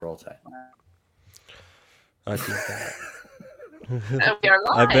roll tide. I think that. We are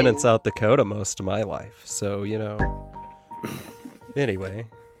live. I've been in South Dakota most of my life, so, you know. Anyway.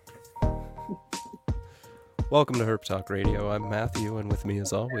 Welcome to HerpTalk Radio. I'm Matthew, and with me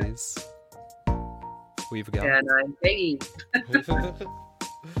as always, we've got... And I'm Peggy,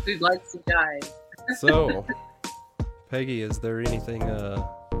 who likes to jive. So, Peggy, is there anything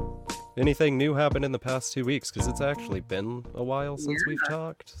new happened in the past 2 weeks? Because it's actually been a while since we've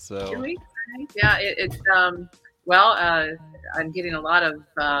talked. So 2 weeks, right? Yeah, I'm getting a lot of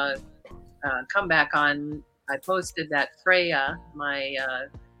comeback on. I posted that Freya, my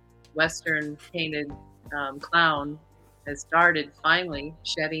Western painted clown, has started finally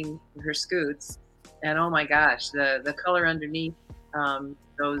shedding her scoots, and oh my gosh, the color underneath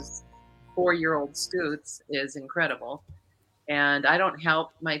those 4-year-old scoots is incredible. And I don't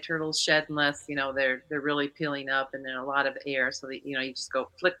help my turtles shed unless, you know, they're really peeling up and there's a lot of air, so that, you know, you just go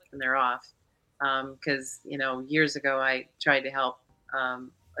flick and they're off. Because, you know, years ago I tried to help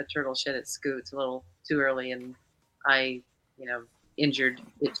a turtle shed its scoots a little too early, and I, you know, injured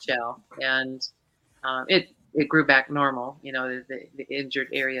its shell, and it grew back normal. You know, the injured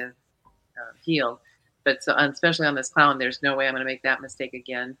area healed. But so, especially on this clown, there's no way I'm going to make that mistake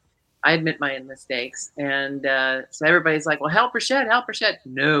again. I admit my mistakes, and so everybody's like, "Well, help her shed, help her shed."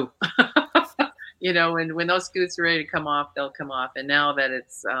 No, you know, when those scoots are ready to come off, they'll come off. And now that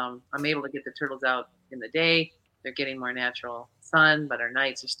it's, I'm able to get the turtles out in the day, they're getting more natural sun, but our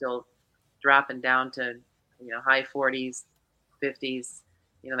nights are still dropping down to, you know, high 40s, 50s.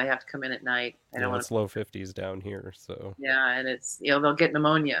 You know, they have to come in at night. It's low 50s down here, so. Yeah, and it's, you know, they'll get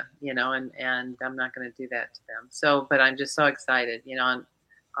pneumonia, you know, and I'm not going to do that to them. So, but I'm just so excited, you know,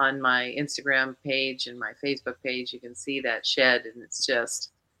 on my Instagram page and my Facebook page, you can see that shed, and it's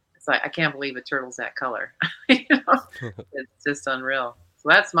like, I can't believe a turtle's that color. You know? It's just unreal. So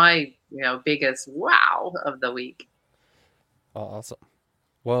that's my, you know, biggest wow of the week. Awesome.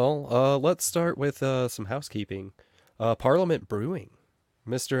 Well, let's start with some housekeeping. Parliament Brewing.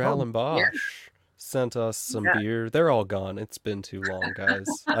 Mr. Alan Bosch sent us some beer. They're all gone. It's been too long, guys.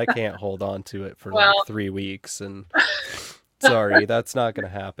 I can't hold on to it for like 3 weeks, and sorry, that's not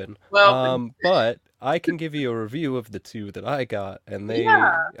going to happen. But I can give you a review of the 2 that I got, and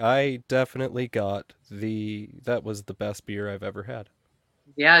I definitely got that was the best beer I've ever had.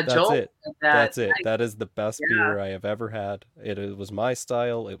 Yeah, that's Joel. it. That's it. That is the best beer I have ever had. It was my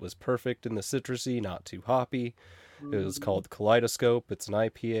style. It was perfect in the citrusy, not too hoppy. It was called Kaleidoscope. It's an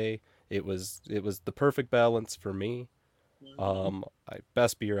IPA. It was the perfect balance for me.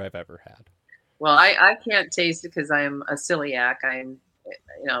 Best beer I've ever had. Well, I can't taste it because I'm a celiac. I'm,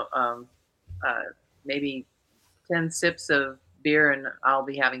 you know, maybe 10 sips of beer and I'll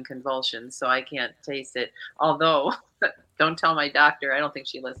be having convulsions, so I can't taste it. Although, don't tell my doctor. I don't think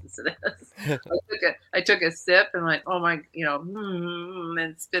she listens to this. I took a sip and like, oh my, you know,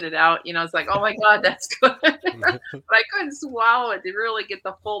 and spit it out. You know, it's like, oh my God, that's good. But I couldn't swallow it to really get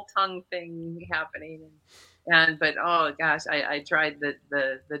the full tongue thing happening. But oh gosh, I tried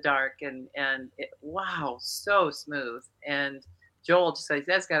the dark and it, wow, so smooth. And Joel just says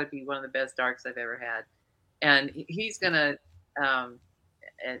that's got to be one of the best darks I've ever had. And he's gonna.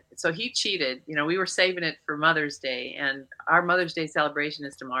 And so he cheated. You know, we were saving it for Mother's Day, and our Mother's Day celebration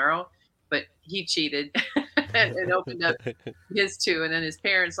is tomorrow. But he cheated and opened up his 2, and then his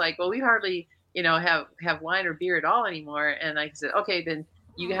parents like, well, we hardly, you know, have wine or beer at all anymore. And I said, okay, then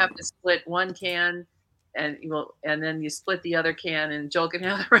you have to split one can, and then you split the other can, and Joel can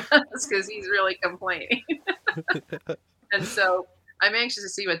have the rest because he's really complaining. And so I'm anxious to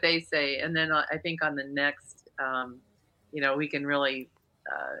see what they say, and then I think on the next, you know, we can really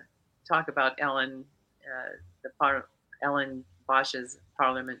talk about Ellen Bosch's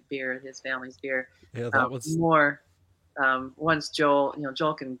Parliament beer, his family's beer. Yeah, that was more. Once Joel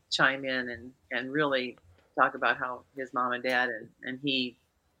can chime in and really talk about how his mom and dad and he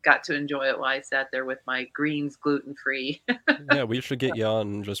got to enjoy it while I sat there with my greens gluten-free. Yeah, we should get you on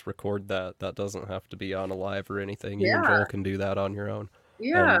and just record that. That doesn't have to be on a live or anything. You and Joel can do that on your own.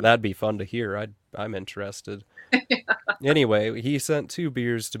 Yeah. And that'd be fun to hear. I'm interested. Anyway, he sent 2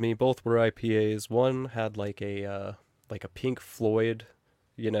 beers to me. Both were IPAs. One had like a Pink Floyd,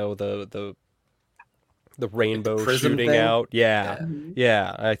 you know, the rainbow the shooting thing? out.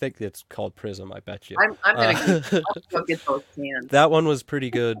 Yeah. I think it's called Prism. I bet you. I'm gonna go get those cans. That one was pretty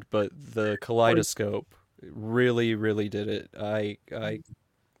good, but the Kaleidoscope really, really did it. I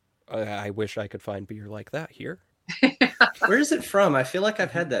wish I could find beer like that here. Where is it from? I feel like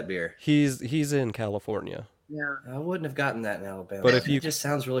I've had that beer. He's in California. Yeah. I wouldn't have gotten that in Alabama. But if you it just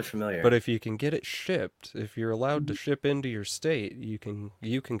sounds really familiar. But if you can get it shipped, if you're allowed to ship into your state, you can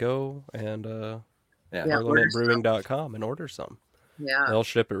go and parliamentbrewing.com and order some. Yeah. They'll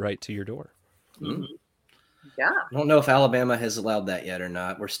ship it right to your door. Mm-hmm. Yeah. I don't know if Alabama has allowed that yet or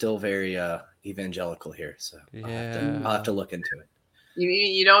not. We're still very evangelical here, so yeah. I'll have to look into it.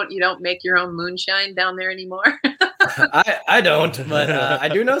 You don't make your own moonshine down there anymore? I don't, but I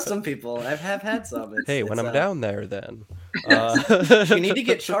do know some people. I have had some. When I'm down there, then you need to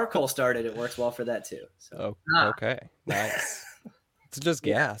get charcoal started. It works well for that too. So. Okay, nice. It's just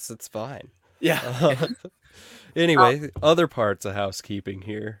gas. It's fine. Yeah. Anyway, other parts of housekeeping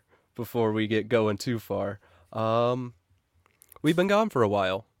here before we get going too far. We've been gone for a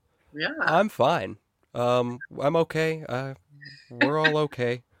while. Yeah. I'm fine. I'm okay. We're all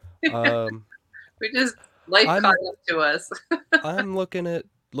okay. We just life caught up to us. I'm looking at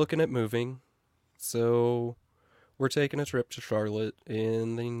moving. So we're taking a trip to Charlotte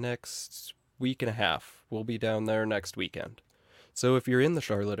in the next week and a half. We'll be down there next weekend. So if you're in the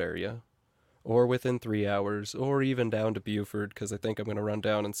Charlotte area, or within 3 hours, or even down to Beaufort, because I think I'm going to run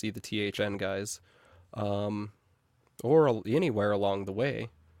down and see the THN guys, or anywhere along the way,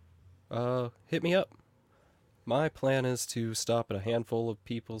 hit me up. My plan is to stop at a handful of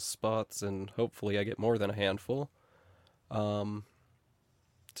people's spots, and hopefully I get more than a handful, to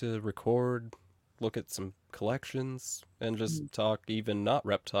record, look at some collections, and just talk even not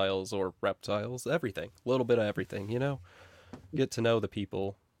reptiles or reptiles, everything. A little bit of everything, Get to know the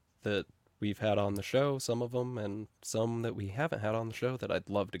people that we've had on the show, some of them, and some that we haven't had on the show that I'd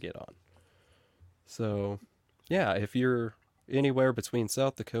love to get on. So, yeah, if you're anywhere between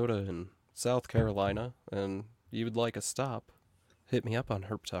South Dakota and South Carolina and you would like a stop, hit me up on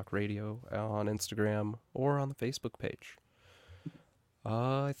HerpTalk Radio on Instagram or on the Facebook page.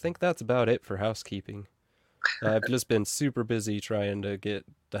 I think that's about it for housekeeping. I've just been super busy trying to get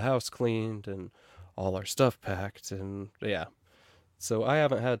the house cleaned and all our stuff packed, and yeah. So I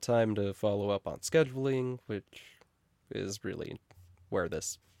haven't had time to follow up on scheduling, which is really where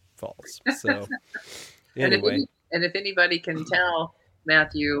this falls. So anyway. And if anybody can tell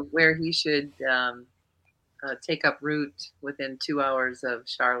Matthew where he should take up route within 2 hours of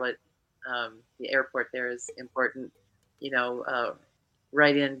Charlotte, the airport there is important,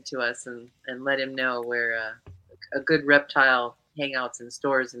 write in to us and let him know where a good reptile hangouts and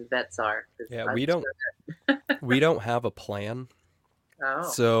stores and vets are. Yeah, we don't have a plan. Oh.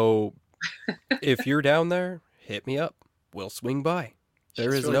 So if you're down there, hit me up. We'll swing by.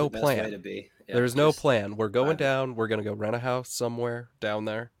 There is no plan. There's no plan. We're going down. We're going to go rent a house somewhere down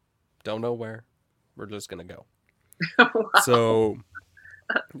there. Don't know where. We're just going to go. Wow. So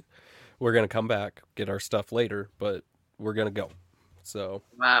we're going to come back, get our stuff later, but we're going to go. So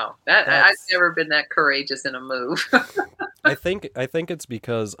wow. I've never been that courageous in a move. I think it's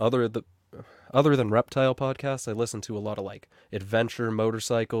because other than reptile podcasts, I listen to a lot of like adventure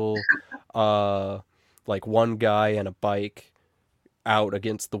motorcycle, like one guy and a bike out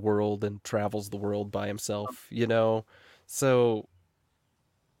against the world and travels the world by himself, So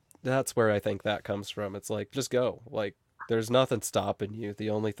that's where I think that comes from. It's like, just go. Like, there's nothing stopping you. The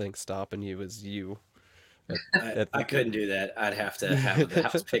only thing stopping you is you. I couldn't do that. I'd have to have the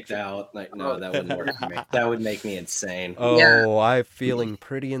house picked out. Like, no, that wouldn't work for me. That would make me insane. Oh, yeah. I'm feeling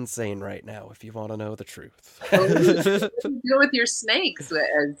pretty insane right now, if you want to know the truth. What do you do with your snakes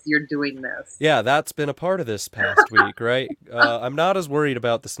as you're doing this? Yeah, that's been a part of this past week, right? I'm not as worried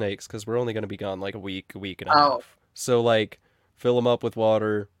about the snakes because we're only going to be gone like a week and a half. So, like, fill them up with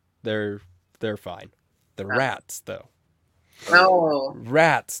water. They're fine. The rats, though. Oh.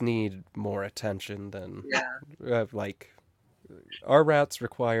 Rats need more attention than our rats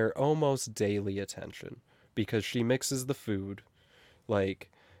require almost daily attention because she mixes the food.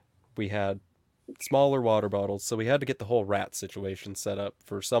 Like, we had smaller water bottles, so we had to get the whole rat situation set up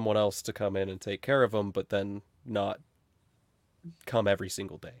for someone else to come in and take care of them, but then not come every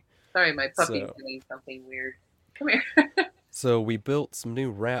single day. Sorry, my puppy's doing something weird. Come here. So we built some new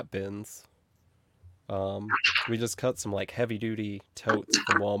rat bins. We just cut some like heavy duty totes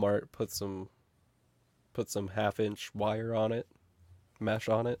from Walmart, put some 1/2-inch wire on it, mesh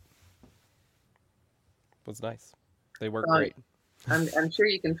on it. It was nice. They work great. I'm sure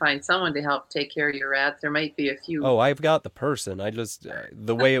you can find someone to help take care of your rats. There might be a few. Oh, I've got the person. I just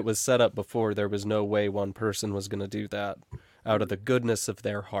the way it was set up before, there was no way one person was going to do that out of the goodness of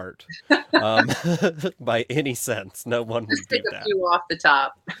their heart. By any sense, no one would do that. Just take a few off the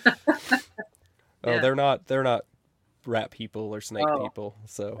top. Oh, yeah. They're not rat people or snake people.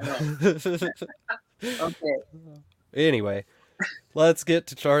 So okay. Anyway, let's get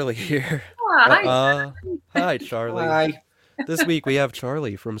to Charlie here. Hi. Hi, Charlie. Hi. This week we have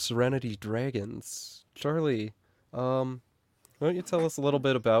Charlie from Serenity Dragons. Charlie, why don't you tell us a little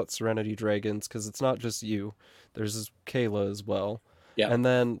bit about Serenity Dragons? Because it's not just you. There's Kayla as well. Yeah. And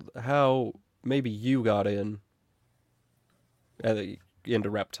then how maybe you got into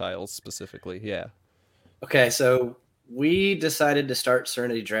reptiles specifically. Yeah. Okay, so we decided to start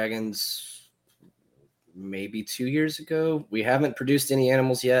Serenity Dragons maybe 2 years ago. We haven't produced any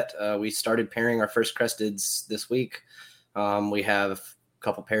animals yet. We started pairing our first cresteds this week. We have a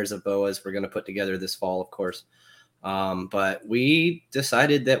couple pairs of boas we're going to put together this fall, of course. But we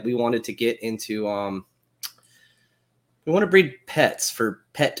decided that we wanted to get into, we want to breed pets for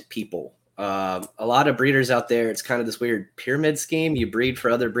pet people. A lot of breeders out there, it's kind of this weird pyramid scheme. You breed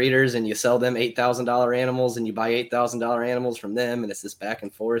for other breeders and you sell them $8,000 animals and you buy $8,000 animals from them. And it's this back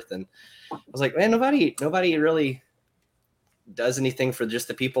and forth. And I was like, man, nobody really does anything for just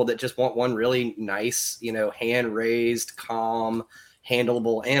the people that just want one really nice, hand raised, calm,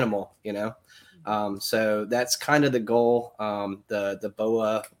 handleable animal, So that's kind of the goal. The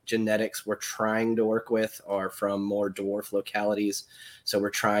boa genetics we're trying to work with are from more dwarf localities. So we're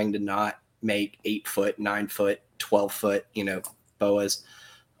trying to not make 8 foot, 9 foot, 12 foot, boas.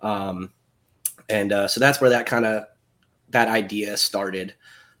 So that's where that idea started.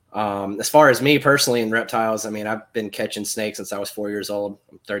 As far as me personally in reptiles, I mean, I've been catching snakes since I was 4 years old.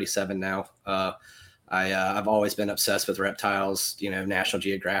 I'm 37 now. I've always been obsessed with reptiles, National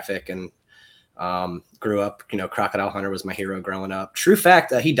Geographic, and grew up, Crocodile Hunter was my hero growing up. True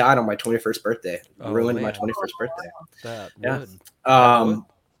fact, he died on my 21st birthday. Ruined my 21st birthday. That yeah. would.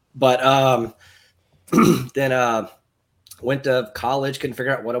 But then went to college, couldn't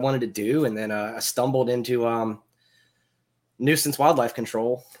figure out what I wanted to do, and then I stumbled into nuisance wildlife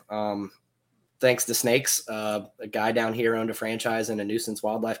control. Thanks to snakes, a guy down here owned a franchise in a nuisance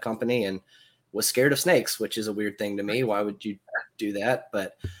wildlife company and was scared of snakes, which is a weird thing to me. Why would you do that?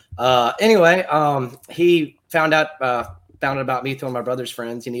 But anyway, he found out about me through one of my brother's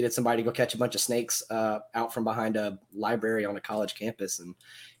friends. He needed somebody to go catch a bunch of snakes out from behind a library on a college campus. And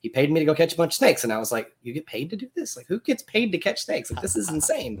he paid me to go catch a bunch of snakks. And I was like, you get paid to do this? Like, who gets paid to catch snakes? Like, this is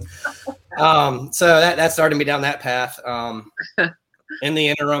insane. So that started me down that path. In the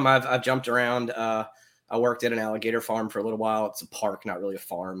interim, I've jumped around. I worked at an alligator farm for a little while. It's a park, not really a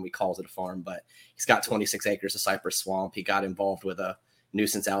farm. We call it a farm, but he's got 26 acres of cypress swamp. He got involved with a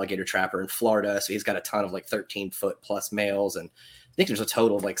nuisance alligator trapper in Florida. So he's got a ton of 13-foot plus males. And I think there's a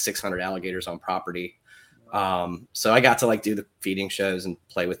total of 600 alligators on property. So I got to do the feeding shows and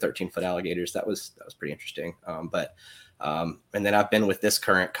play with 13-foot alligators. That was pretty interesting. And then I've been with this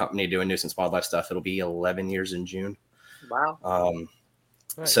current company doing nuisance wildlife stuff. It'll be 11 years in June. Wow.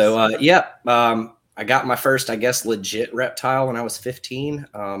 Nice. So, I got my first, I guess, legit reptile when I was 15.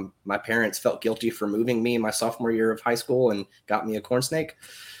 My parents felt guilty for moving me in my sophomore year of high school and got me a corn snake.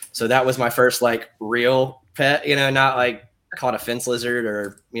 So that was my first real pet, not caught a fence lizard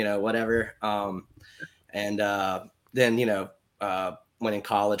or, whatever. Then, went in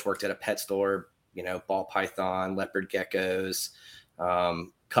college, worked at a pet store, ball python, leopard geckos,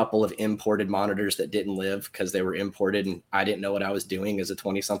 couple of imported monitors that didn't live because they were imported and I didn't know what I was doing as a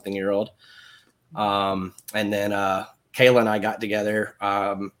 20-something-year-old. And then Kayla and I got together,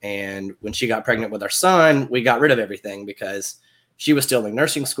 and when she got pregnant with our son, we got rid of everything because she was still in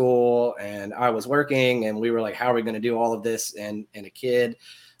nursing school and I was working, and we were like, how are we going to do all of this and a kid?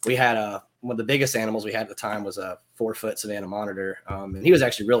 We had one of the biggest animals we had at the time was a 4-foot Savannah monitor, and he was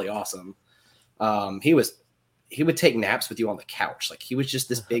actually really awesome. He would take naps with you on the couch. He was just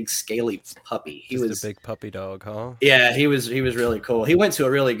this big scaly puppy. He was a big puppy dog, huh? Yeah, he was really cool. He went to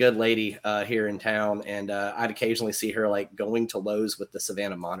a really good lady here in town, and I'd occasionally see her going to Lowe's with the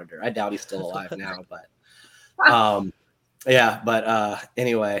Savannah monitor. I doubt he's still alive now, but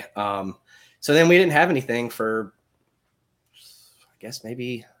anyway, so then we didn't have anything for I guess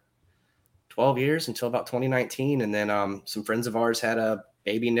maybe 12 years until about 2019, and then some friends of ours had a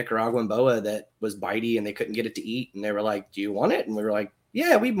baby Nicaraguan boa that was bitey and they couldn't get it to eat. And they were like, do you want it? And we were like,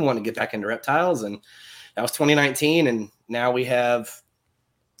 yeah, we've been wanting to get back into reptiles. And that was 2019. And now we have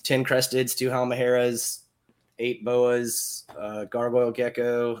 10 cresteds, 2 halmaheras, 8 boas, gargoyle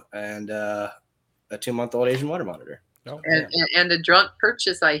gecko, and a 2-month-old Asian water monitor. Oh, and a drunk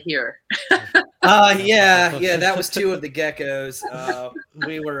purchase, I hear. Yeah, that was 2 of the geckos.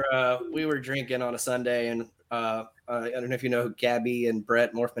 We were drinking on a Sunday, and I don't know if you know Gabby and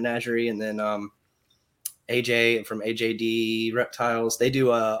Brett Morph Menagerie, and then AJ from AJD Reptiles. They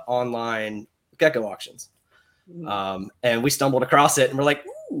do online gecko auctions, and we stumbled across it, and we're like,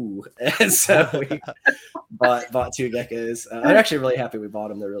 ooh! And so we bought 2 geckos. I'm actually really happy we bought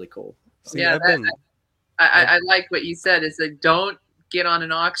them. They're really cool. See, Yeah, I like what you said. Is that don't get on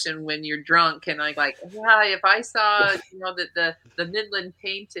an auction when you're drunk and if I saw the Midland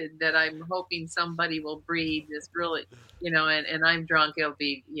painted that I'm hoping somebody will breed this really and I'm drunk, it'll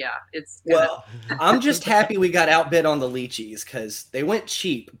be it's well, I'm just happy we got outbid on the lychees because they went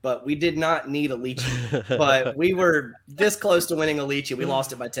cheap, but we did not need a lychee. But we were this close to winning a lychee. We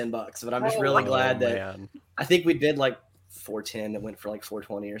lost it by $10, but I'm just really glad that I think we did like 410 and went for like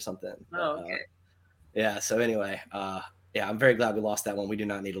 420 or something. Oh, okay. Yeah. So anyway, yeah, I'm very glad we lost that one. We do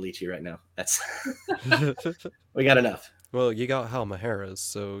not need a lychee right now. That's we got enough. Well, you got halmaheras,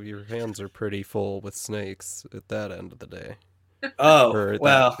 so your hands are pretty full with snakes at that end of the day. Oh,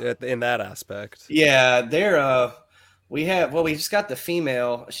 well, in that aspect. Yeah, we just got the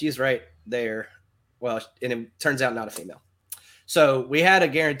female. She's right there. Well, and it turns out not a female. So we had a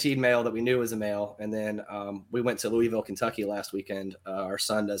guaranteed male that we knew was a male, and then we went to Louisville, Kentucky last weekend. Our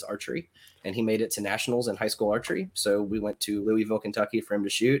son does archery, and he made it to nationals in high school archery. So we went to Louisville, Kentucky for him to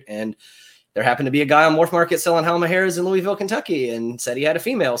shoot, and there happened to be a guy on Morph Market selling halmaheras in Louisville, Kentucky, and said he had a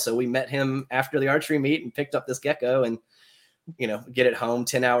female. So we met him after the archery meet and picked up this gecko and, get it home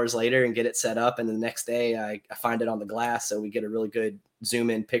 10 hours later and get it set up. And the next day I find it on the glass. So we get a really good zoom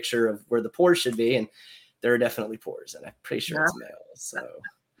in picture of where the pores should be. And there are definitely pores, and I'm pretty sure it's male. So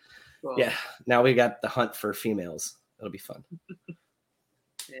cool. Yeah, now we got the hunt for females. It'll be fun.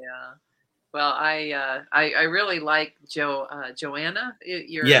 Yeah. Well, I really like Joanna.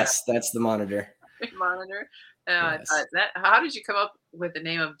 Yes, that's the monitor. Monitor. Yes. How did you come up with the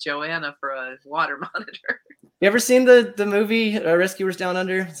name of Joanna for a water monitor? You ever seen the movie Rescuers Down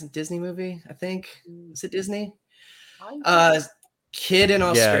Under? It's a Disney movie, I think. Is it Disney? Kid in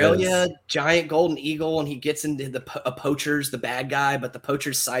Australia, giant golden eagle, and he gets into a poacher's the bad guy, but the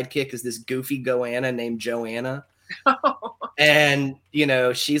poacher's sidekick is this goofy goanna named Joanna. And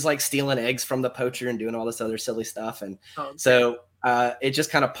she's like stealing eggs from the poacher and doing all this other silly stuff. And so it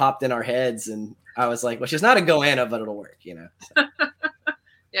just kind of popped in our heads, and I was like, well, she's not a goanna, but it'll work, So.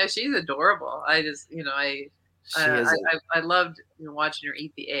 Yeah, she's adorable. I just I loved watching her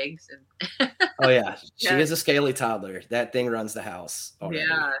eat the eggs. And oh yeah, she is a scaly toddler. That thing runs the house already.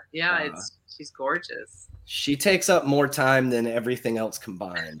 Yeah, she's gorgeous. She takes up more time than everything else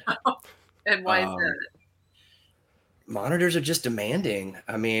combined. And why is that? Monitors are just demanding.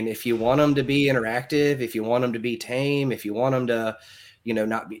 I mean, if you want them to be interactive, if you want them to be tame, if you want them to,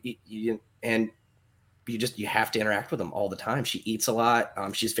 not be, you have to interact with them all the time. She eats a lot.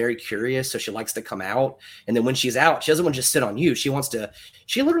 She's very curious, so she likes to come out. And then when she's out, she doesn't want to just sit on you. She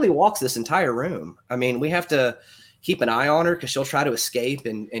literally walks this entire room. I mean, we have to keep an eye on her because she'll try to escape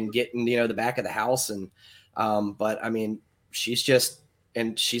and get in, the back of the house. And, but I mean, she's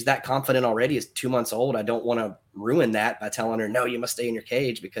that confident already. Is 2 months old. I don't want to ruin that by telling her, no, you must stay in your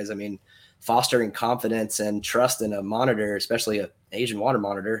cage, because I mean, fostering confidence and trust in a monitor, especially an Asian water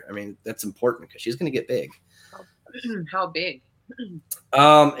monitor, I mean, that's important because she's going to get big. How big?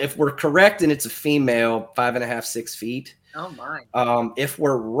 If we're correct and it's a female, 5.5, 6 feet. Oh my. If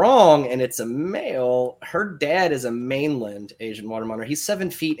we're wrong and it's a male, her dad is a mainland Asian water monitor. He's 7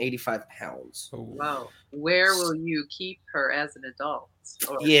 feet, 85 pounds. Oh. Wow. Where will you keep her as an adult?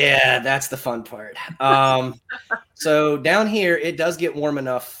 Yeah, that's the fun part. So down here, it does get warm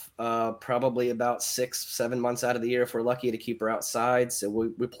enough, probably about 6-7 months out of the year if we're lucky to keep her outside. So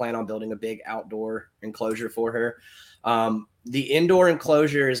we plan on building a big outdoor enclosure for her. The indoor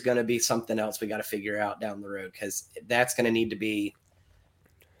enclosure is going to be something else we got to figure out down the road, because that's going to need to be,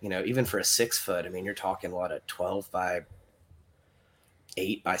 even for a 6 foot, I mean, you're talking a 12 by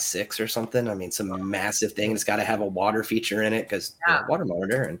 8 by 6 or something. I mean, some massive thing. It's got to have a water feature in it because water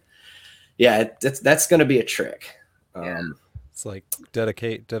monitor. And that's going to be a trick. It's like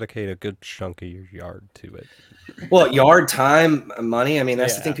dedicate a good chunk of your yard to it. Well, yard time, money. I mean,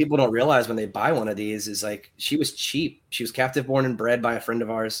 that's the thing people don't realize when they buy one of these is like, she was cheap. She was captive born and bred by a friend of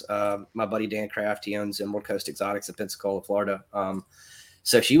ours. My buddy, Dan Kraft, he owns Emerald Coast Exotics in Pensacola, Florida.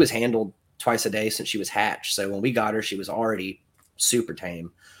 So she was handled twice a day since she was hatched. So when we got her, she was already super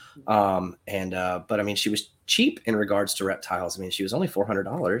tame. But I mean, she was cheap in regards to reptiles. I mean, she was only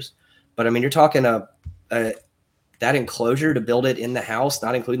 $400, but I mean, you're talking that enclosure to build it in the house,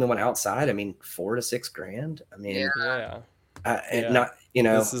 not including the one outside. I mean, $4,000 to $6,000. I mean, not,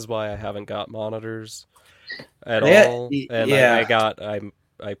 this is why I haven't got monitors at all. And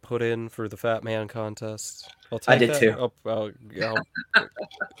I put in for the Fat Man contest. I did too.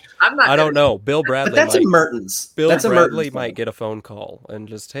 I don't know. Bill Bradley. But that's a Mertens. Bill Bradley might get a phone call and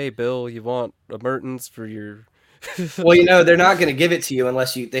just, hey, Bill, you want a Mertens for your Well, they're not going to give it to you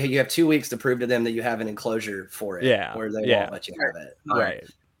unless you have 2 weeks to prove to them that you have an enclosure for it. Yeah. Or they won't let you have it. Right.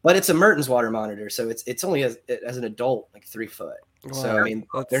 But it's a Mertens water monitor, so it's only as an adult like 3 foot. Wow, so I mean,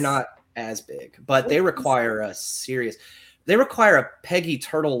 they're not as big, but they require a Peggy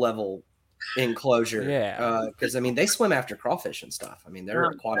turtle level enclosure. Yeah. Because I mean, they swim after crawfish and stuff. I mean, they're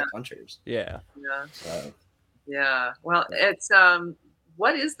aquatic hunters. Yeah. Yeah. So. Yeah. Well, it's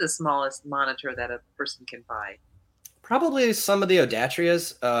what is the smallest monitor that a person can buy? Probably some of the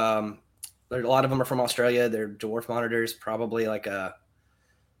Odatrias. A lot of them are from Australia. They're dwarf monitors. Probably like I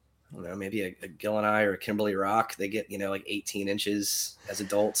don't know, maybe a Gilleneye or a Kimberly Rock. They get, like 18 inches as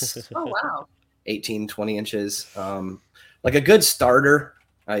adults. Oh, wow. 18, 20 inches. Like a good starter,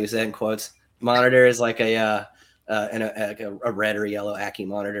 I use that in quotes, monitor is like a red or yellow Ackie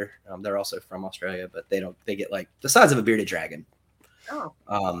monitor. They're also from Australia, but they get like the size of a bearded dragon.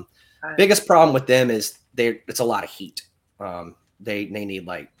 Oh. Biggest problem with them is it's a lot of heat. They need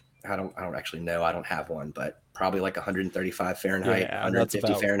like, I don't actually know. I don't have one, but probably like 135 Fahrenheit,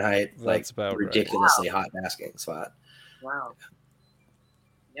 150 Fahrenheit, like ridiculously hot basking spot. Wow.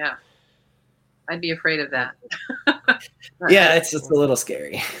 Yeah. I'd be afraid of that. Yeah, it's just a little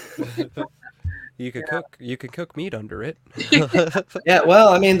scary. You could cook meat under it. Yeah, well,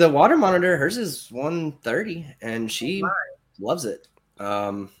 I mean, the water monitor, hers is 130 and she loves it.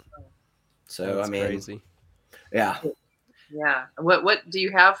 So that's I mean, crazy. Yeah. Yeah. What do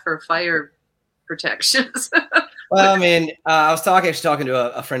you have for fire protections? Well, I mean, I was talking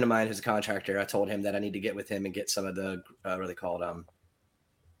to a friend of mine who's a contractor. I told him that I need to get with him and get some of the what are they called?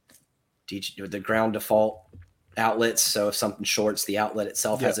 The ground default outlets. So if something shorts, the outlet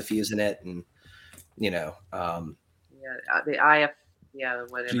itself has a fuse in it, and the IF,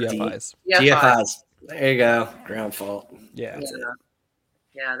 whatever. GFIs. GFIs. There you go. Ground fault. Yeah.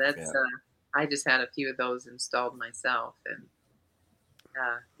 That's I just had a few of those installed myself, and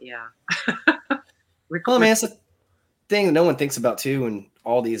Well, I mean, it's a thing that no one thinks about too, and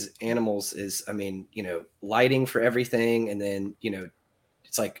all these animals is, I mean, lighting for everything, and then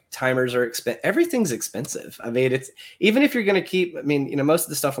it's like timers are everything's expensive. I mean, it's even if you're going to keep, I mean, most of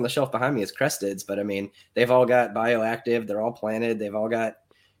the stuff on the shelf behind me is Cresteds, but I mean, they've all got bioactive, they're all planted, they've all got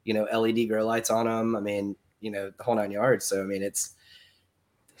LED grow lights on them. I mean, the whole 9 yards. So I mean,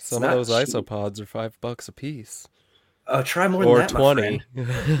 some of those isopods are $5 a piece. Oh, try more than that, 20. my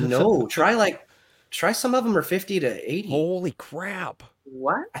friend. No, try some of them are 50 to 80. Holy crap!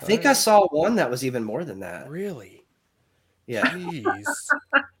 What? I think I saw one that was even more than that. Really? Yeah. Jeez.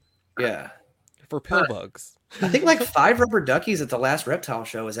 Yeah. For pill bugs. I think like 5 rubber duckies at the last reptile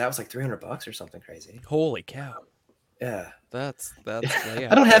show was like $300 or something crazy. Holy cow! Yeah. That's I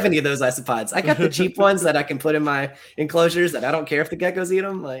don't have any of those isopods. I got the cheap ones that I can put in my enclosures that I don't care if the geckos eat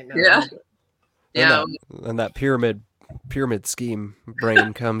them. Like, no, yeah. And that pyramid scheme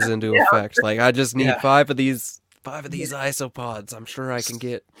brain comes into effect. Like, I just need 5 of these isopods. I'm sure I can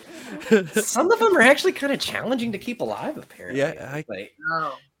get. Some of them are actually kind of challenging to keep alive, apparently. Yeah,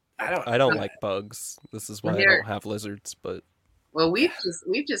 I don't like bugs. This is why I don't have lizards. But we've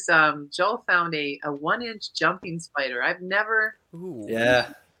just Joel found a 1-inch jumping spider. I've never a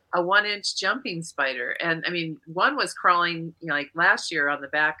 1-inch jumping spider, and I mean, one was crawling like last year on the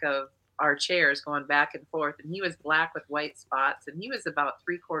back of our chairs, going back and forth, and he was black with white spots, and he was about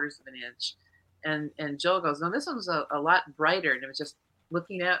 3/4 of an inch. And Joel goes, no, this one's a lot brighter, and it was just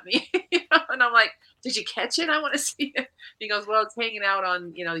looking at me, and I'm like, did you catch it? I want to see it. He goes, well, it's hanging out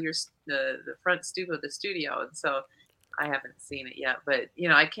on the front stoop of the studio, and so I haven't seen it yet. But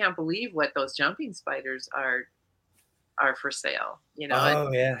I can't believe what those jumping spiders are for sale.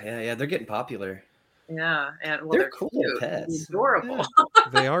 Oh yeah, they're getting popular. Yeah, and they're cool pets. Adorable.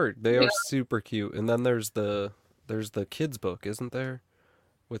 Yeah. They are super cute. And then there's the kids book, isn't there,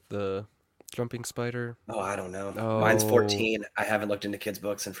 with the jumping spider? Oh, I don't know. Mine's 14. I haven't looked into kids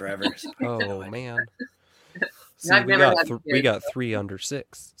books in forever. So oh man. See, we got 3 under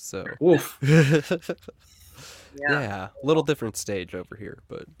 6. So oof. Yeah, little different stage over here,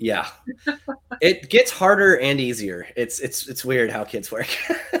 but yeah, it gets harder and easier. It's weird how kids work.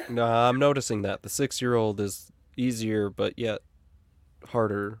 No, I'm noticing that the 6-year-old is easier, but yet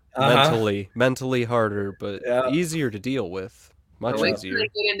harder mentally harder, but easier to deal with. Much easier. When they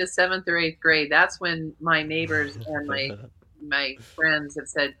get into 7th or 8th grade, that's when my neighbors and my friends have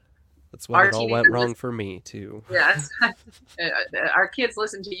said, that's when it all went wrong for me too. Yes. Our kids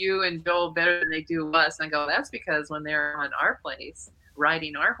listen to you and Joel better than they do us. And I go, that's because when they're on our place,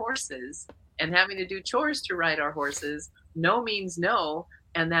 riding our horses and having to do chores to ride our horses, no means no,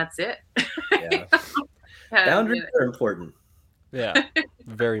 and that's it. Yeah. Boundaries are important. Yeah,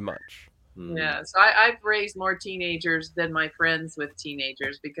 very much. Yeah. So I've raised more teenagers than my friends with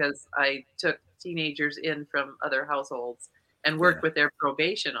teenagers because I took teenagers in from other households and worked with their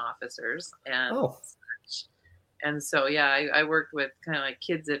probation officers and such. And so, yeah, I worked with kind of like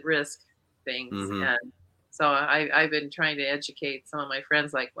kids at risk things. And so I've been trying to educate some of my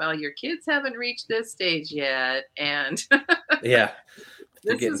friends like, well, your kids haven't reached this stage yet. And yeah,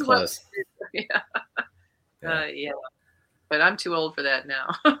 they're this getting is close. Yeah. But I'm too old for that now.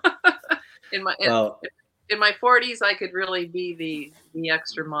 in my Well, in my 40s, I could really be the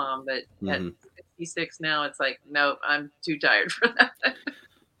extra mom, but at 66 now, it's like, no, I'm too tired for that.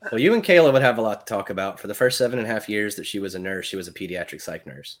 Well, you and Kayla would have a lot to talk about. For the first 7.5 years that she was a nurse, she was a pediatric psych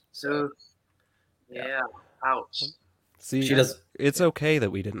nurse. So, yeah. Ouch. See, she does. It's okay that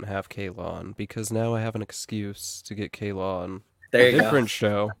we didn't have Kayla on because now I have an excuse to get Kayla on There a you different go.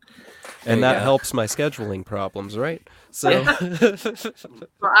 show, and that helps my scheduling problems, right? So,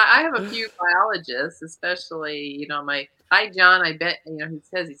 well, I have a few biologists, especially hi John. I bet he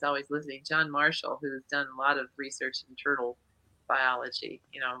says he's always listening. John Marshall, who's done a lot of research in turtle biology.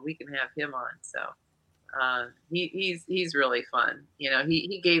 We can have him on. So he's really fun.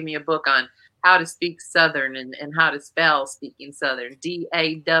 He gave me a book on how to speak Southern and how to spell speaking Southern.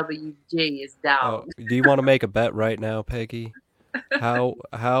 DAWG is dog. Do you want to make a bet right now, Peggy? How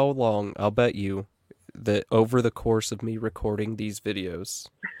long? I'll bet you that over the course of me recording these videos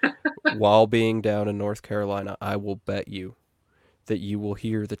while being down in North Carolina, I will bet you that you will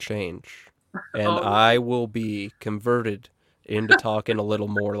hear the change, and I will be converted into talking a little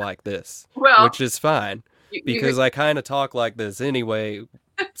more like this, which is fine because I kind of talk like this anyway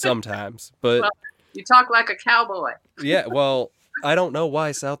sometimes, but you talk like a cowboy. Yeah, well, I don't know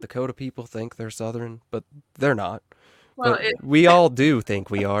why South Dakota people think they're Southern, but they're not. Well, but we all do think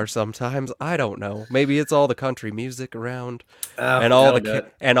we are sometimes. I don't know. Maybe it's all the country music around, and all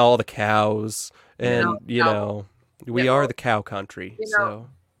the cows, and we are the cow country. So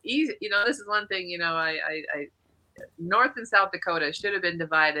this is one thing. I North and South Dakota should have been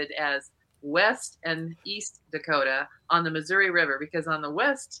divided as West and East Dakota on the Missouri River, because on the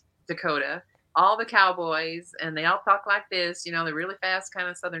West Dakota, all the cowboys and they all talk like this. They're really fast, kind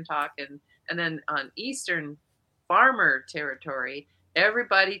of Southern talk, and then on Eastern farmer territory,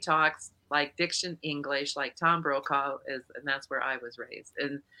 everybody talks like diction English, like Tom Brokaw is, and that's where I was raised.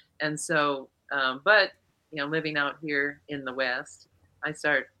 And so, but living out here in the West,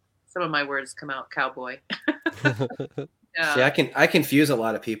 some of my words come out cowboy. See, I confuse a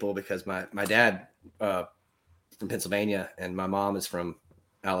lot of people because my dad from Pennsylvania and my mom is from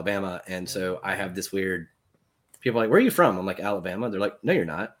Alabama, and so I have this weird. People are like, where are you from? I'm like, Alabama. They're like, no, you're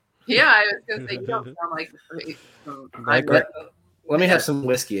not. Yeah, I was gonna say you don't sound like. Let me have some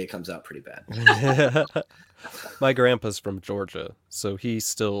whiskey. It comes out pretty bad. My grandpa's from Georgia, so he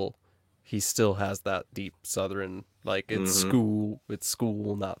still has that deep Southern, like it's school,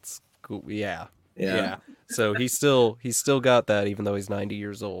 not school. Yeah. So he still got that, even though he's 90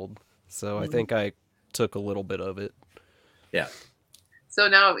 years old. So I think I took a little bit of it. Yeah. So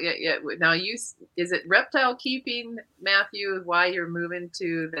now is it reptile keeping, Matthew, why you're moving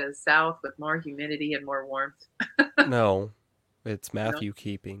to the South with more humidity and more warmth? No, it's Matthew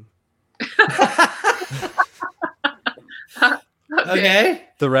keeping. Okay.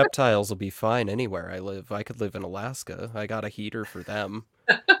 The reptiles will be fine anywhere I live. I could live in Alaska. I got a heater for them.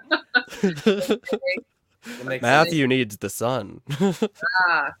 Matthew needs the sun.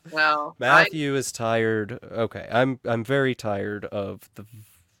 Well, Matthew is tired. Okay, I'm very tired of the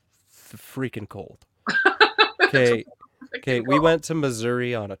freaking cold. Okay, we went to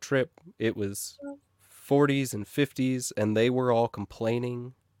Missouri on a trip. It was 40s and 50s, and they were all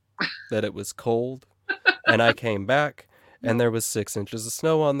complaining that it was cold. And I came back, and there was 6 inches of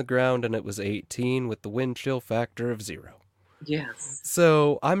snow on the ground, and it was 18 with the wind chill factor of 0. Yes.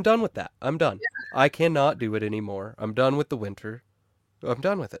 So I'm done with that. I'm done. Yeah. I cannot do it anymore. I'm done with the winter. I'm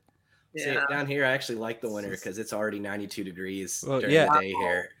done with it. Yeah. See, down here, I actually like the winter because it's already 92 degrees during the day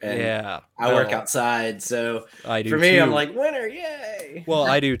here. And I work outside, so I do for me, too. I'm like, winter, yay! Well,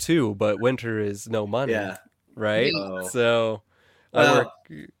 I do too, but winter is no money, right? So I work...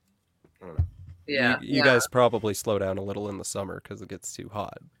 You guys probably slow down a little in the summer because it gets too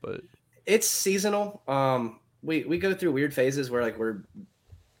hot, but... It's seasonal. We go through weird phases where like we're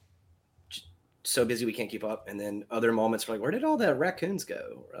so busy we can't keep up, and then other moments we're like, where did all the raccoons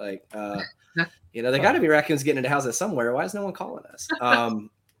go? Like, they got to be raccoons getting into houses somewhere. Why is no one calling us?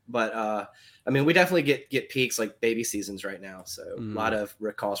 But I mean, we definitely get peaks like baby seasons right now, so a lot of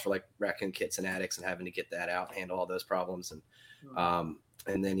calls for like raccoon kits and attics and having to get that out, handle all those problems,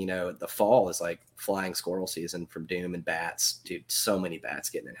 and then the fall is like flying squirrel season from doom and bats. Dude, so many bats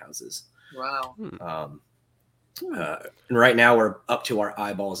getting in houses. Wow. And right now we're up to our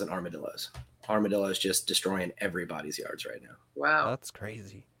eyeballs in armadillos. Armadillos just destroying everybody's yards right now. Wow. That's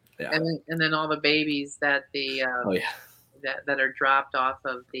crazy. Yeah. And then all the babies that Oh yeah. that are dropped off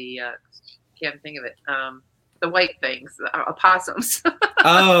of the can't think of it. The white things, opossums.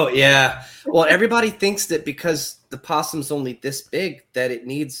 Oh yeah. Well, everybody thinks that because the possum's only this big that it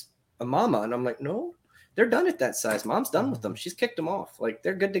needs a mama, and I'm like, no, they're done at that size. Mom's done with them. She's kicked them off. Like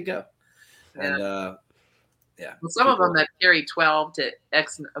they're good to go. And yeah. Well, some of them that carry 12 to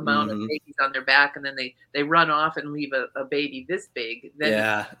X amount of babies on their back, and then they run off and leave a baby this big.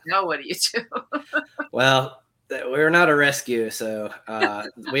 Then now what do you do? Well, we're not a rescue, so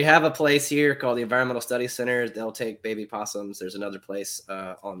we have a place here called the Environmental Studies Center. They'll take baby possums. There's another place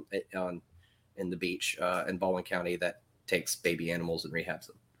in the beach in Baldwin County that takes baby animals and rehabs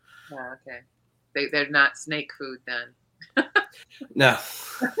them. Oh, okay, they're not snake food then. No.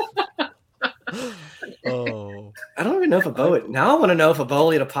 Oh, I don't even know if a boa. Now I want to know if a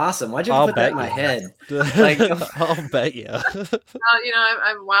boa ate a possum. Why'd you put that in my head? Like, I'll bet you. Well,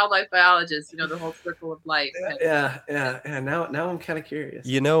 I'm a wildlife biologist. The whole circle of life. Yeah. Now I'm kind of curious.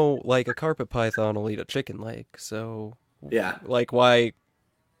 Like a carpet python will eat a chicken leg. So yeah, like why?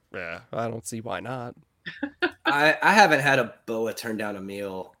 Yeah, I don't see why not. I haven't had a boa turn down a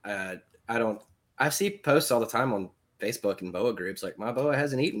meal. I see posts all the time on Facebook and boa groups like my boa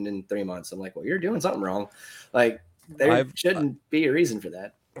hasn't eaten in 3 months. I'm like, well, you're doing something wrong. Like there shouldn't be a reason for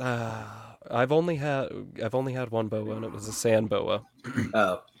that. I've only had one boa, and it was a sand boa.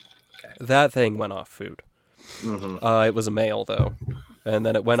 Oh, okay. That thing went off food. Mm-hmm. It was a male though, and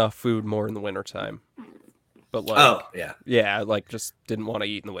then it went off food more in the wintertime. But like, like just didn't want to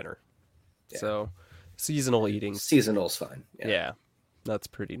eat in the winter. Yeah. So seasonal eating. Seasonal's fine. Yeah, that's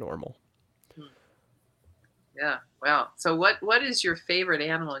pretty normal. Yeah. Wow. So what is your favorite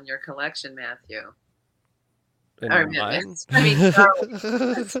animal in your collection, Matthew? Mine? I mean, it's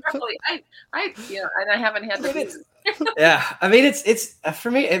probably, and I haven't had the. Yeah, I mean it's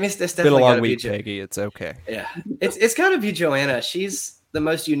for me. It's definitely been a long week, Peggy. It's okay. Yeah, it's got to be Joanna. She's the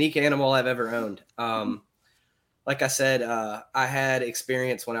most unique animal I've ever owned. Like I said, I had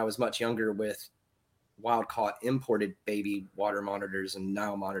experience when I was much younger with wild caught imported baby water monitors and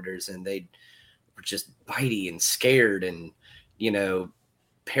Nile monitors, and they were just bitey and scared and,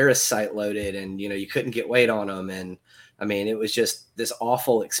 parasite loaded, and, you couldn't get weight on them. And I mean, it was just this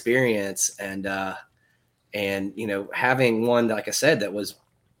awful experience. And having one, like I said, that was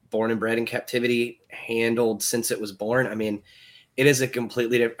born and bred in captivity, handled since it was born. I mean, it is a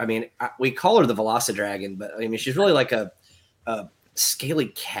completely different, we call her the Velocidragon, but I mean, she's really like a scaly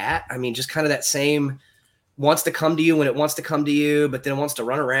cat. I mean, just kind of that same, wants to come to you when it wants to come to you, but then wants to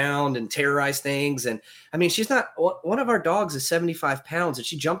run around and terrorize things. And I mean, she's not, one of our dogs is 75 pounds and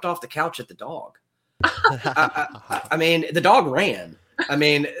she jumped off the couch at the dog. I mean, the dog ran. I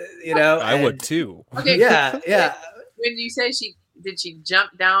mean, I would too. Okay. Yeah. When you say did she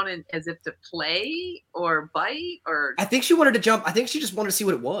jump down and as if to play or bite or? I think she wanted to jump. I think she just wanted to see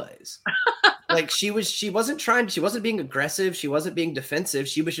what it was. Like she wasn't being aggressive. She wasn't being defensive.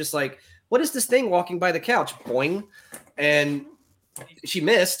 She was just like, what is this thing walking by the couch? Boing. And she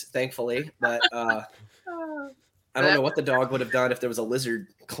missed, thankfully. But I don't know what the dog would have done if there was a lizard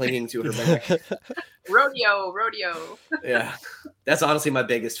clinging to her back. Rodeo. Yeah. That's honestly my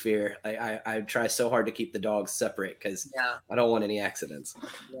biggest fear. I try so hard to keep the dogs separate because I don't want any accidents.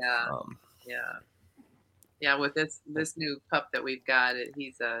 Yeah. Yeah, with this new pup that we've got,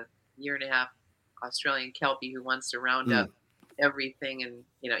 he's a 1.5 year Australian Kelpie who wants to round up everything. And,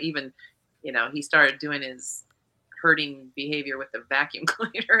 even he started doing his herding behavior with the vacuum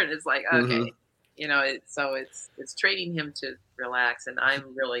cleaner, and it's like, okay, it's training him to relax. And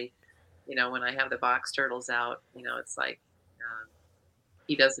I'm really, when I have the box turtles out, it's like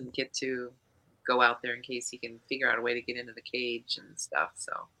he doesn't get to go out there in case he can figure out a way to get into the cage and stuff.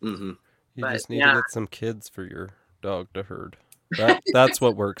 So you just need to get some kids for your dog to herd. That's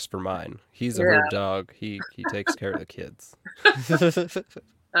what works for mine. He's a herd dog. He takes care of the kids.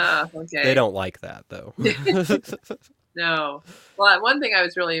 Okay. They don't like that though. No. Well, one thing I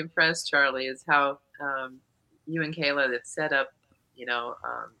was really impressed, Charlie, is how you and Kayla have set up,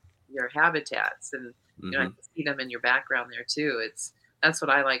 your habitats, and I can see them in your background there too. That's what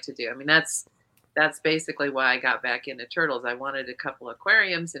I like to do. I mean, that's basically why I got back into turtles. I wanted a couple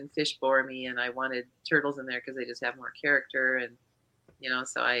aquariums, and fish bore me, and I wanted turtles in there because they just have more character. And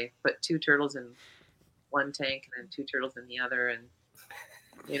so I put 2 turtles in one tank and then 2 turtles in the other, and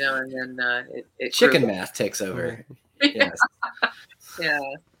and then it chicken math takes over. Yes. Yeah.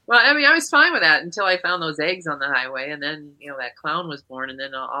 Well, I mean, I was fine with that until I found those eggs on the highway, and then that clown was born, and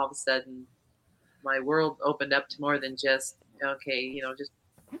then all of a sudden, my world opened up to more than just just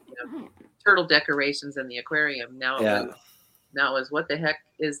turtle decorations in the aquarium. Now it was what the heck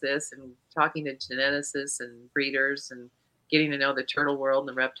is this? And talking to geneticists and breeders and getting to know the turtle world and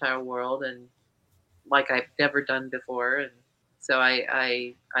the reptile world, and like I've never done before. And so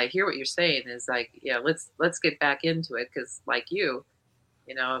I hear what you're saying is like, yeah, let's get back into it, because like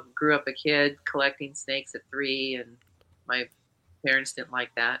grew up a kid collecting snakes at 3, and my parents didn't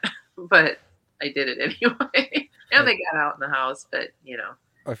like that, but I did it anyway. And they got out in the house, but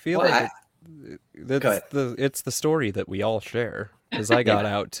I feel it's the story that we all share, because I got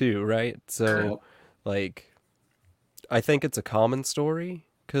out too, right? So like, I think it's a common story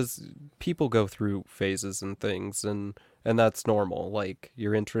because people go through phases and things, and that's normal. Like,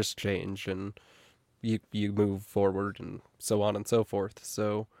 your interests change and you move forward and so on and so forth.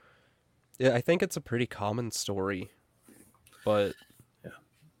 So yeah, I think it's a pretty common story. But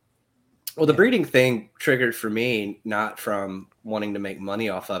well, the breeding thing triggered for me, not from wanting to make money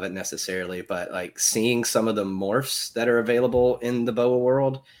off of it necessarily, but like seeing some of the morphs that are available in the boa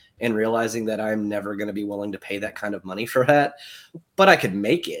world and realizing that I'm never going to be willing to pay that kind of money for that, but I could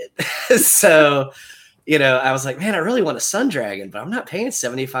make it. So, I was like, man, I really want a sun dragon, but I'm not paying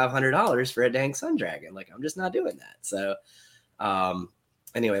 $7,500 for a dang sun dragon. Like, I'm just not doing that. So,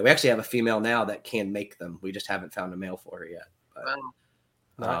 anyway, we actually have a female now that can make them. We just haven't found a male for her yet. But,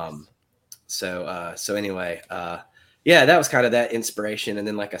 wow. Nice. So anyway, yeah, that was kind of that inspiration. And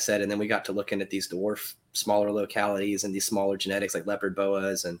then, like I said, and then we got to looking at these dwarf, smaller localities and these smaller genetics like leopard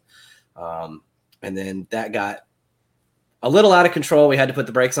boas. And then that got a little out of control. We had to put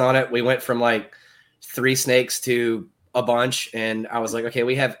the brakes on it. We went from like 3 snakes to a bunch. And I was like, okay,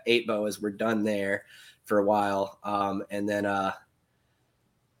 we have 8 boas. We're done there for a while. And then,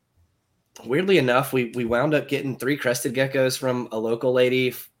 weirdly enough, we wound up getting 3 crested geckos from a local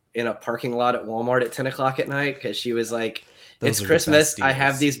lady in a parking lot at Walmart at 10 o'clock at night, because she was like, it's Christmas. I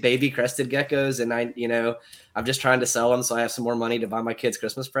have these baby crested geckos, and I'm just trying to sell them so I have some more money to buy my kids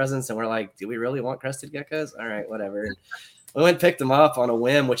Christmas presents. And we're like, do we really want crested geckos? All right, whatever. And we went and picked them up on a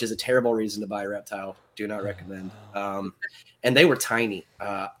whim, which is a terrible reason to buy a reptile. Do not recommend. And they were tiny.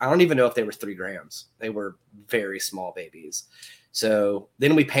 I don't even know if they were 3 grams. They were very small babies. So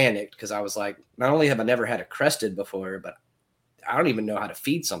then we panicked, because I was like, not only have I never had a crested before, but I don't even know how to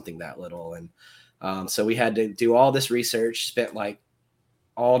feed something that little. And so we had to do all this research, spent like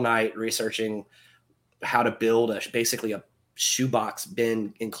all night researching how to build basically a shoebox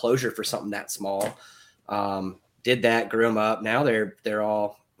bin enclosure for something that small. Did that, grew them up. Now they're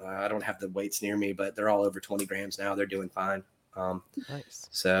all, I don't have the weights near me, but they're all over 20 grams now. They're doing fine. Nice.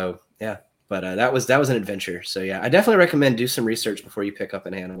 So yeah. But that was an adventure. So yeah, I definitely recommend do some research before you pick up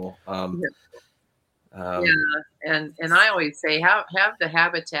an animal. And I always say have the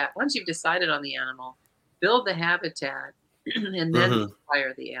habitat. Once you've decided on the animal, build the habitat, and then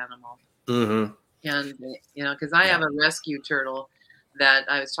acquire the animal. Mm-hmm. And because I have a rescue turtle that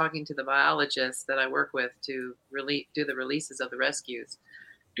I was talking to the biologist that I work with to do the releases of the rescues,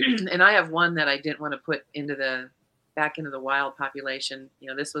 and I have one that I didn't want to put back into the wild population.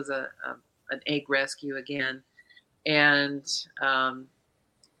 This was an egg rescue again, and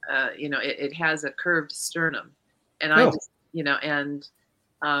it has a curved sternum, and I just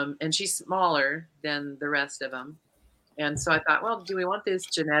and she's smaller than the rest of them, and so I thought, well, do we want these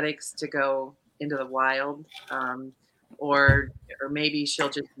genetics to go into the wild, or maybe she'll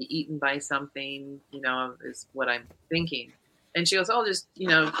just be eaten by something, is what I'm thinking. And she goes, oh, just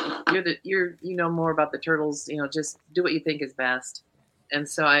you're more about the turtles, just do what you think is best. And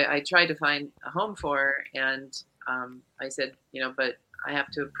so I tried to find a home for her, and I said, but I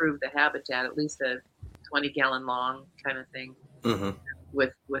have to approve the habitat, at least a 20-gallon long kind of thing,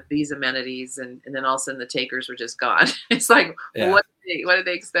 with these amenities, and then all of a sudden the takers were just gone. It's like, what did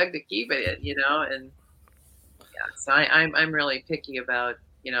they expect to keep it in, And so I'm really picky about,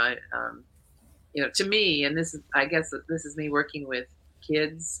 to me, and I guess this is me working with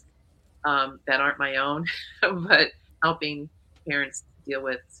kids that aren't my own, but helping parents deal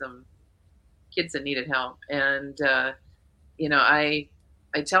with some kids that needed help. And I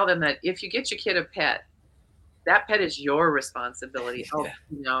tell them that if you get your kid a pet, that pet is your responsibility.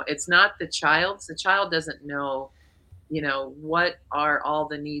 It's not the child's. The child doesn't know, what are all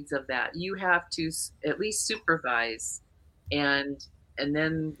the needs of that. You have to at least supervise, and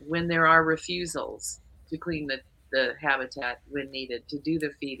then when there are refusals, to clean the habitat when needed, to do the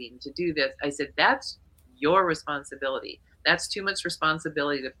feeding, to do this. I said, that's your responsibility. That's too much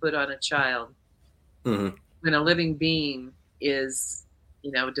responsibility to put on a child when a living being is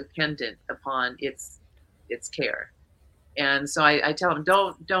dependent upon its care. And so I tell them,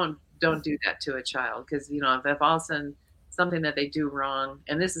 don't do that to a child, because if all of a sudden something that they do wrong,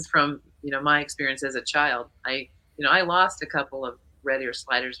 and this is from my experience as a child, I lost a couple of red ear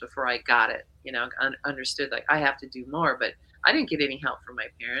sliders before I got it, understood like I have to do more, but I didn't get any help from my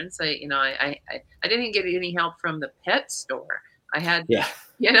parents. I didn't get any help from the pet store. I had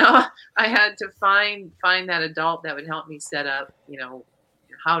I had to find that adult that would help me set up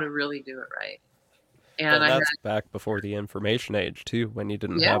how to really do it right. And that's back before the information age too, when you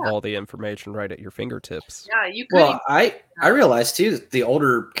didn't have all the information right at your fingertips. Yeah, you could. Well, I realized too that the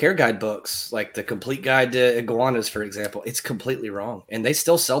older care guide books, like the Complete Guide to Iguanas, for example, it's completely wrong, and they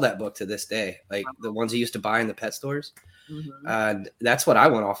still sell that book to this day. Like the ones you used to buy in the pet stores. Mm-hmm. That's what I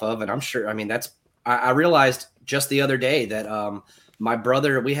went off of, and I'm sure. I mean, I realized just the other day that my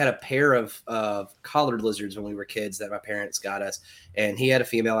brother, we had a pair of collared lizards when we were kids that my parents got us, and he had a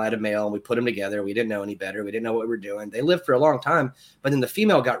female, I had a male, and we put them together. We didn't know any better. We didn't know what we were doing. They lived for a long time, but then the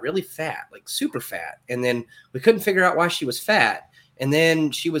female got really fat, like super fat, and then we couldn't figure out why she was fat, and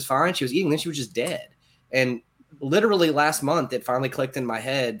then she was fine. She was eating, then she was just dead. And literally last month, it finally clicked in my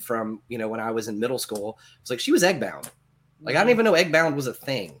head from, when I was in middle school. It's like she was egg bound. Like, I didn't even know egg bound was a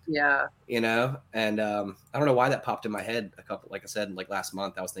thing. Yeah. And I don't know why that popped in my head like I said, like last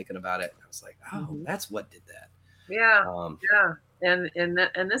month, I was thinking about it. I was like, oh, that's what did that. Yeah. Yeah.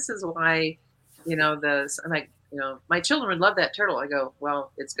 And this is why, my children would love that turtle. I go,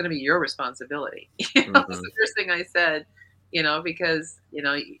 well, it's going to be your responsibility. That's the first thing I said, because,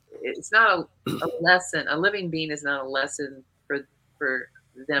 it's not a lesson. A living being is not a lesson for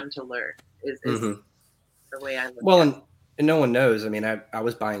them to learn is the way I look at it. And no one knows. I mean, I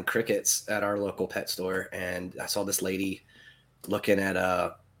was buying crickets at our local pet store, and I saw this lady looking at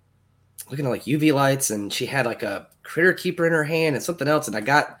like UV lights, and she had like a critter keeper in her hand and something else. And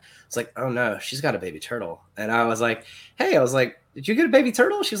it's like, oh no, she's got a baby turtle. And I was like, hey, did you get a baby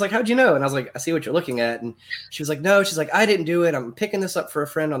turtle? She was like, how'd you know? And I was like, I see what you're looking at. And she was like, no, she's like, I didn't do it. I'm picking this up for a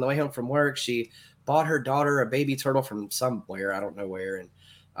friend on the way home from work. She bought her daughter a baby turtle from somewhere. I don't know where.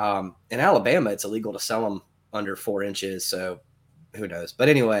 And in Alabama, it's illegal to sell them under 4 inches, so who knows? But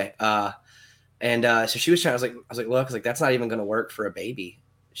anyway, so she was trying. I was like, look, that's not even going to work for a baby.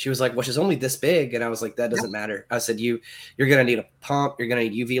 She was like, well, she's only this big, and I was like, that doesn't matter. I said, you're going to need a pump, you're going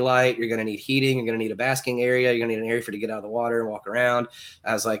to need UV light, you're going to need heating, you're going to need a basking area, you're going to need an area for to get out of the water and walk around.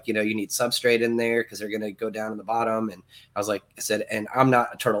 I was like, you need substrate in there because they're going to go down in the bottom. And I said, and I'm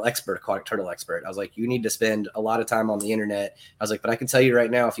not a aquatic turtle expert. I was like, you need to spend a lot of time on the internet. I was like, but I can tell you right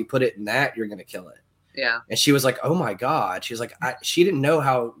now, if you put it in that, you're going to kill it. Yeah. And she was like, oh my God. She's like, she didn't know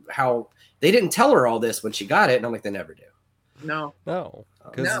how they didn't tell her all this when she got it. And I'm like, they never do. No.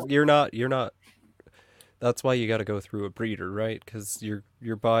 Because you're not, that's why you got to go through a breeder, right? Because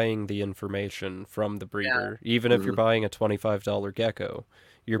you're buying the information from the breeder. Yeah. Even if you're buying a $25 gecko,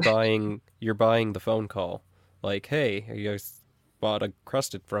 you're buying the phone call. Like, hey, I guys bought a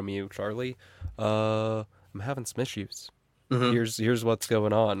crusted from you, Charlie. I'm having some issues. Here's what's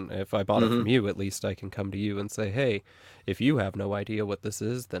going on. If I bought it from you, at least I can come to you and say, hey, if you have no idea what this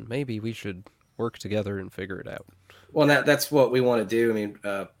is, then maybe we should work together and figure it out. Well, that's what we want to do. I mean,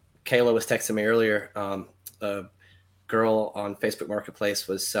 Kayla was texting me earlier. A girl on Facebook Marketplace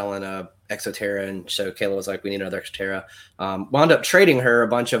was selling a Exoterra, and so Kayla was like, we need another Exoterra. Wound up trading her a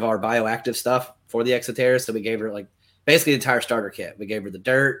bunch of our bioactive stuff for the Exoterra, so we gave her like basically the entire starter kit. We gave her the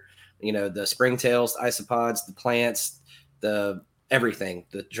dirt, the springtails, the isopods, the plants, the everything,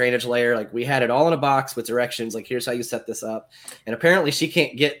 the drainage layer. Like, we had it all in a box with directions. Like, here's how you set this up. And apparently she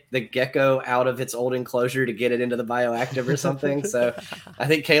can't get the gecko out of its old enclosure to get it into the bioactive or something. So I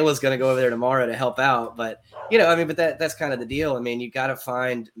think Kayla's going to go over there tomorrow to help out. But, but that's kind of the deal. I mean, you got to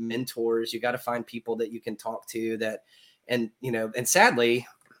find mentors. You got to find people that you can talk to and sadly,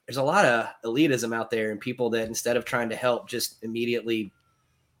 there's a lot of elitism out there and people that instead of trying to help just immediately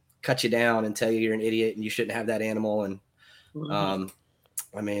cut you down and tell you you're an idiot and you shouldn't have that animal. And,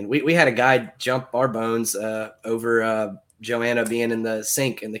 I mean, we had a guy jump our bones over Joanna being in the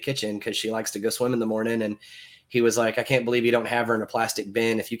sink in the kitchen because she likes to go swim in the morning. And he was like, I can't believe you don't have her in a plastic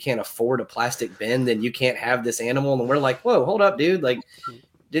bin. If you can't afford a plastic bin, then you can't have this animal. And we're like, whoa, hold up, dude. Like,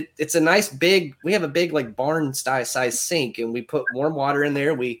 it's a nice we have a big like barn size sink, and we put warm water in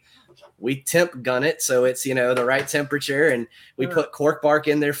there. We temp gun it so it's the right temperature, and we put cork bark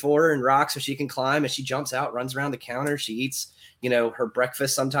in there for her and rocks so she can climb, and she jumps out, runs around the counter, she eats her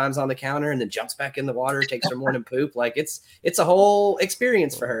breakfast sometimes on the counter, and then jumps back in the water, takes her morning poop. Like, it's a whole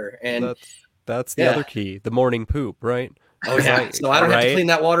experience for her. And that's the other key, the morning poop, right? Oh yeah. Like, so I don't have to clean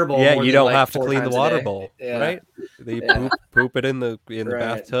that water bowl. Yeah, more you than, don't like, have to 4 clean the times a water day. bowl, Yeah. right? You poop it in the Right.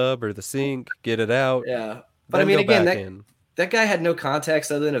 bathtub or the sink, get it out. Yeah. But then I mean, go again, back in. that guy had no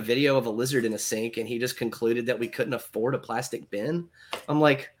context other than a video of a lizard in a sink, and he just concluded that we couldn't afford a plastic bin. I'm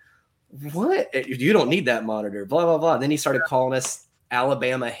like, what? You don't need that monitor, blah, blah, blah. And then he started calling us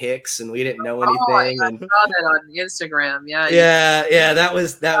Alabama Hicks, and we didn't know anything. I saw that on Instagram. Yeah. Yeah. That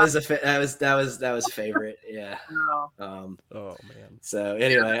was favorite. Yeah. Oh. Oh man. So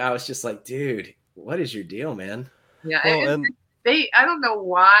anyway, I was just like, dude, what is your deal, man? Yeah. Well, and I don't know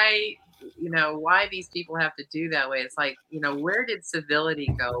why, why these people have to do that way. It's like, where did civility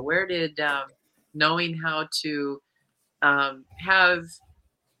go? Where did knowing how to have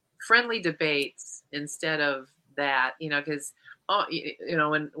friendly debates instead of that, because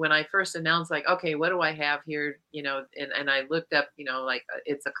when I first announced, like, okay, what do I have here, and I looked up, like,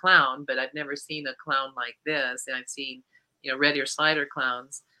 it's a clown, but I've never seen a clown like this, and I've seen red ear slider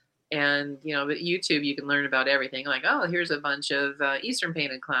clowns, and but YouTube, you can learn about everything, like, oh, here's a bunch of Eastern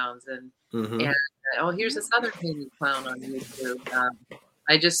painted clowns, and oh, here's a Southern painted clown on YouTube.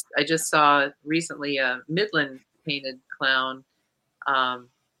 I just saw recently a Midland painted clown,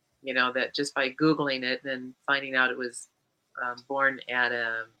 that just by Googling it and finding out it was born at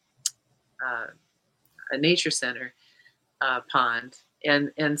a nature center pond.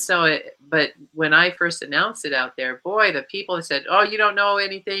 And so but when I first announced it out there, boy, the people said, oh, you don't know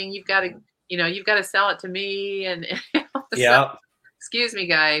anything. You've got to sell it to me. And Yeah. So, excuse me,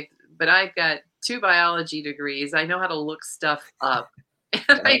 guy, but I've got 2 biology degrees. I know how to look stuff up.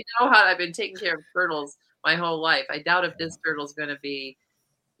 And I know how I've been taking care of turtles my whole life. I doubt if this turtle's going to be,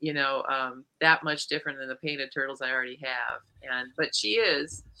 that much different than the painted turtles I already have. But she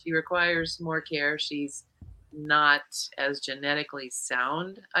requires more care. She's not as genetically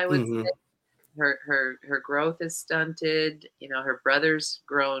sound, I would say. Her growth is stunted. Her brother's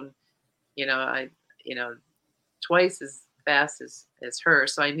grown, twice as fast as her.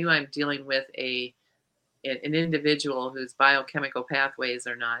 So I knew I'm dealing with an individual whose biochemical pathways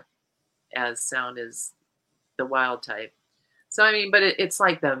are not as sound as the wild type. So I mean, but it's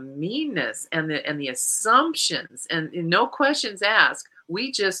like the meanness and the assumptions and no questions asked.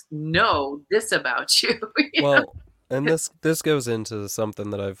 We just know this about you. Well, and this goes into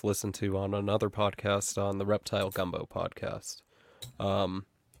something that I've listened to on another podcast, on the Reptile Gumbo podcast,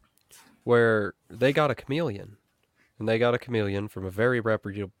 where they got a chameleon, and they got a chameleon from a very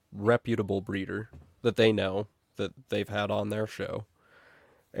reputable breeder that they know, that they've had on their show,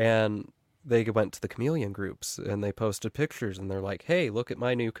 and they went to the chameleon groups and they posted pictures and they're like, hey, look at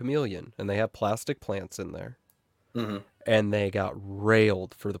my new chameleon. And they have plastic plants in there. And they got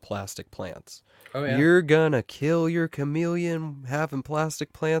railed for the plastic plants. Oh, yeah. You're gonna kill your chameleon having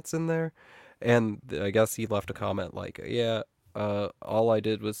plastic plants in there? And I guess he left a comment like, yeah, all I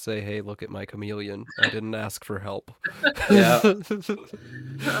did was say, hey, look at my chameleon. I didn't ask for help. Yeah.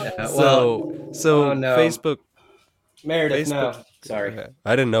 So oh, no. Facebook... Meredith, no. Sorry. Okay.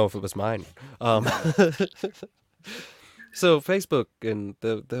 I didn't know if it was mine. So Facebook and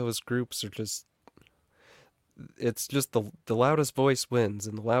those groups are just... It's just the loudest voice wins,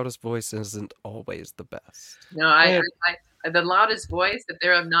 and the loudest voice isn't always the best. No, I the loudest voice, if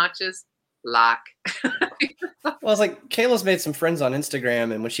they're obnoxious, lock. Well, it's like Kayla's made some friends on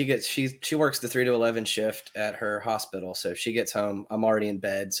Instagram, and when she works the 3 to 11 shift at her hospital. So if she gets home, I'm already in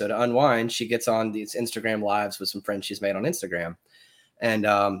bed. So to unwind, she gets on these Instagram lives with some friends she's made on Instagram. And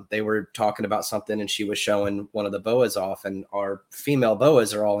they were talking about something, and she was showing one of the boas off, and our female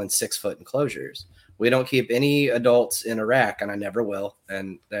boas are all in 6-foot enclosures. We don't keep any adults in a rack, and I never will.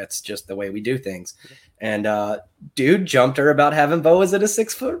 And that's just the way we do things. And dude jumped her about having boas in a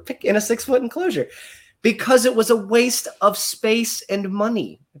 6-foot enclosure because it was a waste of space and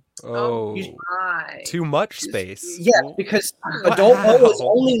money. Oh, too much space. Yeah, because adult boas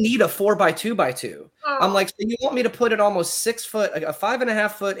only need a 4x2x2. I'm like, so you want me to put an almost 6 foot, a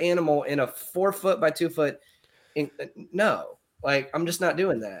 5.5 foot animal in a 4 foot by 2 foot? No, like, I'm just not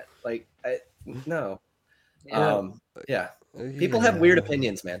doing that. Like, no. Yeah. People have weird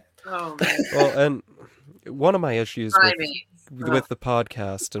opinions, man. Oh, man. Well, and one of my issues with the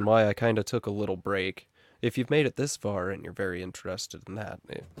podcast and why I kind of took a little break, if you've made it this far and you're very interested in that,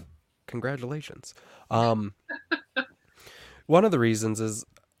 congratulations. One of the reasons is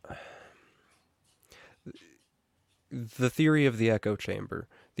the theory of the echo chamber.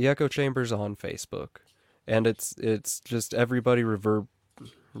 The echo chamber's on Facebook, and it's just everybody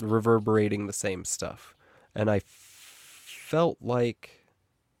reverberating the same stuff. And I felt like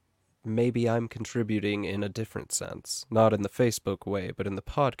maybe I'm contributing in a different sense, not in the Facebook way, but in the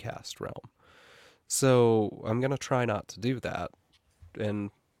podcast realm. So I'm going to try not to do that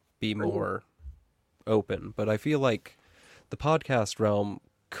and be more open. But I feel like the podcast realm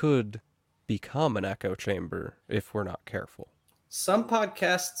could become an echo chamber if we're not careful. Some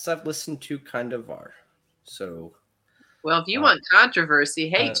podcasts I've listened to kind of are. So, well, if you want controversy,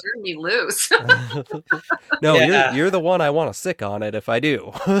 hey, turn me loose. No, you're the one I want to sick on it if I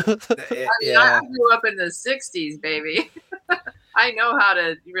do. I grew up in the 60s, baby. I know how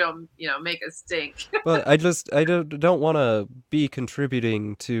to make a stink. But I don't want to be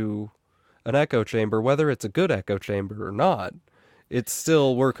contributing to an echo chamber, whether it's a good echo chamber or not. It's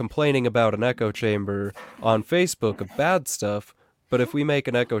still, we're complaining about an echo chamber on Facebook of bad stuff, but if we make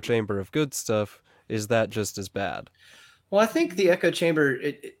an echo chamber of good stuff, is that just as bad? Well, I think the echo chamber,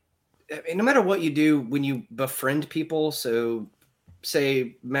 no matter what you do, when you befriend people, so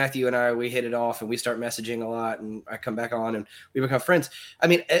say Matthew and I, we hit it off and we start messaging a lot and I come back on and we become friends. I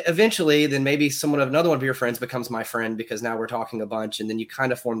mean, eventually then maybe another one of your friends becomes my friend because now we're talking a bunch and then you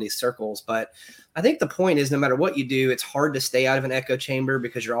kind of form these circles. But I think the point is no matter what you do, it's hard to stay out of an echo chamber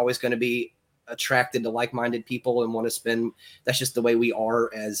because you're always going to be attracted to like-minded people and want to spend. That's just the way we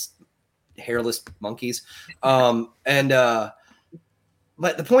are as hairless monkeys.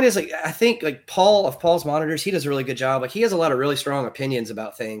 But the point is, like, I think like Paul of Paul's Monitors, he does a really good job. Like he has a lot of really strong opinions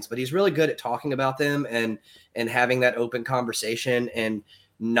about things, but he's really good at talking about them and having that open conversation and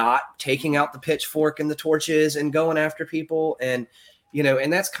not taking out the pitchfork and the torches and going after people. And,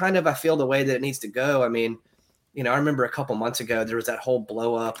 and that's kind of, I feel, the way that it needs to go. I mean, I remember a couple months ago, there was that whole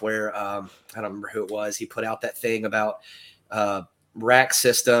blow up where, I don't remember who it was. He put out that thing about, rack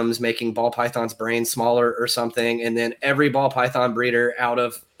systems making ball python's brain smaller or something, and then every ball python breeder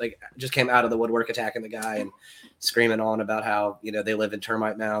just came out of the woodwork attacking the guy and screaming on about how they live in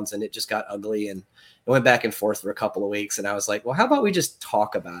termite mounds, and it just got ugly and it went back and forth for a couple of weeks. And I was like, well, how about we just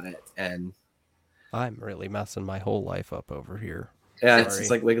talk about it? And I'm really messing my whole life up over here. Yeah, it's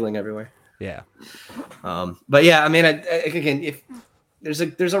like wiggling everywhere. Yeah. But yeah, I mean, again, if there's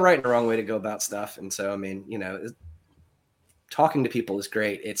a right and a wrong way to go about stuff, and so I mean, talking to people is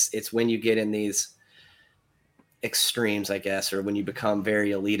great. It's when you get in these extremes, I guess, or when you become very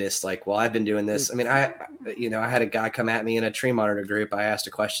elitist, like, well, I've been doing this. I mean, I had a guy come at me in a tree monitor group. I asked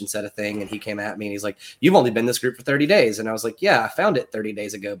a question, said a thing, and he came at me and he's like, you've only been in this group for 30 days. And I was like, yeah, I found it 30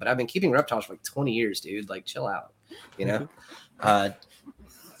 days ago, but I've been keeping reptiles for like 20 years, dude. Like, chill out,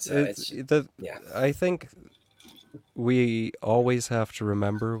 I think we always have to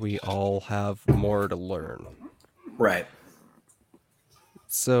remember we all have more to learn. Right.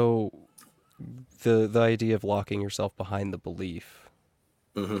 So the idea of locking yourself behind the belief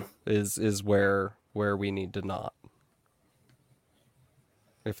is where we need to not.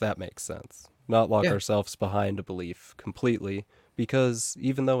 If that makes sense. Not lock ourselves behind a belief completely, because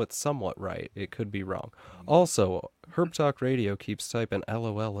even though it's somewhat right, it could be wrong. Also, HerpTalk Radio keeps typing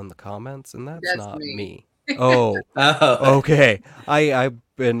LOL in the comments, and that's not me. Oh, okay. I've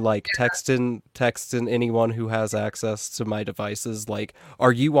been like texting anyone who has access to my devices. Like,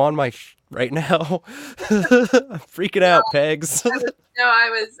 are you on my right now? I'm freaking out, Pegs.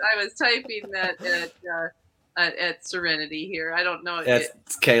 I was typing that at Serenity here. I don't know.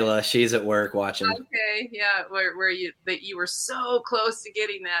 It's Kayla. She's at work watching. Okay, yeah. Where you were so close to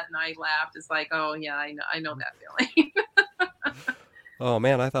getting that, and I laughed. It's like, oh yeah, I know that feeling. Oh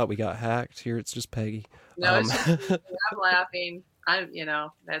man, I thought we got hacked. Here it's just Peggy. No, it's just, I'm laughing.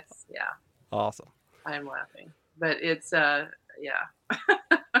 That's awesome. I'm laughing, but it's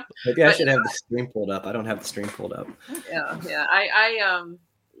Maybe I should have the stream pulled up. I don't have the stream pulled up. Yeah.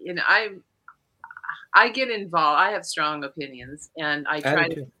 I get involved. I have strong opinions, and I try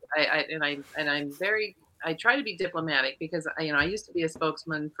to. I try to be diplomatic because I used to be a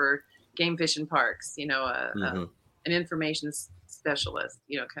spokesman for game fish and parks. An information specialist,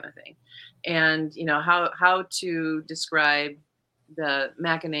 kind of thing, and how to describe the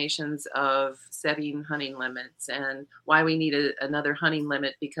machinations of setting hunting limits and why we need another hunting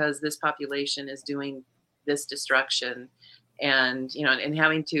limit because this population is doing this destruction, and and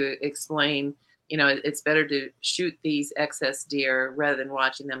having to explain, it's better to shoot these excess deer rather than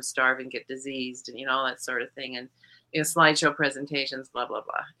watching them starve and get diseased and all that sort of thing, and slideshow presentations, blah blah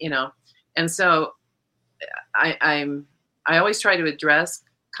blah, and so I always try to address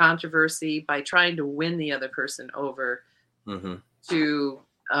controversy by trying to win the other person over to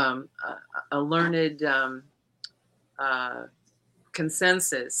a learned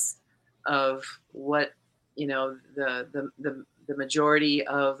consensus of what the majority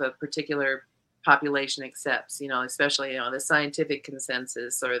of a particular population accepts. Especially the scientific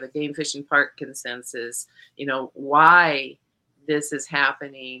consensus or the game fishing park consensus. Why this is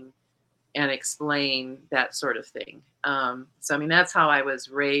happening and explain that sort of thing. So, I mean, that's how I was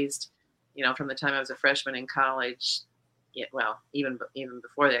raised, from the time I was a freshman in college. Well, even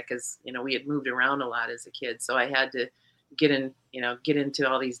before that, because, we had moved around a lot as a kid. So I had to get into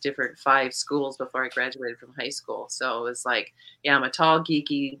all these different 5 schools before I graduated from high school. So it was like, yeah, I'm a tall,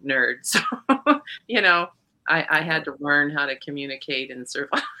 geeky nerd. So, I had to learn how to communicate and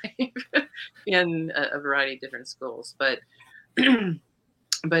survive in a variety of different schools. But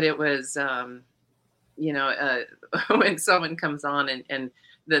it was, when someone comes on and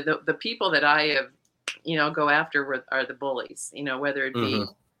the people that I have, go after are the bullies, whether it be,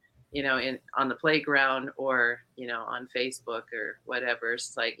 on the playground or, on Facebook or whatever.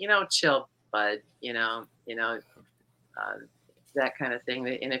 It's like, chill, bud, that kind of thing.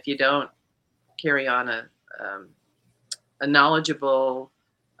 And if you don't carry on a knowledgeable,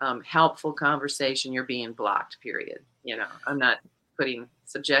 helpful conversation, you're being blocked, period. I'm not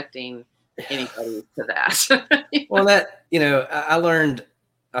subjecting anybody to that. Well,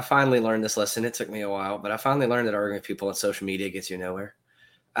 I finally learned this lesson. It took me a while, but I finally learned that arguing with people on social media gets you nowhere.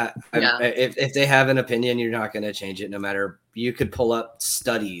 If they have an opinion, you're not going to change it. No matter, you could pull up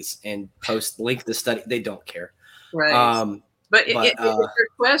studies and link the study. They don't care. Right. But if their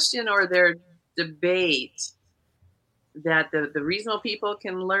question or their debate that the reasonable people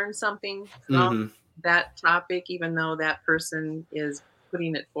can learn something from that topic, even though that person is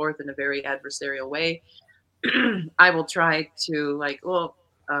putting it forth in a very adversarial way, I will try to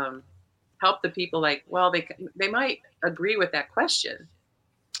help the people. They might agree with that question.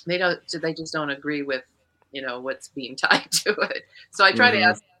 They just don't agree with, what's being tied to it. So I try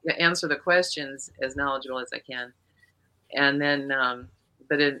to answer the questions as knowledgeable as I can. And then,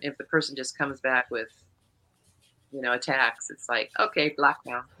 but if the person just comes back with, attacks, it's like, okay, block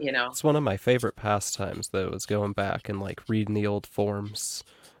now, It's one of my favorite pastimes, though, is going back and reading the old forums,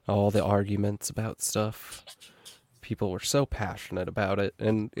 all the arguments about stuff. People were so passionate about it,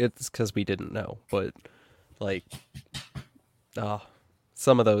 and it's because we didn't know, but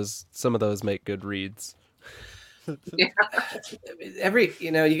some of those make good reads. Yeah.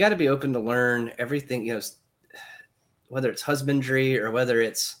 You got to be open to learn everything, whether it's husbandry or whether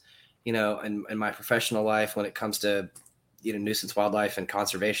it's, in my professional life, when it comes to, nuisance wildlife and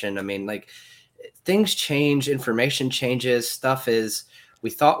conservation. I mean, things change, information changes, stuff we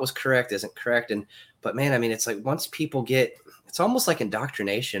thought was correct isn't correct. But man, I mean, it's once people it's almost like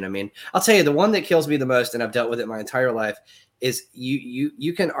indoctrination. I mean, I'll tell you, the one that kills me the most, and I've dealt with it my entire life, is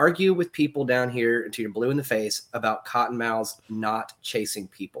you can argue with people down here until you're blue in the face about cottonmouths not chasing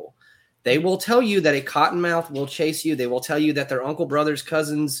people. They will tell you that a cottonmouth will chase you. They will tell you that their uncle, brother's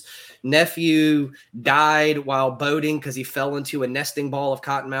cousin's nephew died while boating because he fell into a nesting ball of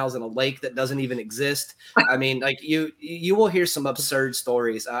cottonmouths in a lake that doesn't even exist. I mean, you will hear some absurd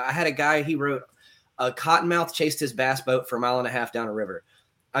stories. I had a guy, he wrote, a cottonmouth chased his bass boat for 1.5 miles down a river.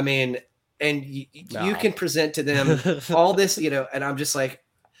 I mean, and you can present to them all this, and I'm just like,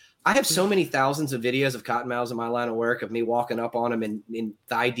 I have so many thousands of videos of cottonmouths in my line of work of me walking up on them in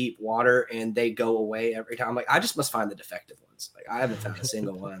thigh deep water, and they go away every time. I just must find the defective ones. I haven't found a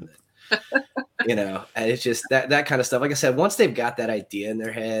single one that, and it's just that kind of stuff. Like I said, once they've got that idea in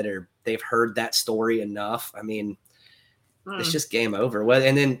their head or they've heard that story enough, I mean, it's just game over. Well,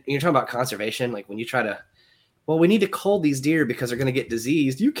 and then you're talking about conservation, when you try to, we need to cull these deer because they're going to get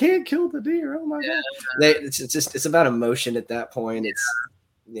diseased. You can't kill the deer. Oh my God. It's about emotion at that point. It's,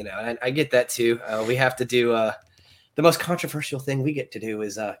 I get that too. We have to do the most controversial thing we get to do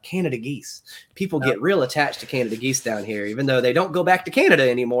is Canada geese. People get real attached to Canada geese down here, even though they don't go back to Canada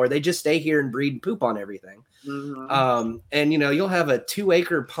anymore. They just stay here and breed and poop on everything. And you'll have a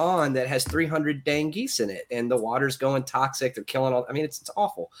 2-acre pond that has 300 dang geese in it, and the water's going toxic. They're killing all. I mean, it's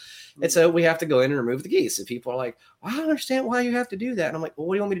awful. And so we have to go in and remove the geese. And people are like, well, I don't understand why you have to do that. And I'm like, well,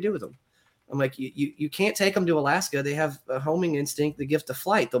 what do you want me to do with them? I'm like, you can't take them to Alaska. They have a homing instinct, the gift of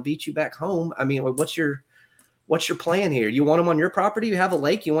flight. They'll beat you back home. I mean, what's your plan here? You want them on your property? You have a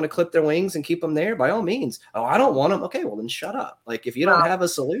lake. You want to clip their wings and keep them there? By all means. Oh, I don't want them. Okay, well then shut up. If you don't have a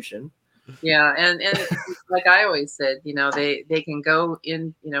solution. Yeah, and like I always said, they can go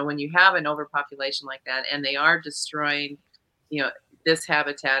in, when you have an overpopulation like that, and they are destroying, this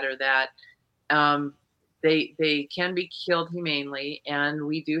habitat or that. They can be killed humanely, and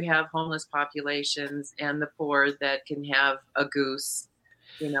we do have homeless populations and the poor that can have a goose.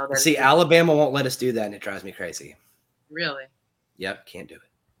 See, Alabama won't let us do that, and it drives me crazy. Really? Yep, can't do it.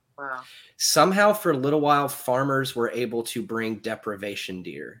 Wow. Somehow, for a little while, farmers were able to bring deprivation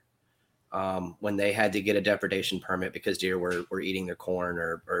deer when they had to get a depredation permit because deer were eating their corn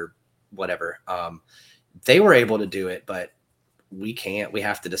or whatever. They were able to do it, but we can't. We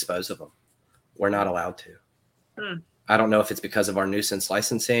have to dispose of them. We're not allowed to. Hmm. I don't know if it's because of our nuisance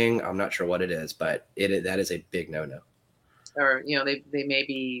licensing. I'm not sure what it is, but that is a big no-no. Or, they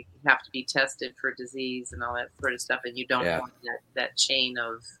maybe have to be tested for disease and all that sort of stuff, and you don't want that chain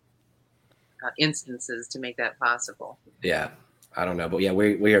of instances to make that possible. Yeah, I don't know, but yeah,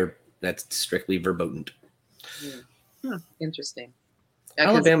 we are. That's strictly verboten. Interesting.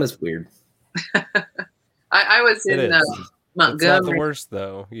 Alabama's weird. I was in Montgomery. It's not the worst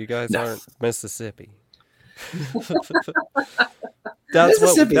though. You guys aren't Mississippi.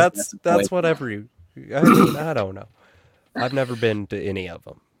 That's whatever you. I mean, I don't know. I've never been to any of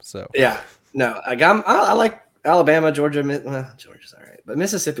them, so yeah. No, I like Alabama, Georgia. Well, Georgia's all right, but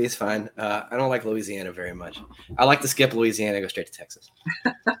Mississippi is fine. I don't like Louisiana very much. I like to skip Louisiana and go straight to Texas.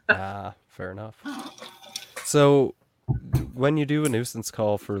 Fair enough. So, when you do a nuisance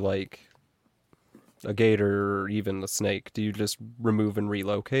call for like a gator or even a snake, do you just remove and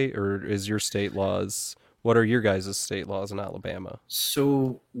relocate, or is your state laws? What are your guys' state laws in Alabama?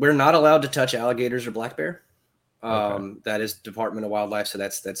 So we're not allowed to touch alligators or black bear. Okay. That is Department of Wildlife, so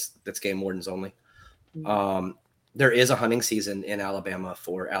that's game wardens only. There is a hunting season in Alabama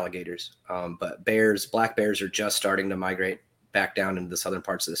for alligators, but black bears are just starting to migrate back down into the southern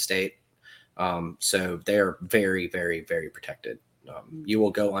parts of the state. So they're very, very, very protected. You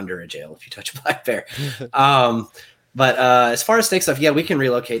will go under a jail if you touch a black bear. But as far as snake stuff, yeah, we can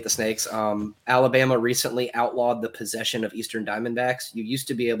relocate the snakes. Alabama recently outlawed the possession of eastern diamondbacks. You used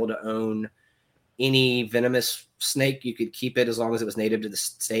to be able to own any venomous snake. You could keep it as long as it was native to the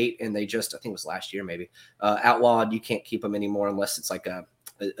state. And they just, I think it was last year, maybe outlawed. You can't keep them anymore unless it's like a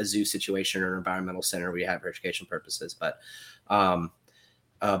zoo situation or an environmental center where you have for education purposes. But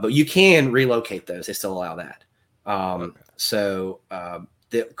you can relocate those. They still allow that. So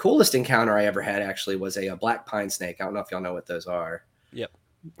the coolest encounter I ever had actually was a black pine snake. I don't know if y'all know what those are. Yep.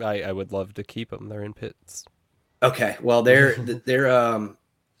 I would love to keep them. They're in pits. Okay. Well, they're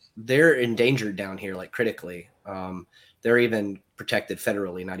endangered down here, like critically. They're even protected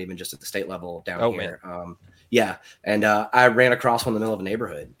federally, not even just at the state level down here. Yeah. And I ran across one in the middle of a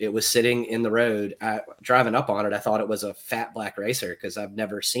neighborhood. It was sitting in the road. Driving up on it, I thought it was a fat black racer because I've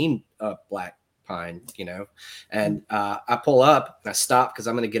never seen a black pine, and I pull up and I stop because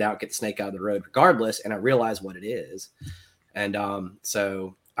I'm going to get the snake out of the road regardless. And I realize what it is. And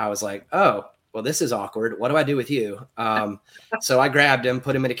so I was like, oh, well, this is awkward. What do I do with you? So I grabbed him,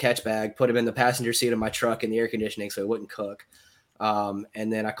 put him in a catch bag, put him in the passenger seat of my truck in the air conditioning so it wouldn't cook.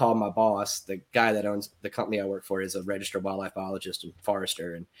 And then I called my boss. The guy that owns the company I work for is a registered wildlife biologist and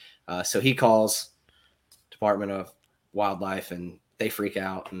forester. And so he calls Department of Wildlife and they freak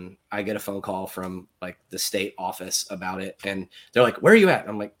out. And I get a phone call from like the state office about it. And they're like, where are you at? And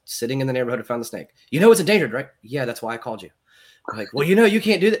I'm like, sitting in the neighborhood, I found the snake. It's endangered, right? Yeah, that's why I called you. I'm like, well, you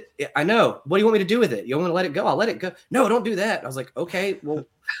can't do that. I know. What do you want me to do with it? You want to let it go? I'll let it go. No, don't do that. I was like, okay, well,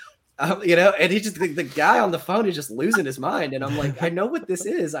 and he just, the guy on the phone is just losing his mind. And I'm like, I know what this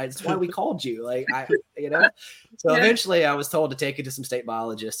is. That's why we called you. So eventually I was told to take it to some state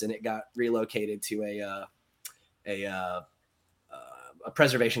biologists and it got relocated to a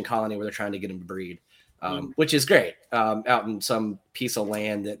preservation colony where they're trying to get him to breed, which is great, out in some piece of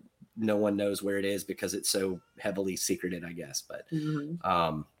land that no one knows where it is because it's so heavily secreted, I guess. But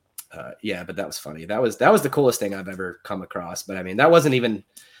but that was funny. That was the coolest thing I've ever come across. But I mean, that wasn't even,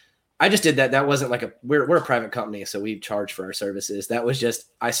 I just did that. That wasn't like we're a private company, so we charge for our services. That was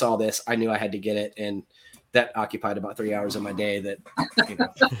just, I saw this, I knew I had to get it. And that occupied about 3 hours of my day that,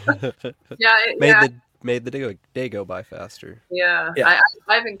 made the day go by faster. Yeah.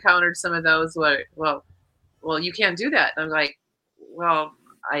 I've encountered some of those where, well, you can't do that. And I'm like, well,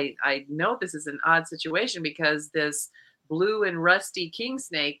 I know this is an odd situation because this blue and rusty king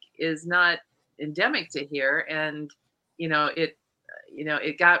snake is not endemic to here. And,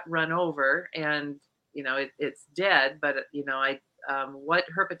 it got run over and, it's dead, but, what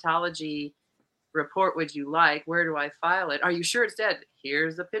herpetology report would you like? Where do I file it? Are you sure it's dead?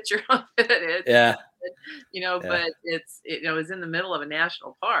 Here's a picture of it. But it was in the middle of a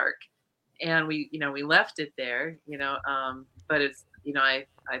national park and we left it there, but it's, I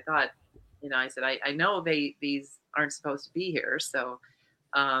thought, I said, I know these aren't supposed to be here. So,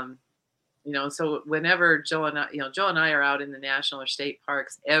 so whenever Joe and I are out in the national or state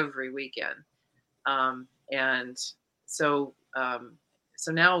parks every weekend. And so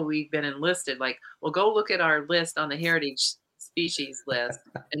now we've been enlisted, like, well, go look at our list on the heritage species list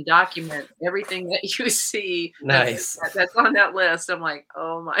and document everything that you see. Nice. That's on that list. I'm like,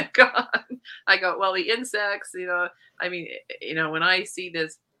 oh my God. I go, well, the insects, when I see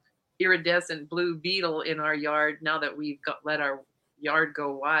this iridescent blue beetle in our yard, now that we've let our yard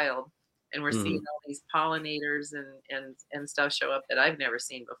go wild, and we're seeing all these pollinators and stuff show up that I've never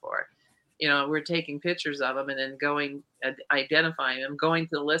seen before. We're taking pictures of them and then going identifying them, going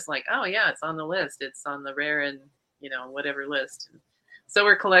to the list like, oh yeah, it's on the list. It's on the rare and whatever list. So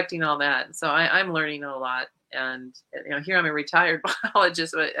we're collecting all that. So I'm learning a lot. And here I'm a retired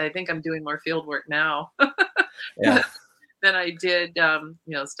biologist, but I think I'm doing more field work now Yeah. than I did,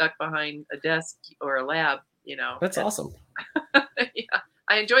 stuck behind a desk or a lab. That's awesome. Yeah,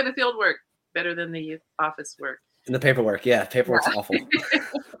 I enjoy the field work better than the office work. And the paperwork, yeah, paperwork's awful.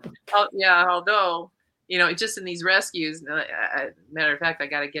 Although, just in these rescues, matter of fact, I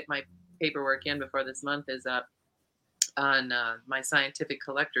got to get my paperwork in before this month is up on my scientific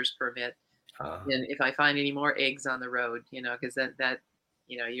collector's permit. And if I find any more eggs on the road, because that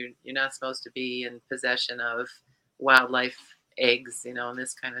you're not supposed to be in possession of wildlife eggs, and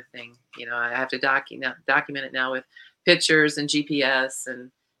this kind of thing. I have to document it now with pictures and GPS,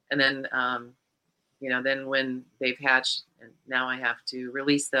 and then then when they've hatched, and now I have to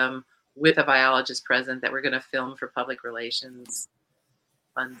release them with a biologist present that we're going to film for public relations,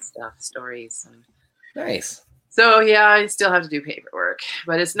 fun stuff, stories. Nice. So yeah, I still have to do paperwork,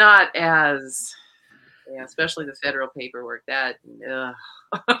 but it's not as, especially the federal paperwork that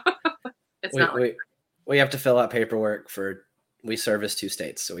it's not. We have to fill out paperwork for. We service 2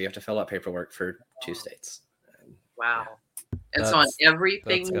 states, so we have to fill out paperwork for 2 states. Wow. And so on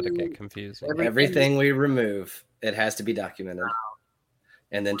everything, that's gotta get confusing. Everything we remove, it has to be documented,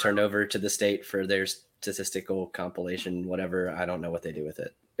 and then turned over to the state for their statistical compilation. Whatever, I don't know what they do with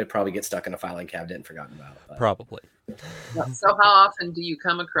it. It probably gets stuck in a filing cabinet and forgotten about. But. Probably. So how often do you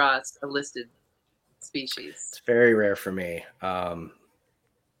come across a listed species? It's very rare for me.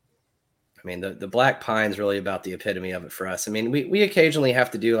 I mean, the black pine's really about the epitome of it for us. I mean, we occasionally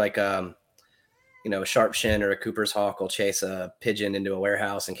have to do like, a sharp shin or a Cooper's hawk will chase a pigeon into a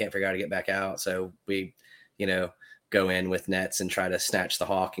warehouse and can't figure out how to get back out. So we, go in with nets and try to snatch the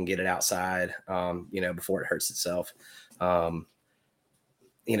hawk and get it outside, before it hurts itself.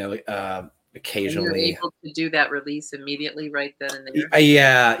 Occasionally you're able to do that release immediately right then and there.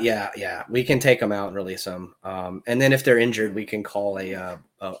 Yeah. We can take them out and release them. And then if they're injured, we can call a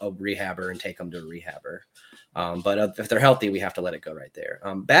rehabber and take them to a rehabber. But if they're healthy, we have to let it go right there.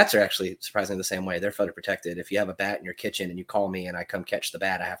 Bats are actually surprisingly the same way. They're photo protected. If you have a bat in your kitchen and you call me and I come catch the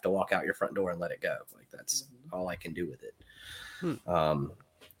bat, I have to walk out your front door and let it go. Like that's all I can do with it.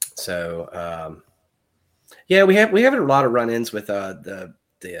 We have a lot of run-ins with the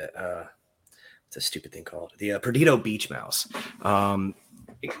it's a stupid thing called the Perdido beach mouse.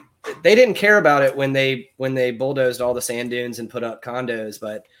 They didn't care about it when they bulldozed all the sand dunes and put up condos,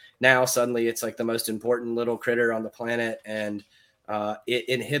 but now suddenly it's like the most important little critter on the planet, and it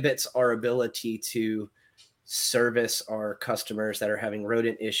inhibits our ability to service our customers that are having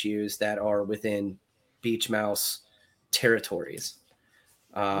rodent issues that are within beach mouse territories.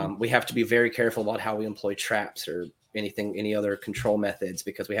 We have to be very careful about how we employ traps or any other control methods,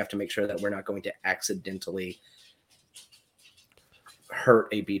 because we have to make sure that we're not going to accidentally hurt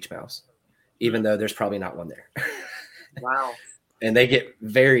a beach mouse, even though there's probably not one there. Wow. And they get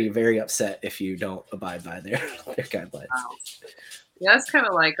very, very upset if you don't abide by their guidelines. Wow. Yeah, that's kind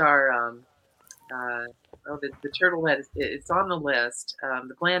of like our the turtle that it's on the list,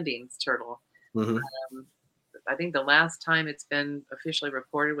 the Blandings turtle. Mm-hmm. I think the last time it's been officially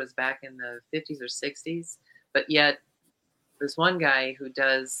reported was back in the 50s or 60s. But yet, this one guy who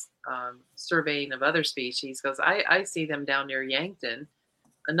does surveying of other species goes, I see them down near Yankton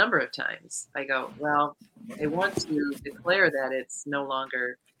a number of times. I go, well, they want to declare that it's no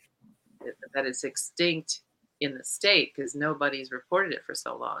longer, that it's extinct in the state because nobody's reported it for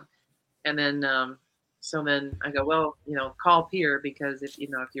so long. And then, so then I go, well, call Pierre, because if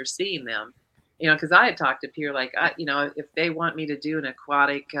you're seeing them, because I had talked to Pierre, like, if they want me to do an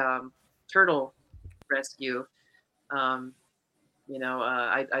aquatic turtle rescue, I'd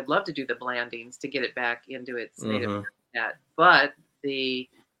love to do the Blandings to get it back into its native habitat. But the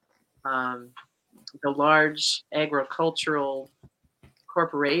large agricultural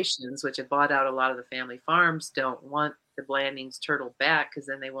corporations, which have bought out a lot of the family farms, don't want the Blandings turtle back, because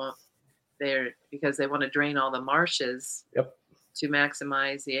then they want to drain all the marshes to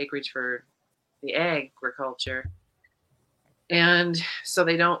maximize the acreage for the agriculture. And so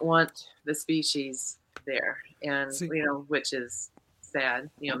they don't want the species there. And, which is sad.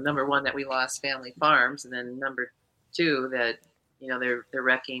 Number one, that we lost family farms. And then number two, that, they're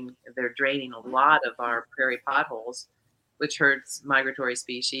draining a lot of our prairie potholes, which hurts migratory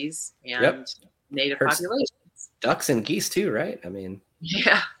species and native populations. Ducks and geese too, right? I mean.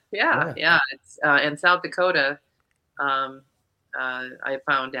 Yeah. It's, and South Dakota, I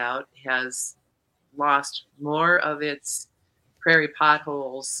found out, has lost more of its prairie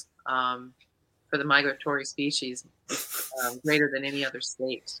potholes for the migratory species, greater than any other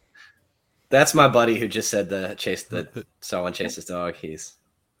state. That's my buddy who just said that someone chased his dog. He's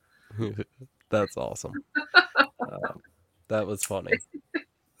That's awesome. That was funny.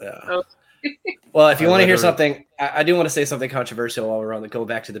 Yeah. Oh. Well, if you want to hear something, I do want to say something controversial while we're on the go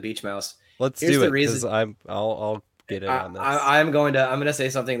back to the beach mouse. Let's do it, because I'll get in on this. I'm going to say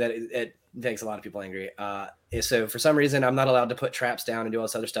something that it makes a lot of people angry. So for some reason, I'm not allowed to put traps down and do all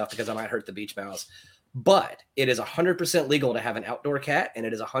this other stuff because I might hurt the beach mouse. But it is 100% legal to have an outdoor cat, and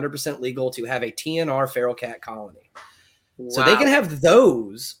it is 100% legal to have a TNR feral cat colony. Wow. So they can have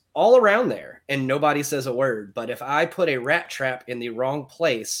those all around there, and nobody says a word. But if I put a rat trap in the wrong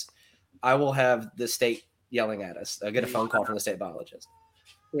place, I will have the state yelling at us. I'll get a phone call from the state biologist.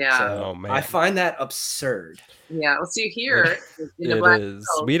 Yeah. So I find that absurd. Yeah. Well, see here, it is.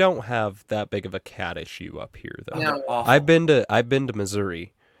 We don't have that big of a cat issue up here, though. No. I've been to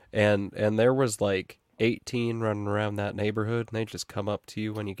Missouri, and there was like 18 running around that neighborhood, and they just come up to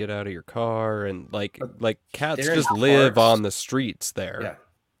you when you get out of your car, and like cats just live on the streets there. Yeah.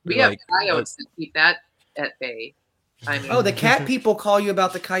 We have coyotes to keep that at bay. I mean, the cat people call you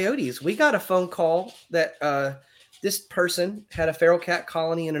about the coyotes. We got a phone call that this person had a feral cat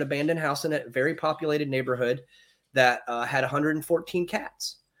colony in an abandoned house in a very populated neighborhood that had 114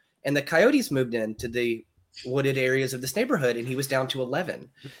 cats. And the coyotes moved into the wooded areas of this neighborhood, and he was down to 11.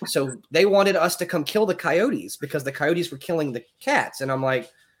 So they wanted us to come kill the coyotes because the coyotes were killing the cats. And I'm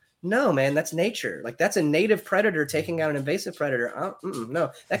like, no, man, that's nature. Like, that's a native predator taking out an invasive predator. No,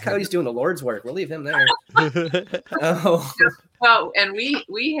 that coyote's doing the Lord's work. We'll leave him there. Oh. Well, and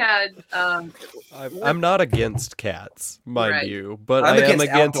we had. I'm not against cats, mind you, but I'm against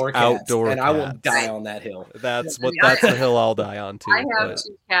outdoor cats, cats. And I will die on that hill. That's the hill I'll die on too. I have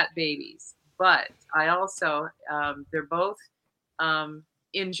 2 cat babies, but I also they're both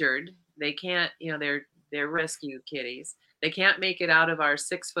injured. They can't, they're rescue kitties. They can't make it out of our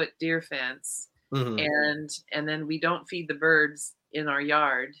 6-foot deer fence. Mm-hmm. And then we don't feed the birds in our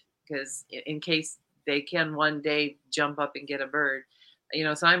yard because in case they can one day jump up and get a bird,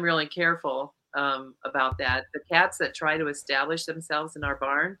 so I'm really careful about that. The cats that try to establish themselves in our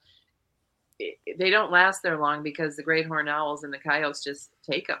barn, they don't last there long because the great horned owls and the coyotes just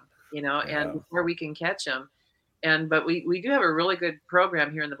take them, and before we can catch them. But we do have a really good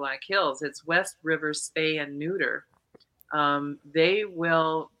program here in the Black Hills. It's West River Spay and Neuter. They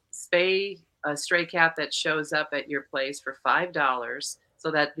will spay a stray cat that shows up at your place for $5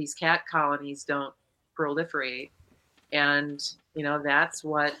 so that these cat colonies don't proliferate. And, that's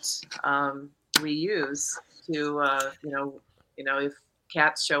what we use to, if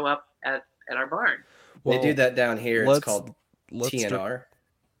cats show up at our barn. Well, they do that down here. It's called TNR.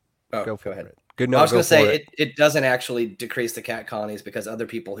 Go ahead. It. I was going to say it doesn't actually decrease the cat colonies because other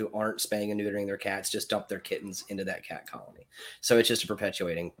people who aren't spaying and neutering their cats just dump their kittens into that cat colony. So it's just a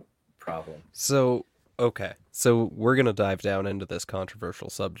perpetuating problem. So we're going to dive down into this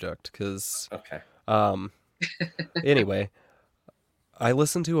controversial subject because anyway, I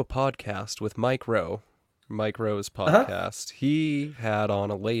listened to a podcast with Mike Rowe's podcast. He had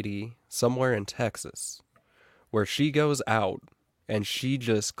on a lady somewhere in Texas where she goes out and she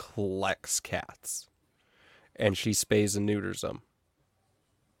just collects cats, and she spays and neuters them,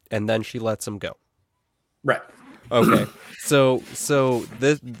 and then she lets them go. Right. Okay. So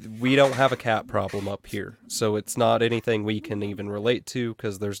we don't have a cat problem up here, so it's not anything we can even relate to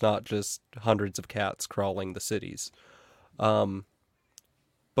because there's not just hundreds of cats crawling the cities. But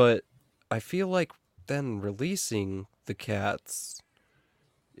I feel like then releasing the cats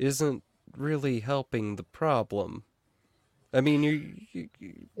isn't really helping the problem. I mean,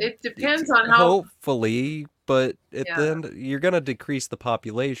 it depends on how. Hopefully, but then you're going to decrease the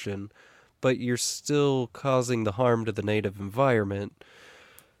population, but you're still causing the harm to the native environment.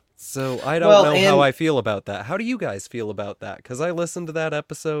 So I don't know how I feel about that. How do you guys feel about that? Because I listened to that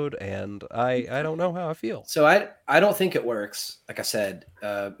episode, and I don't know how I feel. So I don't think it works. Like I said,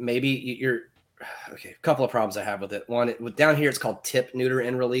 maybe you're. Okay, a couple of problems I have with it. One, down here it's called tip, neuter,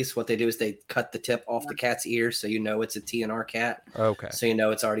 and release. What they do is they cut the tip off the cat's ear, so it's a TNR cat. Okay. So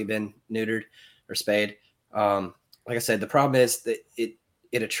it's already been neutered or spayed. Like I said, the problem is that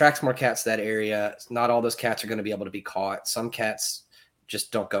it attracts more cats to that area. Not all those cats are going to be able to be caught. Some cats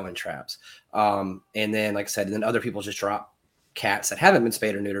just don't go in traps. And then, like I said, then other people just drop cats that haven't been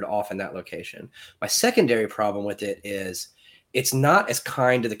spayed or neutered off in that location. My secondary problem with it is it's not as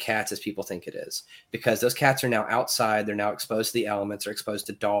kind to the cats as people think it is, because those cats are now outside. They're now exposed to the elements, they're exposed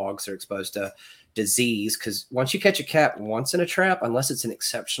to dogs, they're exposed to disease. Because once you catch a cat once in a trap, unless it's an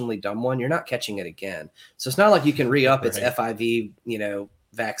exceptionally dumb one, you're not catching it again. So it's not like you can re-up its FIV,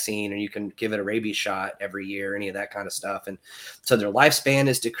 vaccine, or you can give it a rabies shot every year, any of that kind of stuff. And so their lifespan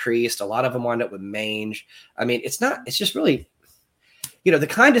is decreased. A lot of them wind up with mange. I mean, it's just really, the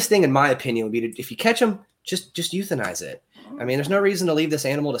kindest thing, in my opinion, would be to, if you catch them, just euthanize it. I mean, there's no reason to leave this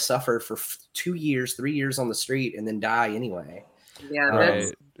animal to suffer for 2 years, 3 years on the street and then die anyway. Yeah,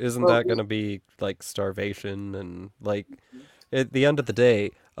 right. Isn't that going to be like starvation? And like at the end of the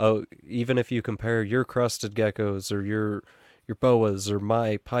day, even if you compare your crested geckos or your boas or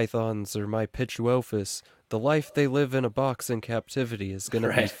my pythons or my pituophis, the life they live in a box in captivity is going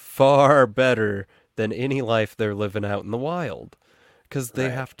to be far better than any life they're living out in the wild, because they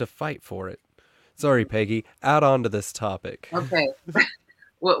have to fight for it. Sorry, Peggy, add on to this topic. Okay.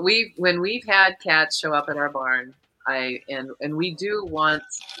 When we've had cats show up at our barn, and we do want,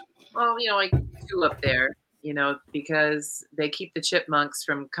 like 2 up there, because they keep the chipmunks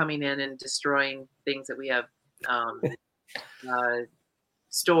from coming in and destroying things that we have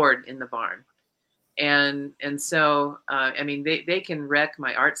stored in the barn. And so I mean, they can wreck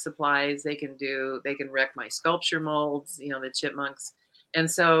my art supplies, they can wreck my sculpture molds, the chipmunks. And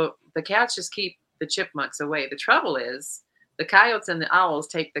so the cats just keep the chipmunks away. The trouble is the coyotes and the owls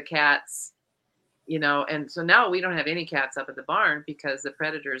take the cats, and so now we don't have any cats up at the barn because the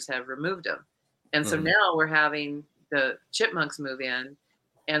predators have removed them. And so now we're having the chipmunks move in.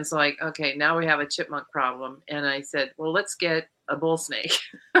 And so okay, now we have a chipmunk problem. And I said, well, let's get a bull snake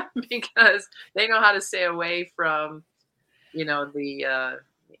because they know how to stay away from, the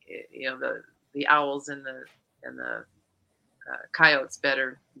owls and the coyotes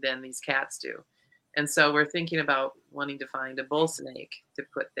better than these cats do. And so we're thinking about wanting to find a bull snake to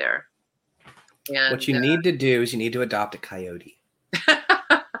put there. And what you need to do is you need to adopt a coyote.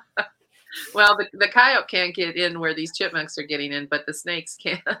 Well, the coyote can't get in where these chipmunks are getting in, but the snakes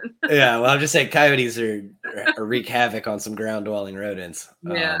can. Yeah, well, I'm just saying coyotes wreak havoc on some ground-dwelling rodents.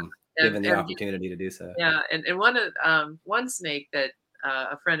 Yeah, given the opportunity to do so. Yeah, and one snake that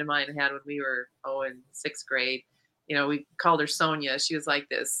a friend of mine had when we were in 6th grade, we called her Sonia. She was like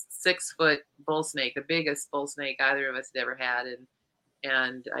this 6-foot bull snake, the biggest bull snake either of us had ever had,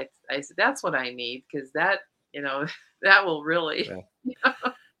 and I said, that's what I need, because that that will really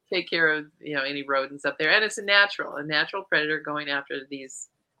take care of any rodents up there, and it's a natural predator going after these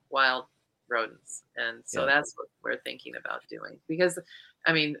wild rodents. And so that's what we're thinking about doing, because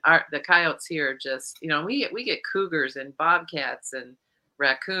I mean the coyotes here just we get cougars and bobcats and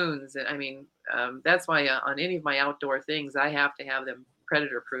raccoons, and I mean that's why on any of my outdoor things I have to have them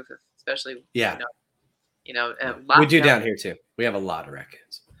predator proof, especially we do down here too. We have a lot of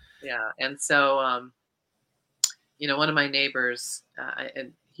raccoons. Yeah, and so one of my neighbors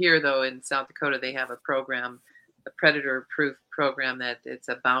and here, though, in South Dakota, they have a predator-proof program that it's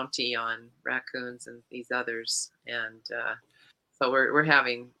a bounty on raccoons and these others, and so we're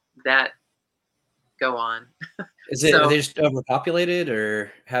having that go on. Is it? Are they just overpopulated,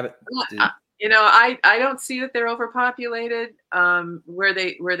 or have it? I don't see that they're overpopulated. Where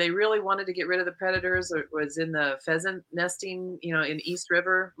they really wanted to get rid of the predators was in the pheasant nesting, in East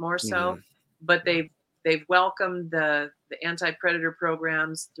River more so, but they've welcomed the anti-predator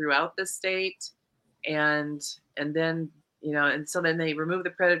programs throughout the state, and then and so then they remove the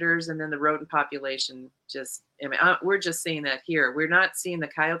predators, and then the rodent population just we're just seeing that here. We're not seeing the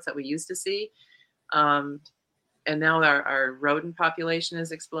coyotes that we used to see, and now our rodent population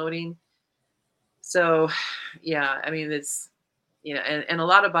is exploding. So yeah, I mean, it's and a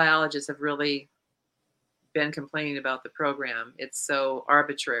lot of biologists have really been complaining about the program. It's so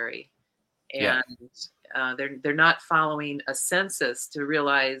arbitrary. And they're not following a census to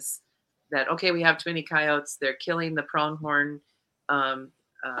realize that, okay, we have too many coyotes. They're killing the pronghorn, and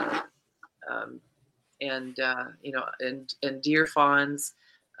deer fawns.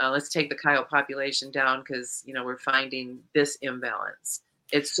 Let's take the coyote population down because we're finding this imbalance.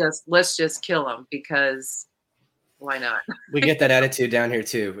 It's just, let's just kill them, because why not? We get that attitude down here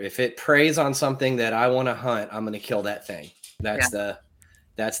too. If it preys on something that I want to hunt, I'm going to kill that thing. That's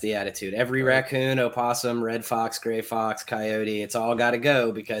the attitude. Every raccoon, opossum, red fox, gray fox, coyote, it's all got to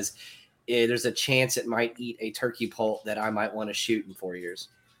go, because there's a chance it might eat a turkey poult that I might want to shoot in 4 years.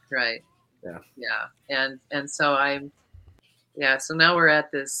 Right. Yeah. And so so now we're at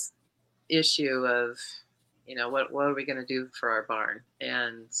this issue of, what are we going to do for our barn?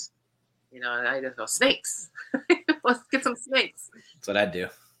 And, I just go, snakes. Let's get some snakes. That's what I'd do.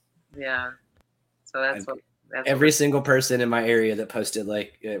 Yeah. So that's what every single person in my area that posted,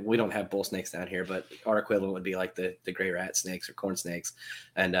 like, we don't have bull snakes down here, but our equivalent would be like the gray rat snakes or corn snakes.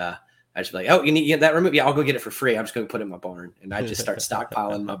 And I just be like, oh, you need that removed? Yeah, I'll go get it for free. I'm just going to put it in my barn. And I just start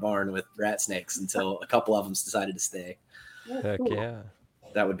stockpiling my barn with rat snakes until a couple of them decided to stay. Heck yeah.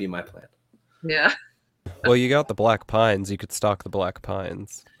 That would be my plan. Yeah. Well, you got the black pines. You could stock the black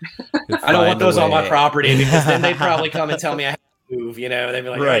pines. I don't want those on my property because then they'd probably come and tell me I have to move. You know, they'd be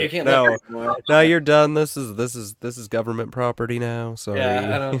like, right. Oh, you can't no, live here anymore. now you're done. This is government property now. Sorry.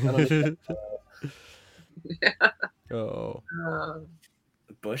 Yeah, I don't Yeah. Oh.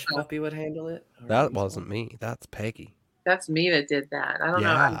 The bush puppy would handle it. That wasn't me. That's Peggy. That's me that did that. I don't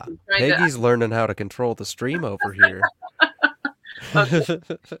know. Yeah. I'm trying Peggy's learning how to control the stream over here.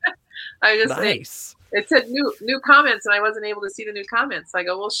 I just nice. It said new comments, and I wasn't able to see the new comments. So I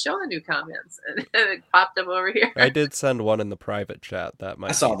go, well, show the new comments, and it popped up over here. I did send one in the private chat. That might.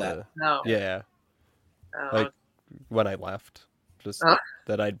 I saw that. No. Yeah. Like when I left, just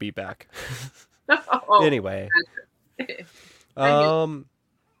that I'd be back. Anyway.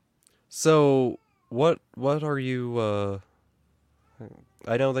 So what are you?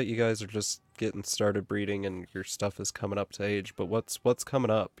 I know that you guys are just getting started breeding and your stuff is coming up to age, but what's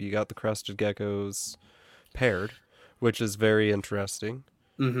coming up? You got the crested geckos paired, which is very interesting.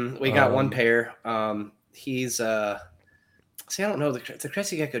 Mm-hmm. We got one pair. He's see, I don't know, the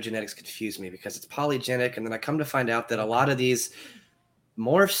crested gecko genetics confuse me because it's polygenic, and then I come to find out that a lot of these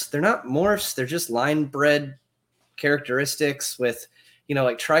morphs, they're not morphs, they're just line bred characteristics with, you know,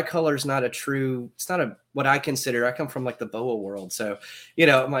 like tricolor is not a true, it's not a, what I consider, I come from like the boa world. So, you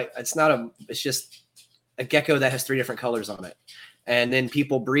know, it's just a gecko that has 3 different colors on it. And then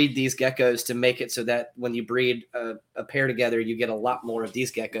people breed these geckos to make it so that when you breed a pair together, you get a lot more of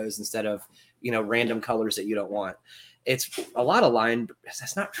these geckos instead of, you know, random colors that you don't want. It's a lot of line.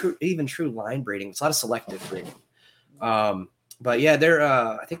 That's not true, even true line breeding. It's a lot of selective breeding. But yeah, they're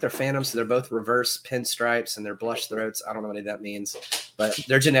I think they're phantoms, so they're both reverse pinstripes and they're blush throats. I don't know what any of that means, but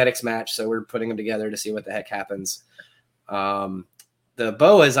their genetics match, so we're putting them together to see what the heck happens. The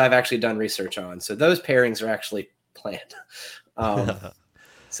boas I've actually done research on, so those pairings are actually planned.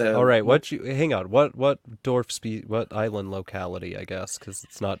 So all right, hang on, what what island locality, I guess, because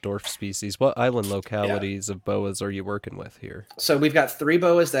it's not dwarf species. What island localities of boas are you working with here? So we've got 3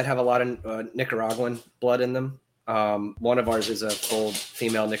 boas that have a lot of Nicaraguan blood in them. One of ours is a full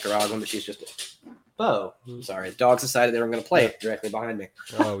female Nicaraguan, but she's just a bow. Sorry, dogs decided they were going to play it directly behind me.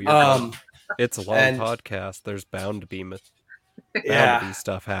 Oh, you're it's a long podcast. There's bound to be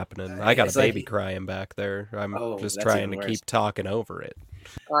stuff happening. I got a baby crying back there. I'm just trying to keep talking over it.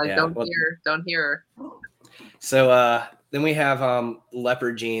 Don't hear. So then we have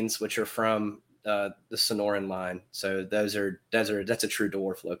leopard genes, which are from the Sonoran line. So that's a true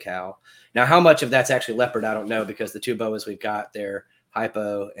dwarf locale. Now, how much of that's actually leopard, I don't know, because the 2 boas we've got, they're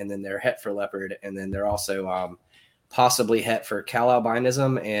hypo, and then they're het for leopard, and then they're also possibly het for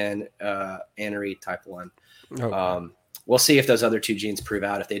calalbinism and anery type 1. Okay. We'll see if those other 2 genes prove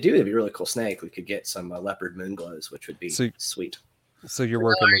out. If they do, it'd be a really cool snake. We could get some leopard moon glows, which would be sweet. So you're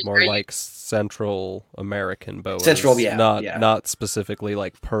working with more like Central American boas, not specifically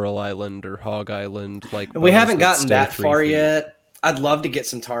like Pearl Island or Hog Island. Like we haven't gotten that far yet. I'd love to get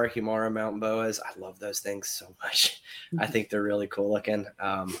some Tarahumara mountain boas. I love those things so much. I think they're really cool looking.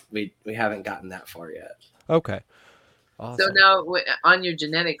 We haven't gotten that far yet. Okay. Awesome. So now on your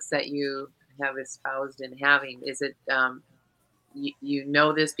genetics that you have espoused in having, is it you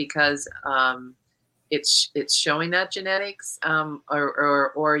know this because it's showing that genetics,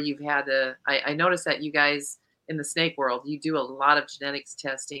 or you've had I noticed that you guys in the snake world, you do a lot of genetics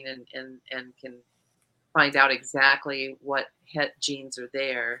testing and can find out exactly what het genes are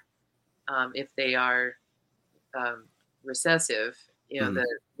there, if they are recessive. You know,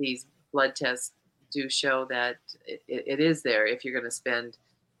 these blood tests do show that it is there if you're going to spend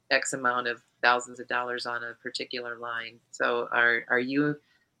X amount of thousands of dollars on a particular line. So are you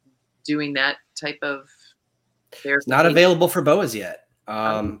doing that type of verification? Not available for boas yet.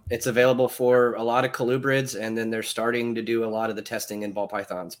 It's available for a lot of colubrids, and then they're starting to do a lot of the testing in ball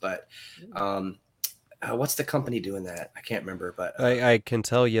pythons. But what's the company doing that? I can't remember, but I can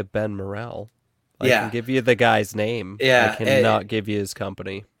tell you Ben Morrell. I can give you the guy's name. I cannot give you his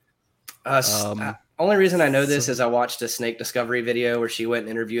company. Only reason I know this is I watched a snake discovery video where she went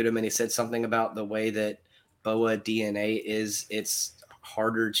and interviewed him, and he said something about the way that boa DNA is. It's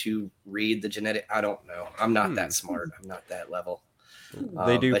harder to read the genetic. I don't know. I'm not that smart. I'm not that level.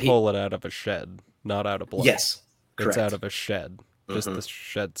 They do pull it out of a shed, not out of blood. Yes, correct. It's out of a shed. Just the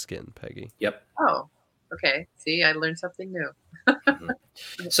shed skin, Peggy. Yep. Oh, okay. See, I learned something new.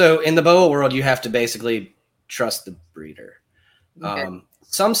 So in the boa world, you have to basically trust the breeder. Okay.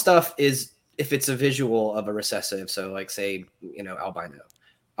 Some stuff is, if it's a visual of a recessive, so like say, albino,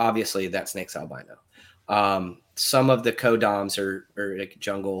 obviously that snake's albino. Some of the codoms are like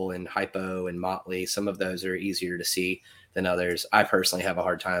jungle and hypo and motley. Some of those are easier to see than others. I personally have a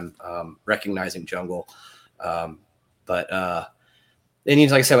hard time recognizing jungle. But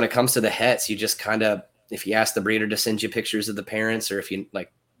like I said, when it comes to the hets, you just kind of, if you ask the breeder to send you pictures of the parents, or if you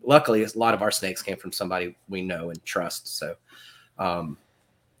like, luckily a lot of our snakes came from somebody we know and trust. So,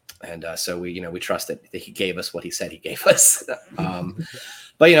 so we trust that he gave us what he said he gave us.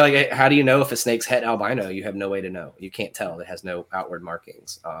 But like, how do you know if a snake's het albino? You have no way to know. You can't tell. It has no outward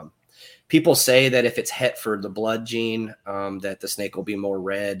markings. People say that if it's het for the blood gene, that the snake will be more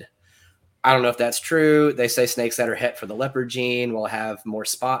red. I don't know if that's true. They say snakes that are het for the leopard gene will have more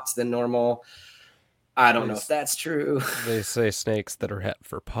spots than normal. I don't know if that's true. They say snakes that are het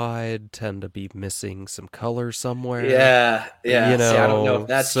for pied tend to be missing some color somewhere. Yeah. See, I don't know if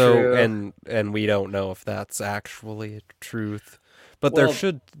that's true. And we don't know if that's actually a truth. But there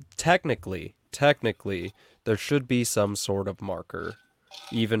should technically, there should be some sort of marker,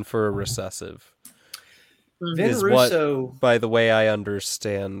 even for a recessive. Vin Russo, by the way, I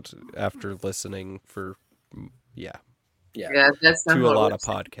understand after listening for, that's to a lot of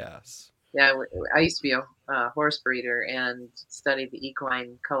podcasts. Yeah, I used to be a horse breeder and studied the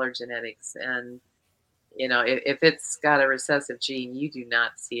equine color genetics, and if it's got a recessive gene, you do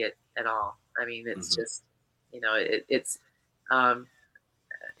not see it at all. I mean, it's just, it's.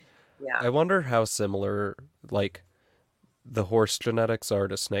 I wonder how similar like the horse genetics are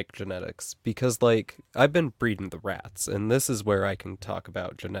to snake genetics, because like I've been breeding the rats, and this is where I can talk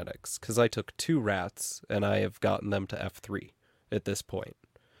about genetics, because I took 2 rats and I have gotten them to F3 at this point.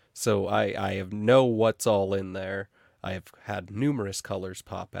 So I know what's all in there. I have had numerous colors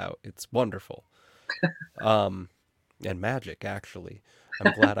pop out. It's wonderful. And magic, actually.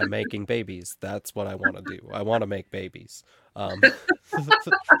 I'm glad I'm making babies. That's what I want to do. I want to make babies. I've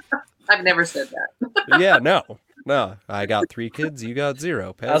never said that. Yeah, no. I got 3 kids. You got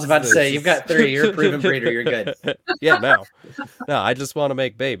 0. I was about to say, you've got 3. You're a proven breeder. You're good. Yeah, no. I just want to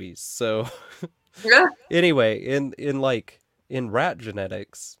make babies. So anyway, in rat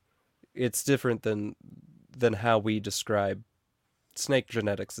genetics, it's different than how we describe snake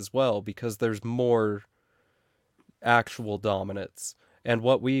genetics as well, because there's more actual dominance. And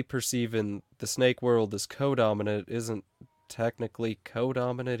what we perceive in the snake world as codominant isn't technically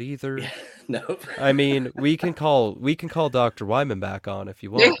codominant either. No. I mean, we can call Dr. Wyman back on if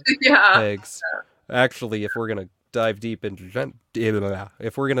you want. Yeah. Pegs. Actually, if we're gonna dive deep into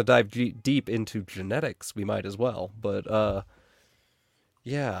deep into genetics, we might as well. But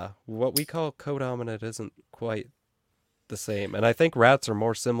what we call codominant isn't quite the same, and I think rats are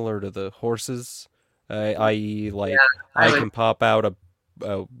more similar to the horses, i.e., like I can pop out a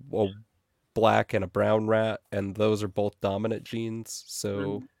black and a brown rat, and those are both dominant genes.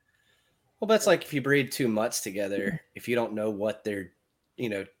 So, well, that's like if you breed 2 mutts together, if you don't know what they're,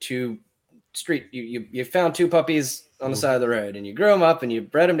 you found 2 puppies on the side of the road, and you grew them up and you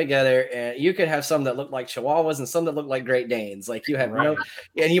bred them together, and you could have some that look like Chihuahuas and some that look like Great Danes. Like you have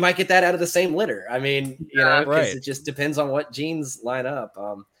and you might get that out of the same litter. I mean, because it just depends on what genes line up.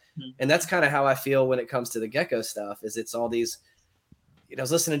 And that's kind of how I feel when it comes to the gecko stuff. Is it's all these. I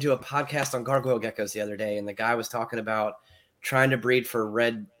was listening to a podcast on gargoyle geckos the other day, and the guy was talking about trying to breed for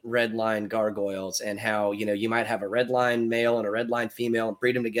red line gargoyles, and how, you might have a red line male and a red line female and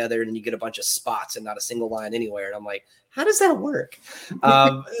breed them together, and then you get a bunch of spots and not a single line anywhere. And I'm like, how does that work?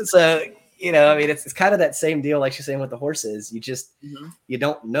 So, it's kind of that same deal, like you're saying with the horses. You just, you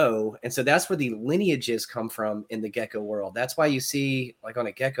don't know. And so that's where the lineages come from in the gecko world. That's why you see, like on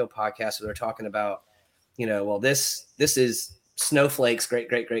a gecko podcast, where they're talking about, this is Snowflake's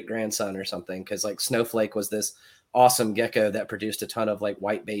great grandson or something, because like Snowflake was this awesome gecko that produced a ton of like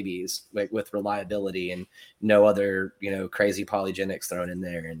white babies with reliability and no other crazy polygenics thrown in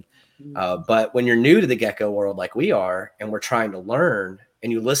there. And but when you're new to the gecko world like we are, and we're trying to learn,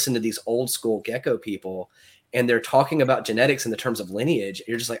 and you listen to these old school gecko people and they're talking about genetics in the terms of lineage,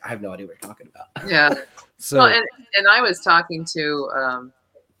 you're just like, I have no idea what you're talking about. Yeah. So and I was talking to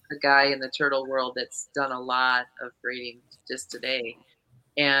a guy in the turtle world that's done a lot of breeding just today,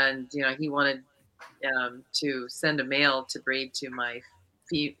 and he wanted to send a male to breed to my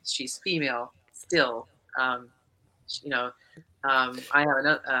she's female still. I have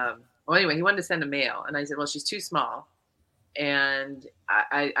another. Well, anyway, he wanted to send a male, and I said, well, she's too small, and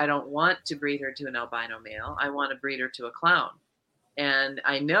I don't want to breed her to an albino male. I want to breed her to a clown, and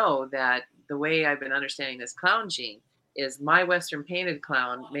I know that the way I've been understanding this clown gene is my Western painted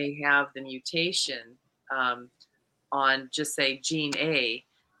clown may have the mutation on just say gene A.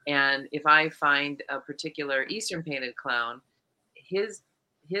 And if I find a particular Eastern painted clown, his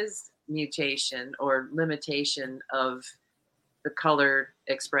mutation or limitation of the color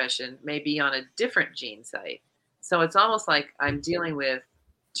expression may be on a different gene site. So it's almost like I'm dealing with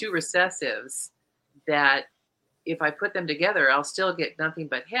two recessives that if I put them together, I'll still get nothing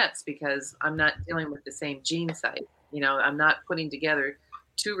but hits because I'm not dealing with the same gene site. I'm not putting together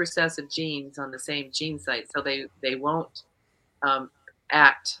two recessive genes on the same gene site. So they won't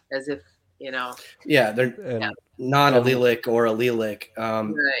act as if, Yeah, they're non-allelic or allelic.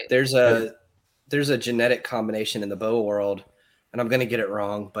 Right. There's a genetic combination in the boa world, and I'm going to get it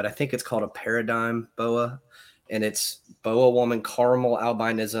wrong, but I think it's called a paradigm boa, and it's boa woman caramel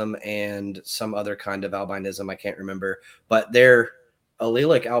albinism and some other kind of albinism. I can't remember, but they're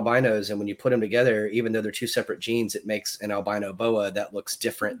allelic albinos, and when you put them together, even though they're two separate genes, it makes an albino boa that looks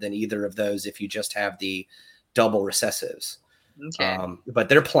different than either of those if you just have the double recessives. Okay. But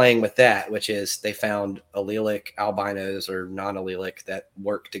they're playing with that, which is they found allelic albinos or non-allelic that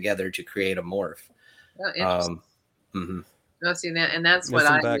work together to create a morph. Oh, interesting. No, see that, and that's what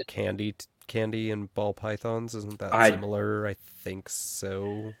Isn't that candy and ball pythons? Isn't that similar? I think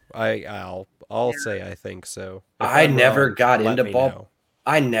so. I'll say I think so. I never got into ball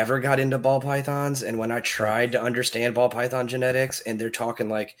pythons, and when I tried to understand ball python genetics, and they're talking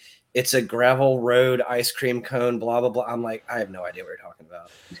like it's a gravel road ice cream cone, blah blah blah. I'm like, I have no idea what you're talking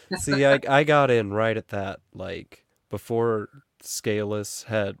about. See, I got in right at that, like before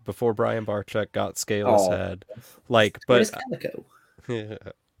Brian Barczyk got Scaleless Head, like, but yeah.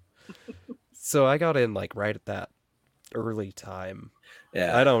 So I got in like right at that early time.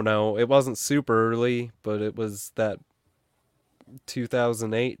 Yeah, I don't know. It wasn't super early, but it was that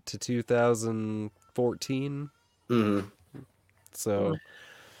 2008 to 2014. So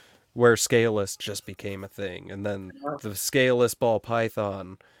where Scaleless just became a thing, and then the Scaleless ball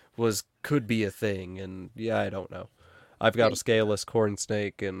python could be a thing, and I don't know. I've got a Scaleless corn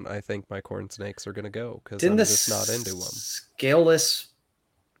snake, and I think my corn snakes are gonna go because I'm just not into them. Scaleless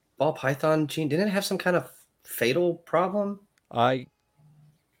ball python gene, didn't it have some kind of fatal problem? I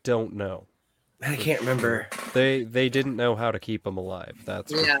don't know. I can't remember. They didn't know how to keep them alive.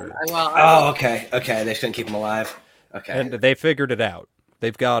 That's for sure. Okay. They couldn't keep them alive. Okay, and they figured it out.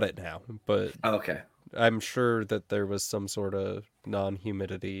 They've got it now, but okay. I'm sure that there was some sort of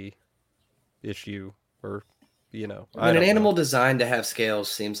non-humidity issue, or an animal designed to have scales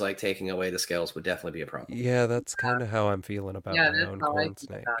seems like taking away the scales would definitely be a problem. Yeah, that's kind of how I'm feeling about my own corn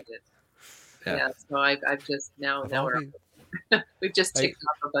snake. Yeah, so I've just now we've just ticked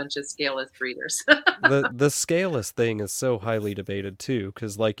off a bunch of scaleless breeders. the scaleless thing is so highly debated too,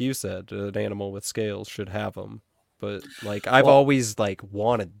 because like you said, an animal with scales should have them. But like I've always like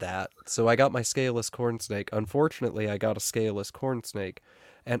wanted that, so I got my scaleless corn snake. Unfortunately, I got a scaleless corn snake,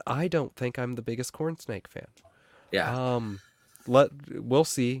 and I don't think I'm the biggest corn snake fan. Yeah. We'll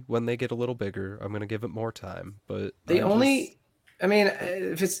see when they get a little bigger. I'm gonna give it more time, but if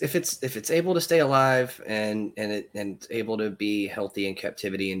it's able to stay alive and able to be healthy in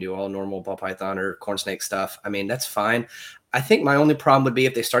captivity and do all normal ball python or corn snake stuff, I mean that's fine. I think my only problem would be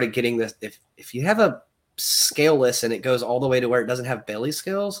if they started getting this. If you have a scaleless and it goes all the way to where it doesn't have belly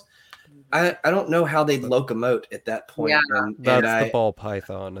scales, I don't know how they'd locomote at that point. Yeah. That's the ball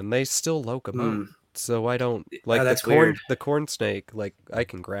python, and they still locomote. So I don't like the corn snake. Like I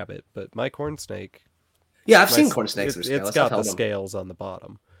can grab it, but my corn snake. Yeah, I've seen corn snakes. It's got the scales on the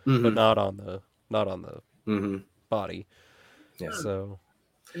bottom, but not on the body. Yeah. So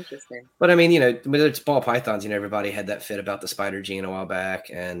interesting. But I mean, whether it's ball pythons, everybody had that fit about the spider gene a while back,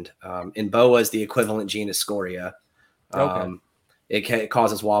 and in boas, the equivalent gene is scoria. It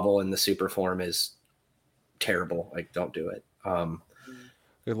causes wobble, and the super form is terrible. Like, don't do it.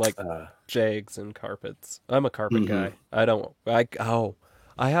 Like jags and carpets. I'm a carpet guy. I like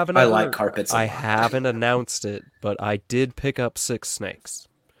carpets. I haven't announced it, but I did pick up 6 snakes.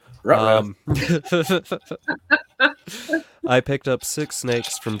 I picked up 6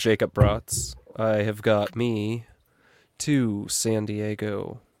 snakes from Jacob Bratz. I have got me 2 San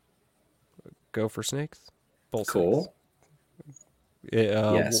Diego gopher snakes. Cool.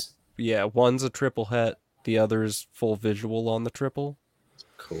 Yes. Yeah, one's a triple het. The other's full visual on the triple.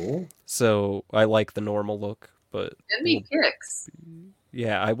 Cool. So I like the normal look, but send me pics.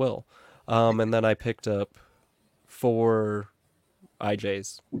 Yeah, I will. And then I picked up 4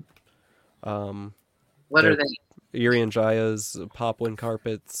 IJs. What are they? Irian poplin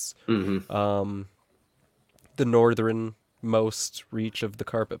carpets. The northernmost reach of the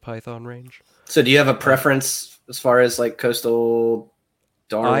carpet python range. So do you have a preference as far as like coastal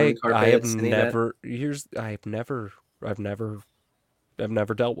Darwin I have carpets, never I've never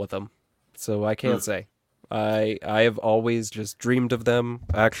dealt with them, so I can't say. I have always just dreamed of them.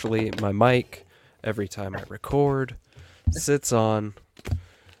 Actually, my mic, every time I record, sits on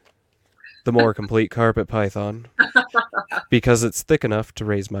the more complete carpet python because it's thick enough to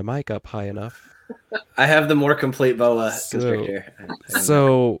raise my mic up high enough. I have the more complete boa constrictor.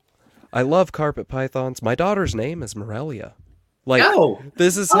 So I love carpet pythons. My daughter's name is Morelia. Like,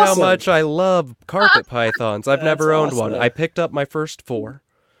 this is awesome. how much I love carpet pythons. I've never owned one. I picked up my first 4.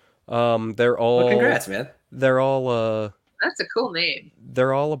 They're all. Well, congrats, man. They're all. That's a cool name.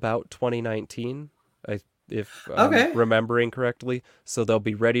 They're all about 2019, if I'm remembering correctly. So they'll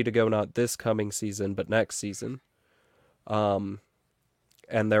be ready to go not this coming season, but next season. And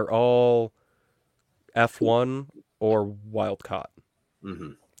they're all F1 or wild caught,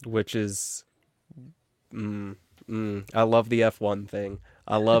 which is. I love the F1 thing.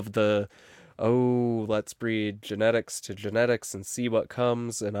 I love the, let's breed genetics to genetics and see what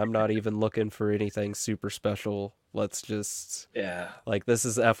comes. And I'm not even looking for anything super special. Let's just, like, this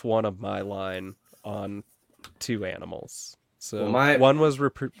is F1 of my line on 2 animals. So one was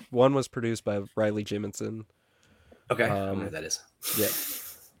produced by Riley Jiminson. Okay, I don't know who that is. Yeah,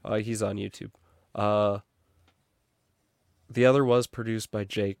 he's on YouTube. The other was produced by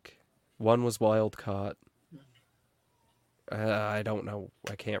Jake. One was wild caught. I don't know.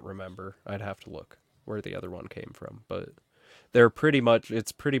 I can't remember. I'd have to look where the other one came from. But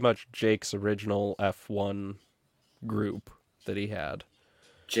it's pretty much Jake's original F1 group that he had.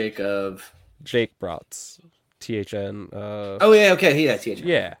 Jake Bratz. THN. He had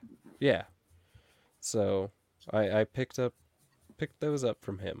THN. Yeah. So I picked those up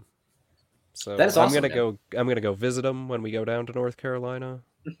from him. So that is awesome, I'm gonna go visit him when we go down to North Carolina.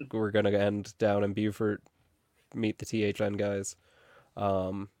 We're gonna end down in Beaufort, meet the THN guys. You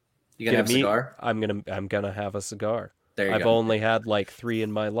gonna have a cigar? I'm gonna have a cigar. I've only had like 3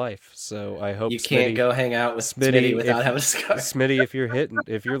 in my life, so I hope you can't go hang out with Smitty without having a cigar. Smitty,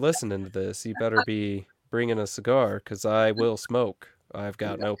 if you're listening to this, you better be bringing a cigar, because I will smoke. I've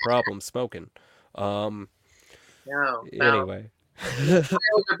got no problem smoking. Anyway. My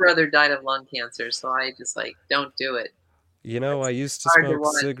older brother died of lung cancer, so I just don't do it. I used to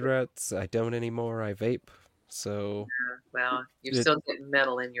smoke cigarettes. I don't anymore. I vape. So you're still getting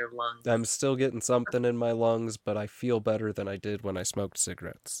metal in your lungs. I'm still getting something in my lungs, but I feel better than I did when I smoked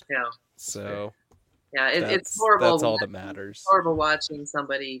cigarettes. Yeah. So it's horrible. That's all that matters. It's horrible watching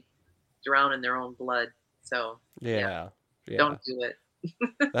somebody drown in their own blood. So don't do it.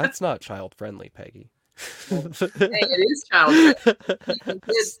 That's not child friendly, Peggy. Hey, it is child friendly.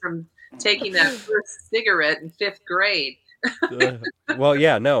 Kids from taking that first cigarette in 5th grade.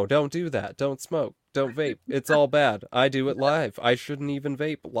 No, don't do that. Don't smoke. Don't vape. It's all bad. I do it live. I shouldn't even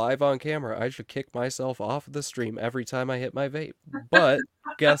vape live on camera. I should kick myself off of the stream every time I hit my vape. But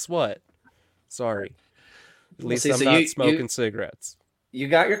guess what? Sorry. At least I'm not smoking cigarettes. You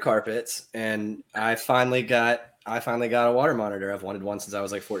got your carpets, and I finally got a water monitor. I've wanted one since I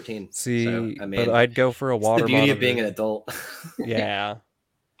was like 14. But I'd go for a water monitor. The beauty of being an adult. Yeah.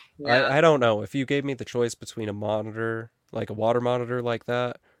 I don't know. If you gave me the choice between a monitor, like a water monitor like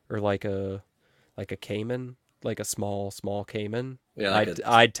that, or like a Cayman, like a small Cayman,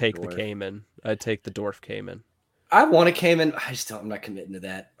 I'd take the Cayman. I'd take the dwarf Cayman. I want a Cayman. I'm not committing to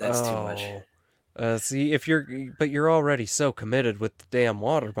that. That's too much. But you're already so committed with the damn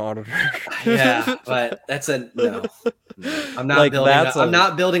water monitor. Yeah, but that's no. I'm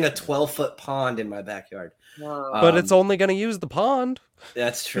not building a 12-foot pond in my backyard. But it's only going to use the pond.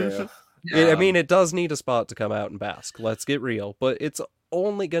 That's true. It does need a spot to come out and bask. Let's get real. But it's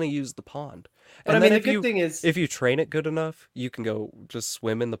only going to use the pond. But and the good thing is, if you train it good enough, you can go just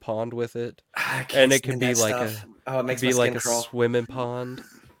swim in the pond with it, and it can be like a swimming pond.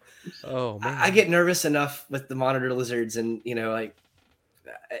 Oh man, I get nervous enough with the monitor lizards, and I've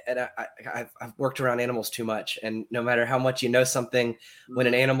worked around animals too much, and no matter how much you know something, when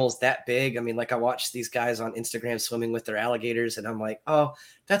an animal's that big, I watch these guys on Instagram swimming with their alligators, and I'm like, oh,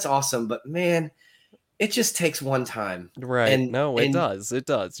 that's awesome, but man, it just takes one time. Right. It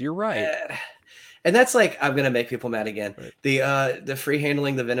does. You're right. And that's I'm going to make people mad again. Right. The free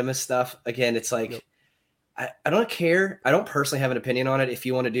handling, the venomous stuff, again, it's I don't care. I don't personally have an opinion on it. If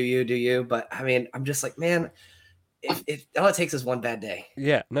you want to do you. But I'm just man, if all it takes is one bad day.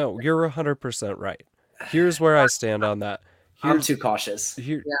 Yeah, no, you're 100% right. Here's where I stand on that. I'm too cautious.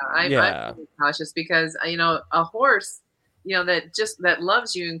 I'm too cautious because, a horse, that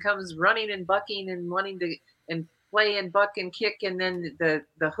loves you and comes running and bucking and wanting to and play and buck and kick, and then the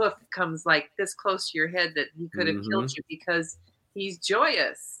hoof comes this close to your head that he could have killed you because he's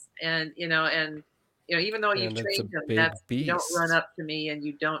joyous, and even though you've And it's a trained him, big you don't run beast. up to me and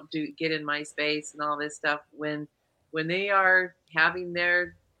you don't get in my space and all this stuff. When they are having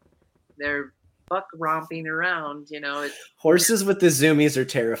their buck romping around, Horses with the zoomies are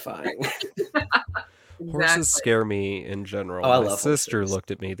terrifying. Horses exactly. scare me in general. Oh, I My love sister horses.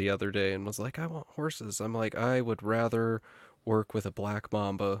 looked at me the other day and was like, I want horses. I'm like, I would rather work with a black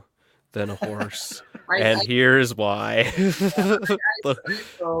mamba than a horse. I, And here's why.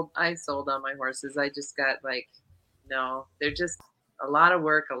 I sold on my horses. I just got like, no, they're just a lot of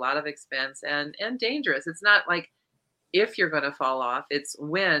work, a lot of expense, and dangerous. It's not like if you're going to fall off, it's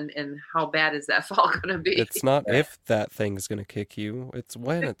when and how bad is that fall going to be. It's not if that thing's gonna kick you, it's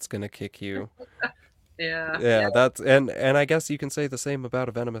when it's gonna kick you. Yeah. Yeah, that's and I guess you can say the same about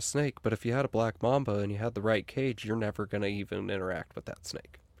a venomous snake, but if you had a black mamba and you had the right cage, you're never gonna even interact with that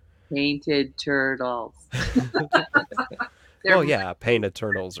snake. Painted turtles. Well, yeah, painted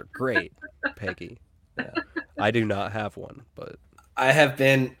turtles are great, Peggy. Yeah. I do not have one, but I have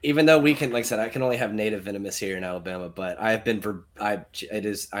been, even though we can, like I said, I can only have native venomous here in Alabama, but I have been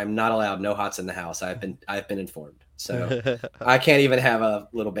I'm not allowed no hots in the house. I've been informed. So I can't even have a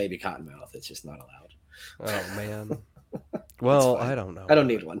little baby cottonmouth. It's just not allowed. Oh man. Well, I don't know. I don't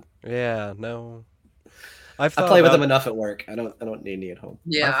need one. Yeah, no. I play with them enough at work. I don't need any at home.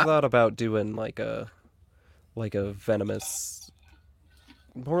 Yeah. I've thought about doing like a venomous,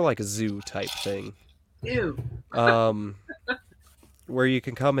 more like a zoo type thing. Ew. Where you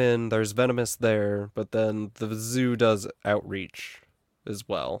can come in, there's venomous there, but then the zoo does outreach as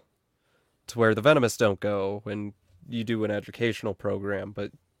well, to where the venomous don't go, and you do an educational program.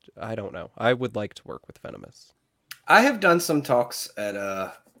 But I don't know. I would like to work with venomous. I have done some talks at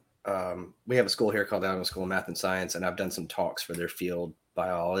we have a school here called the Alabama School of Math and Science, and I've done some talks for their field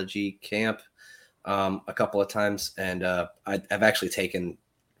biology camp a couple of times, and I've actually taken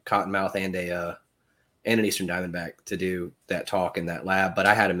cottonmouth and an eastern diamondback to do that talk in that lab, but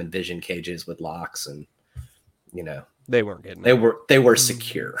I had them in vision cages with locks, and they weren't getting they were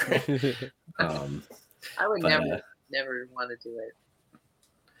secure. I would never want to do it.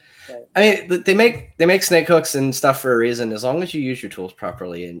 But I mean, they make snake hooks and stuff for a reason. As long as you use your tools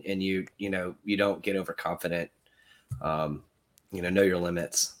properly and you don't get overconfident, know your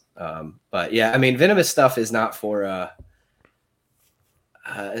limits. But yeah, I mean, venomous stuff is not for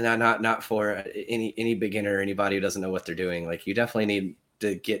not for any beginner or anybody who doesn't know what they're doing. Like, you definitely need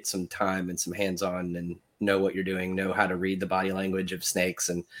to get some time and some hands-on and know what you're doing, know how to read the body language of snakes.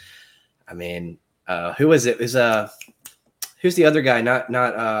 And I mean, who is it? Who's the other guy? Not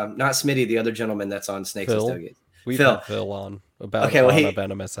Smitty, the other gentleman that's on Snakes Phil? and Stogies. We've had Phil on about a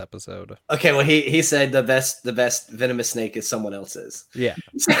venomous episode. Okay, well he said the best venomous snake is someone else's. Yeah,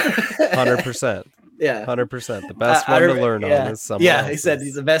 100%. Yeah, 100%. The best one to learn on is someone else's. He said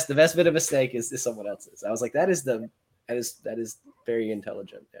he's the best venomous snake is someone else's. I was like, that is very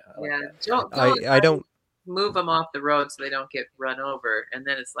intelligent. Yeah, I don't move them off the road so they don't get run over, and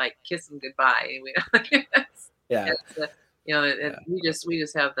then it's like kiss them goodbye. Yeah. We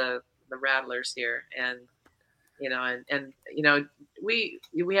just have the rattlers here, and we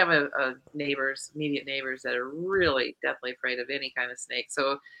have immediate neighbors that are really deathly afraid of any kind of snake.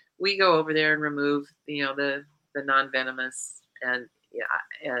 So we go over there and remove the non-venomous, and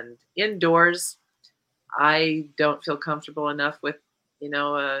indoors I don't feel comfortable enough with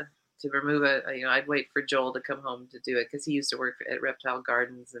to remove I'd wait for Joel to come home to do it, because he used to work at Reptile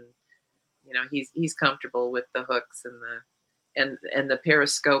Gardens, and he's comfortable with the hooks and the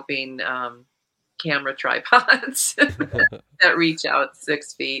periscoping camera tripods that reach out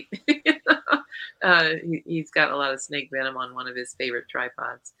 6 feet. He's got a lot of snake venom on one of his favorite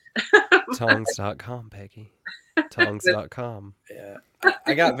tripods. Tongs.com, Peggy. Tongs.com. Yeah.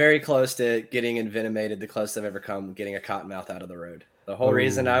 I got very close to getting envenomated, the closest I've ever come getting a cottonmouth out of the road. The whole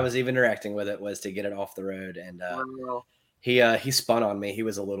reason I was even interacting with it was to get it off the road. And he spun on me. He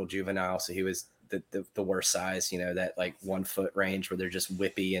was a little juvenile, so he was the worst size, that like 1 foot range where they're just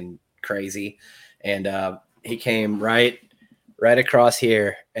whippy and crazy. And he came right across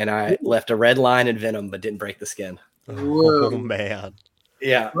here, and I left a red line in venom but didn't break the skin. Oh man.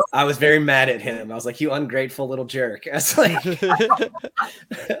 Yeah, I was very mad at him. I was like, you ungrateful little jerk. I was like,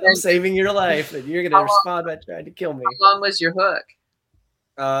 I'm saving your life, and you're gonna respond by trying to kill me. How long was your hook?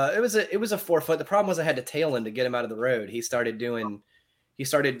 It was a 4 foot. The problem was I had to tail him to get him out of the road. He started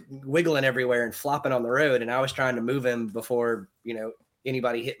wiggling everywhere and flopping on the road, and I was trying to move him before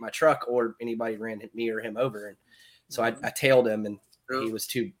anybody hit my truck or anybody ran me or him over. And so I tailed him, and I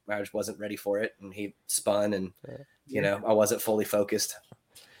just wasn't ready for it, and he spun, and I wasn't fully focused.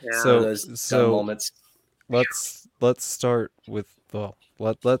 Yeah. So those dumb moments. let's start with, well,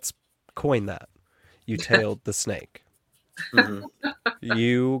 let's coin that. You tailed the snake. Mm-hmm.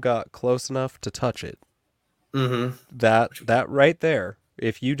 You got close enough to touch it. Mm-hmm. That right there.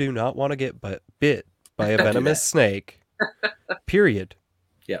 If you do not want to get bit by a venomous snake, period.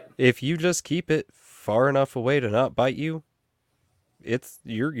 Yeah. If you just keep it far enough away to not bite you,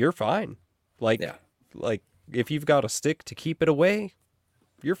 you're fine. Like if you've got a stick to keep it away,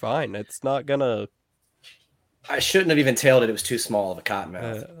 you're fine. It's not gonna. I shouldn't have even tailed it. It was too small of a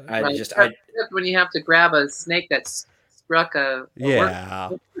cottonmouth. When you have to grab a snake that's struck a yeah.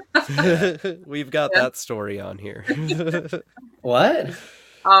 We've got that story on here. What?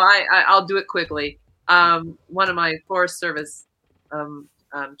 Oh, I'll do it quickly. One of my Forest Service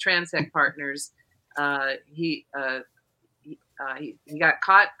transect partners, he got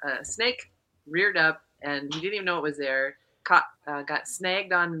caught, a snake reared up, and he didn't even know it was there. Got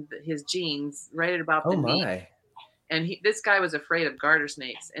snagged on his jeans right at about the knee. And this guy was afraid of garter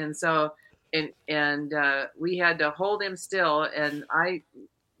snakes, and so we had to hold him still, and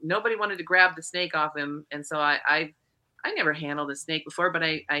nobody wanted to grab the snake off him, and so I never handled a snake before, but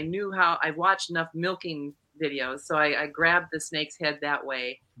I knew how. I watched enough milking videos, so I grabbed the snake's head that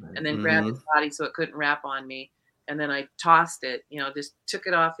way, and then grabbed his body so it couldn't wrap on me, and then I tossed it, just took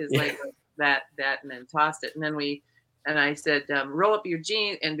it off his leg like that, and then tossed it, and I said, roll up your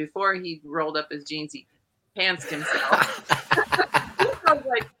jeans, and before he rolled up his jeans, he pantsed himself. I was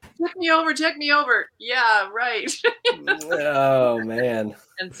like, check me over. Yeah, right. Oh man.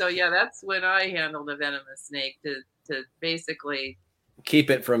 And so that's when I handled a venomous snake to basically keep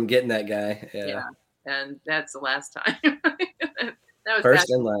it from getting that guy. Yeah. And that's the last time. That was first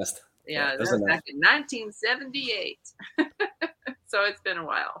and last. Yeah, that was back in 1978. So it's been a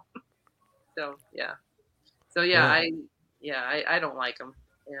while. So yeah. I don't like them,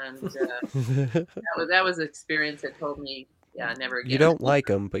 and that was an experience that told me, never again. You don't like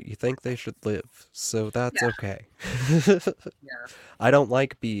them, but you think they should live, so that's okay. I don't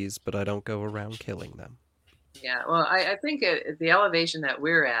like bees, but I don't go around killing them. Yeah, well, I think at the elevation that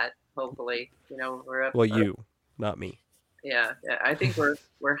we're at, hopefully, we're up. Well, you, not me. Yeah, I think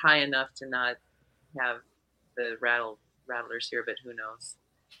we're high enough to not have the rattlers here, but who knows?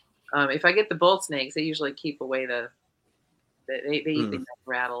 If I get the bull snakes, they usually keep away they eat the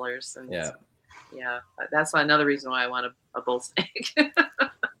rattlers, and that's another reason why I want a bull snake.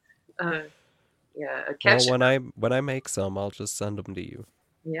 A catch. Well, when I make some, I'll just send them to you.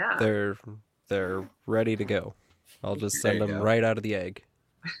 Yeah, they're ready to go. I'll just send them right out of the egg.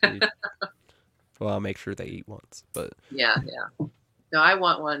 Well, I'll make sure they eat once, but yeah. No, I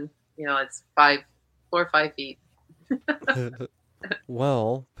want one. It's 4 or 5 feet.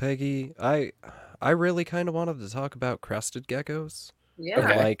 Well, Peggy, I really kind of wanted to talk about crested geckos. Yeah.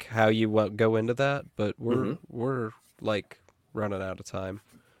 And like how you go into that, but we're like running out of time,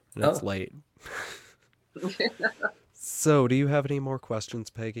 and it's late. So, do you have any more questions,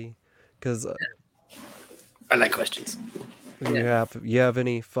 Peggy? Because I like questions. You have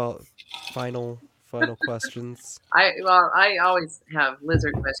any final questions? I always have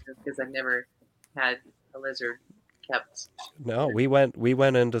lizard questions because I've never had a lizard kept. No, we went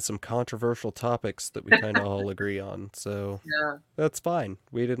into some controversial topics that we kind of all agree on, so that's fine.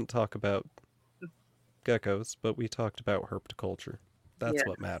 We didn't talk about geckos, but we talked about herpticulture. That's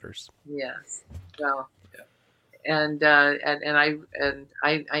what matters. Yes. Well, and I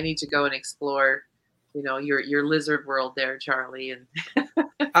need to go and explore, your lizard world there, Charlie. And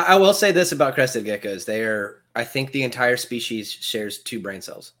I will say this about crested geckos: I think the entire species shares 2 brain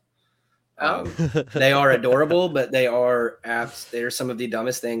cells. They are adorable, but they're some of the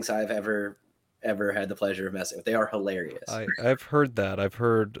dumbest things I've ever had the pleasure of messing with. They are hilarious. I've heard that. I've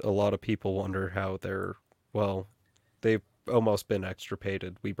heard a lot of people wonder how they've almost been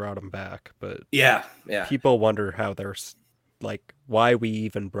extirpated. We brought them back, but people wonder how they're like, why we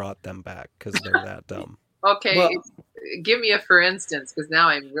even brought them back, because they're that dumb. Okay, well, give me a for instance, because now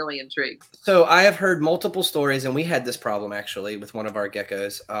I'm really intrigued. So I have heard multiple stories, and we had this problem actually with one of our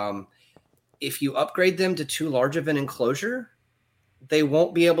geckos. If you upgrade them to too large of an enclosure, they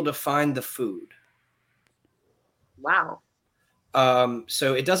won't be able to find the food. Wow.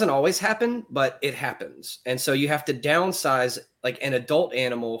 So it doesn't always happen, but it happens. And so you have to downsize like an adult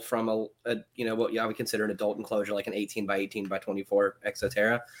animal from what I would consider an adult enclosure, like an 18 by 18 by 24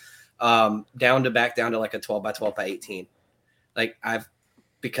 Exoterra, down to like a 12 by 12 by 18.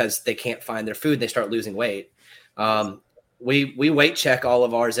 Because they can't find their food, they start losing weight. We weight check all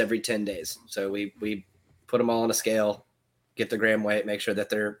of ours every 10 days. So we put them all on a scale, get the gram weight, make sure that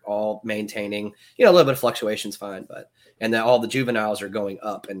they're all maintaining, a little bit of fluctuation's fine, and that all the juveniles are going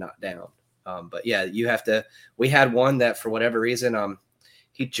up and not down. But yeah, you have to. We had one that for whatever reason,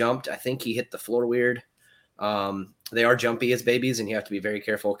 he jumped. I think he hit the floor weird. They are jumpy as babies, and you have to be very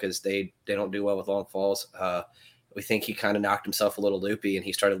careful because they don't do well with long falls. We think he kind of knocked himself a little loopy, and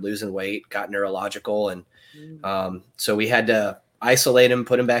he started losing weight, got neurological, and so we had to isolate him,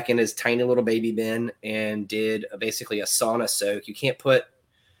 put him back in his tiny little baby bin, and did basically a sauna soak. You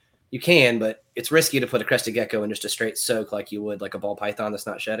can, but it's risky to put a crested gecko in just a straight soak like you would like a ball python that's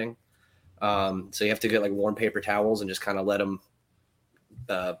not shedding. So you have to get like warm paper towels and just kind of let them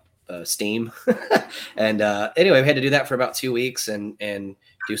steam. And anyway, we had to do that for about 2 weeks and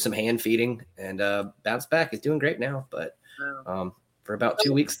do some hand feeding and bounce back. He's doing great now, but for about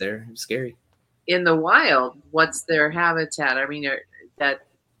 2 weeks there, it was scary. In the wild, what's their habitat? I mean, that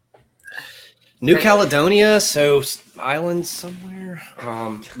New Caledonia, so islands somewhere.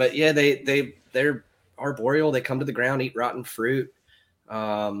 But yeah, they're arboreal. They come to the ground, eat rotten fruit.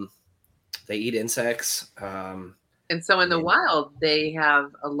 They eat insects. And so in the wild, they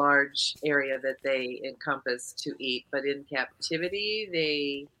have a large area that they encompass to eat, but in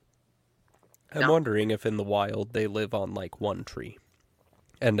captivity, I'm wondering if in the wild they live on like one tree.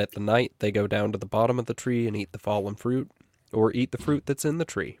 And at the night, they go down to the bottom of the tree and eat the fallen fruit, or eat the fruit that's in the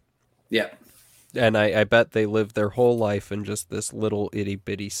tree. Yeah. And I bet they live their whole life in just this little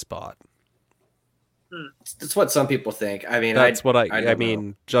itty-bitty spot. That's what some people think. I mean, that's what I mean,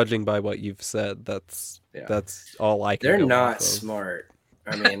 know. Judging by what you've said, that's all I can They're go not off of. smart.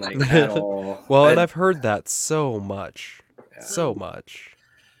 I mean, like, at all. Well, and I've heard that so much. Yeah. So much.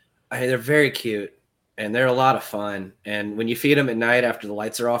 I mean, they're very cute, and they're a lot of fun. And when you feed them at night after the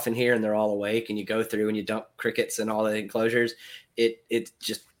lights are off in here and they're all awake, and you go through and you dump crickets and all the enclosures, it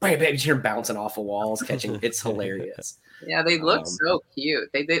just bang, bang, you hear them bouncing off of walls, catching. It's hilarious. Yeah, they look so cute.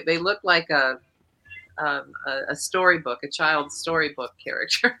 They look like a storybook, a child's storybook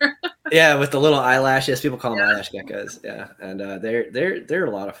character. Yeah, with the little eyelashes. People call them eyelash geckos. Yeah, and they're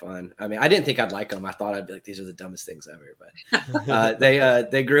a lot of fun. I mean, I didn't think I'd like them. I thought I'd be like, these are the dumbest things ever. But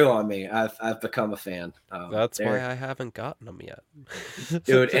they grew on me. I've become a fan. That's why I haven't gotten them yet,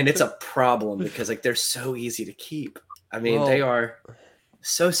 dude. And it's a problem because like they're so easy to keep. I mean, they are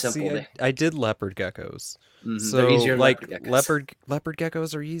so simple. See, I did leopard geckos. Mm-hmm. So like leopard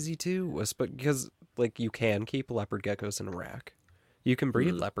geckos are easy too, because like you can keep leopard geckos in a rack. You can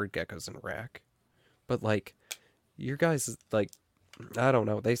breed leopard geckos in a rack. But like your guys, like, I don't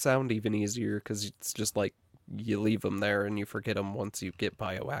know, they sound even easier because it's just like you leave them there and you forget them once you get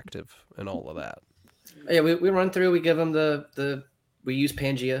bioactive and all of that. Yeah, we run through, we give them we use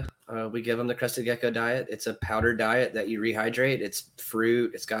Pangea. We give them the crested gecko diet. It's a powdered diet that you rehydrate. It's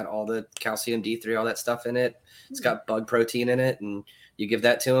fruit. It's got all the calcium, D3, all that stuff in it. It's got bug protein in it, and you give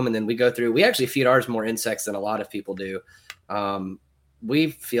that to them. And then we go through. We actually feed ours more insects than a lot of people do.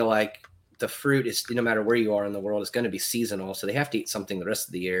 We feel like the fruit is, no matter where you are in the world, it's going to be seasonal, so they have to eat something the rest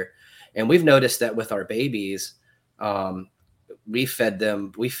of the year. And we've noticed that with our babies, we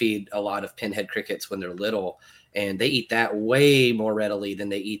feed a lot of pinhead crickets when they're little. And they eat that way more readily than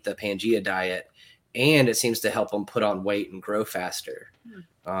they eat the Pangea diet. And it seems to help them put on weight and grow faster.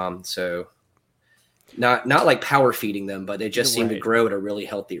 So not like power feeding them, but they just seem to grow at a really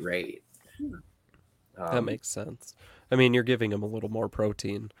healthy rate. That makes sense. I mean, you're giving them a little more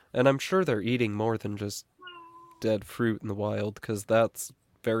protein. And I'm sure they're eating more than just dead fruit in the wild, because that's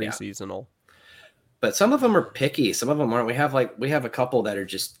very seasonal. But some of them are picky. Some of them aren't. We have a couple that are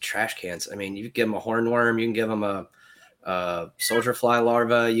just trash cans. I mean, you can give them a hornworm. You can give them a soldier fly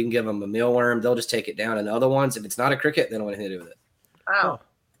larva. You can give them a mealworm. They'll just take it down. And the other ones, if it's not a cricket, they don't want anything to do with it. Wow.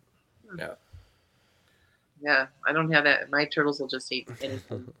 Yeah. Yeah, I don't have that. My turtles will just eat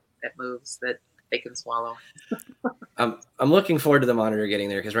anything that moves that they can swallow. I'm looking forward to the monitor getting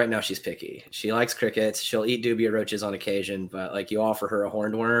there because right now she's picky. She likes crickets. She'll eat dubia roaches on occasion, but like you offer her a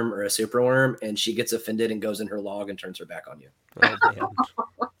horned worm or a superworm, and she gets offended and goes in her log and turns her back on you. Oh,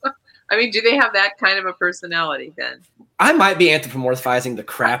 man. I mean, do they have that kind of a personality then? I might be anthropomorphizing the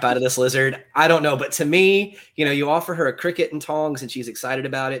crap out of this lizard. I don't know, but to me, you offer her a cricket and tongs, and she's excited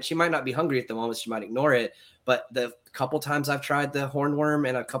about it. She might not be hungry at the moment. She might ignore it, but the couple times I've tried the hornworm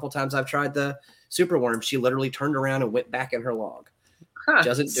and a couple times I've tried the superworm, she literally turned around and went back in her log.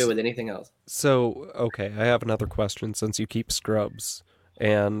 Doesn't do with anything else. So, okay, I have another question since you keep scrubs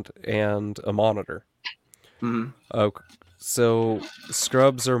and a monitor. Mm-hmm. Okay, so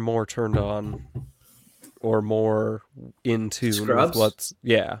scrubs are more turned on or more in tune Scrubs? with what's...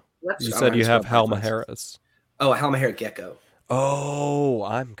 Yeah. You said you have Halmaheras. Oh, a Halmahera gecko. Oh,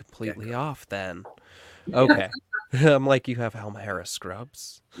 I'm completely off then. Okay. I'm like, you have Halmahera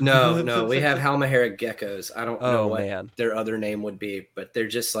scrubs? No, we have Halmahera geckos. I don't know what man. their other name would be, but they're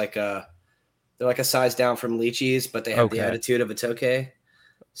just like They're like a size down from lychees, but they have the attitude of a tokay.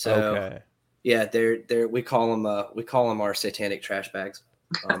 So yeah, they're we call them our satanic trash bags.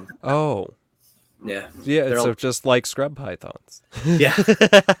 Yeah. So just like scrub pythons. Yeah.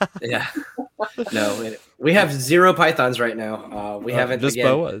 Yeah. No, we have 0 pythons right now. We haven't just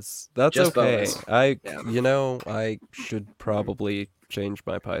boas. That's just okay. Boas. I should probably change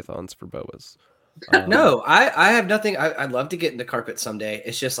my pythons for boas. No, I have nothing. I'd love to get into carpet someday.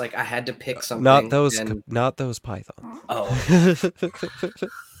 It's just like I had to pick something. Not those pythons. Oh,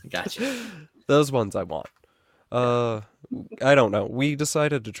 gotcha. Those ones I want. I don't know. We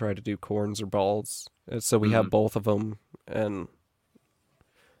decided to try to do corns or balls, so we have both of them, and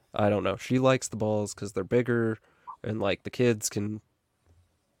I don't know. She likes the balls because they're bigger, and like the kids can.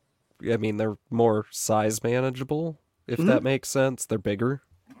 I mean, they're more size manageable, if that makes sense. They're bigger,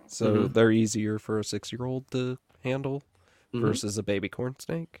 so they're easier for a 6-year-old to handle versus a baby corn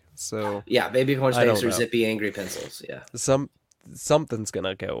snake. So yeah, baby corn snakes are zippy, angry pencils. Yeah, something's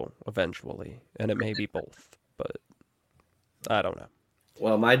gonna go eventually, and it may be both, but I don't know.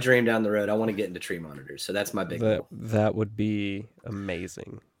 Well, my dream down the road, I want to get into tree monitors, so that's my big goal. That would be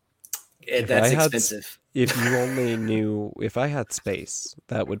amazing. That's expensive. If you only knew, if I had space,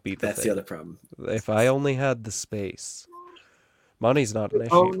 that would be that's thing. The other problem. If I only had the space, money's not an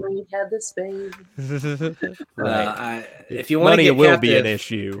issue. Only had the space. If you want to get will captive, be an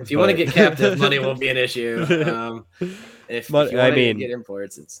issue. If you want to get captive, money will be an issue. If you want to get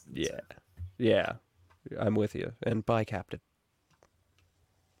imports, it's yeah. I'm with you. And buy captive.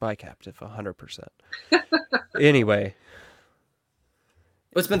 100%. Anyway.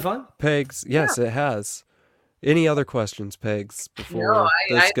 It's been fun. Pegs, yes, it has. Any other questions, Pegs, before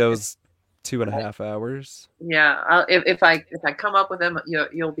this goes 2.5 hours? Yeah, if I come up with them,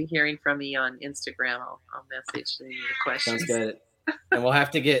 you'll be hearing from me on Instagram. I'll message you the questions. Sounds good. And we'll have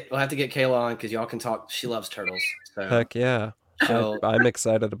to get Kayla on because y'all can talk. She loves turtles. So. Heck yeah. I'm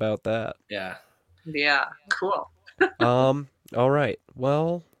excited about that. Yeah. Yeah, cool. All right.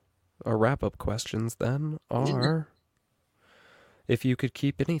 Well, our wrap-up questions then are, if you could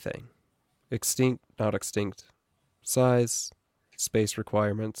keep anything, extinct, not extinct, size, space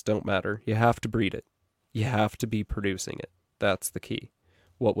requirements, don't matter. You have to breed it. You have to be producing it. That's the key.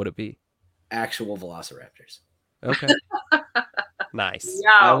 What would it be? Actual velociraptors. Okay. Nice.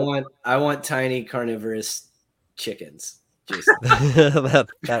 Yeah. I want tiny carnivorous chickens. Jason.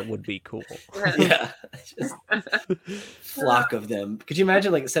 that would be cool. Yeah. Just flock of them. Could you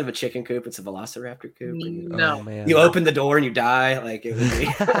imagine, like, instead of a chicken coop, it's a velociraptor coop? No. Oh, man. You open the door and you die. Like, it would be.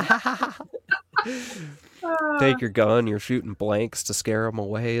 Take your gun, you're shooting blanks to scare them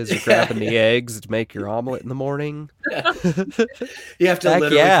away as you're grabbing the eggs to make your omelet in the morning. Yeah. You have to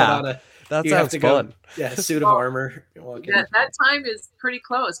literally put on a... That sounds fun. Suit of armor. That time is pretty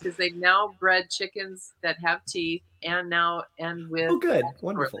close because they've now bred chickens that have teeth and with good,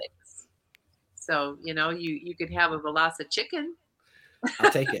 wonderful. Legs. So you could have a Velociraptor chicken.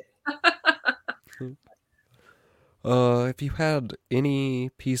 I'll take it. If you had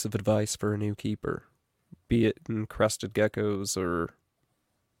any piece of advice for a new keeper, be it in crested geckos or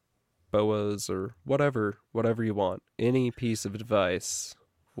boas or whatever you want, any piece of advice,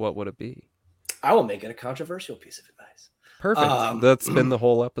 what would it be? I will make it a controversial piece of advice. Perfect. That's been the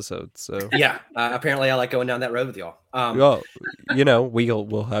whole episode. So yeah, apparently I like going down that road with y'all. Well,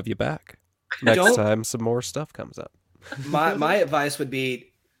 we'll have you back next time some more stuff comes up. My advice would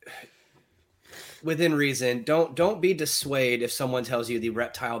be, within reason, don't be dissuaded if someone tells you the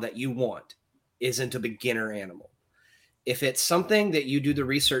reptile that you want isn't a beginner animal. If it's something that you do the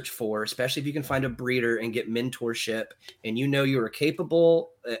research for, especially if you can find a breeder and get mentorship and you are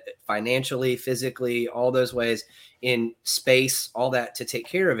capable financially, physically, all those ways, in space, all that, to take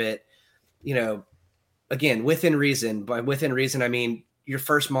care of it, again, within reason. By within reason, I mean your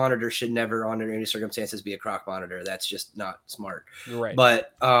first monitor should never, under any circumstances, be a croc monitor. That's just not smart. Right.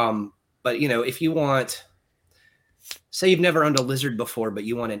 But if you want... Say you've never owned a lizard before, but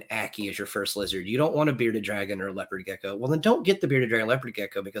you want an Aki as your first lizard. You don't want a bearded dragon or a leopard gecko. Well, then don't get the bearded dragon leopard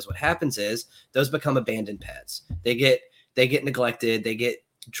gecko, because what happens is those become abandoned pets. They get neglected. They get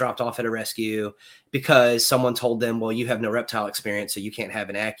dropped off at a rescue because someone told them, well, you have no reptile experience, so you can't have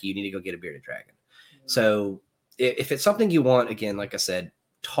an Aki. You need to go get a bearded dragon. Mm-hmm. So if it's something you want, again, like I said,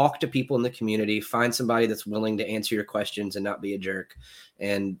 talk to people in the community, find somebody that's willing to answer your questions and not be a jerk,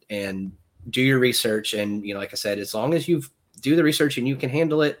 and do your research. And, like I said, as long as you do the research and you can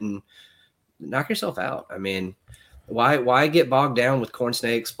handle it, and knock yourself out. I mean, why get bogged down with corn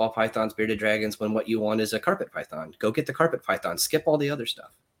snakes, ball pythons, bearded dragons, when what you want is a carpet python? Go get the carpet python. Skip all the other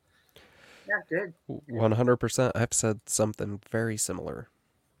stuff. Yeah, good. 100%. I've said something very similar.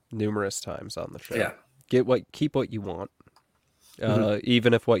 numerous times on the show. Yeah. Keep what you want.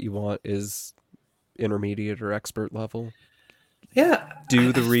 Even if what you want is intermediate or expert level. Yeah.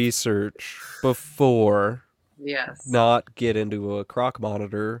 Do the research before. Yes. Not get into a croc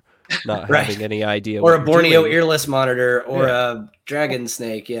monitor, not Right. having any idea. Or what a Borneo doing. earless monitor, or Yeah. a dragon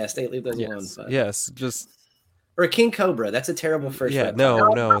snake. Yes, leave those alone. But... Yes, just or a king cobra. That's a terrible first. Yeah,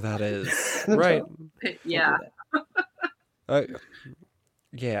 reptile. no, that is right. Yeah.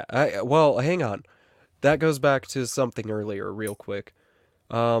 Well, hang on. That goes back to something earlier, real quick.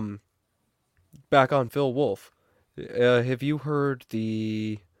 Back on Phil Wolf. Have you heard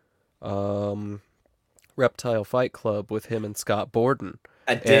the Reptile Fight Club with him and Scott Borden?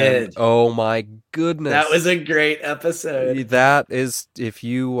 I did. And, oh my goodness. That was a great episode. That is, if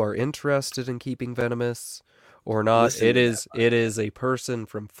you are interested in keeping venomous or not, it is a person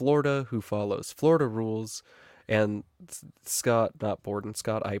from Florida who follows Florida rules, and Scott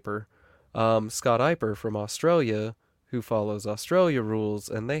Iper from Australia who follows Australia rules,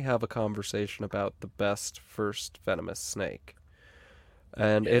 and they have a conversation about the best first venomous snake.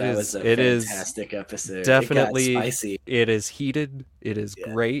 And it is fantastic episode. Definitely, it got spicy. It is heated. It is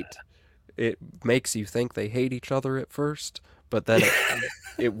great. It makes you think they hate each other at first, but then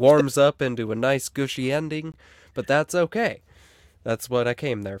it warms up into a nice gushy ending. But that's okay. That's what I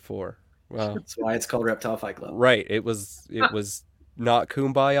came there for. Well, that's why it's called Reptile Fight Club. Right. It was not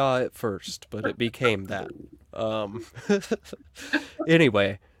kumbaya at first, but it became that.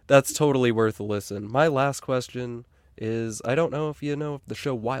 Anyway, that's totally worth a listen. My last question is, I don't know if you know of the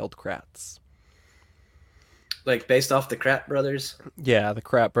show Wild Kratts. Like based off the Kratt brothers? Yeah, the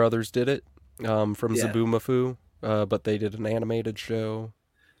Kratt brothers did it from Zaboomafoo, but they did an animated show.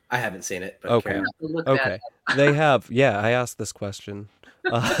 I haven't seen it. But okay. They have. Yeah, I asked this question.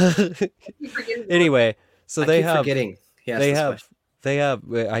 Anyway, so they have. They have.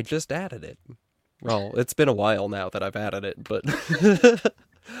 I just added it. Well, it's been a while now that I've added it, but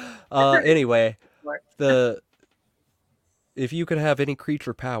anyway, if you could have any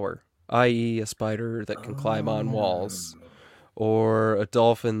creature power, i.e. a spider that can climb on walls, or a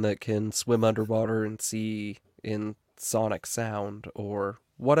dolphin that can swim underwater and see in sonic sound, or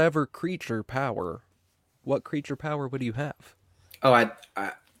whatever creature power, what creature power would you have? Oh,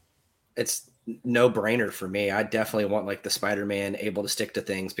 it's no brainer for me. I definitely want like the Spider-Man able to stick to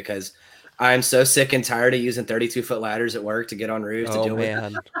things, because I'm so sick and tired of using 32-foot ladders at work to get on roofs to deal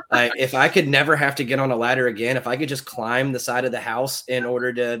with. Like, if I could never have to get on a ladder again, if I could just climb the side of the house in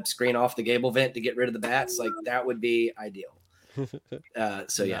order to screen off the gable vent to get rid of the bats, like that would be ideal.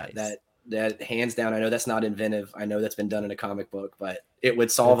 So yeah, nice. that hands down. I know that's not inventive. I know that's been done in a comic book, but it would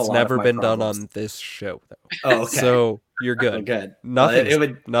solve a lot. It's never of my been problems. done on this show, though. Oh, okay. So you're good. Oh, good.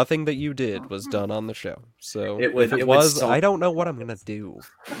 Nothing that you did was done on the show. So if it was, I don't know what I'm gonna do.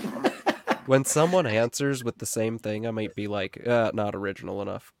 When someone answers with the same thing, I might be like, not original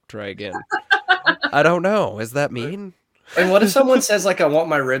enough. Try again. I don't know. Is that mean? And what if someone says, like, I want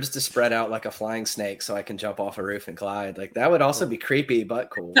my ribs to spread out like a flying snake so I can jump off a roof and glide? Like, that would also be creepy, but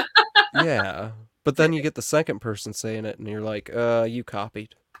cool. Yeah. But then you get the second person saying it, and you're like, you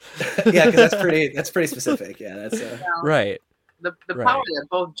copied. Yeah, because that's pretty specific. Yeah, that's right. The power that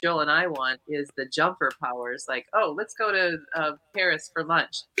both Jill and I want is the jumper powers. Like, oh, let's go to Paris for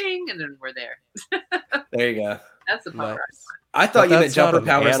lunch. Ding, and then we're there. There you go. That's the power. Nice. I thought you meant jumper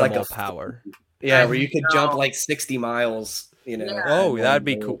powers like a power. Yeah, where you could jump like 60 miles. You know. Yeah. Oh, that'd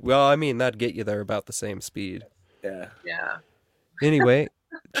be cool. Well, I mean, that'd get you there about the same speed. Yeah. Yeah. Anyway,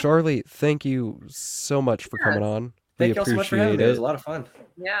 Charlie, thank you so much for coming on. Thank you all so much for having me. It was a lot of fun.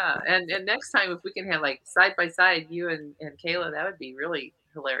 Yeah, and next time if we can have like side by side you and Kayla, that would be really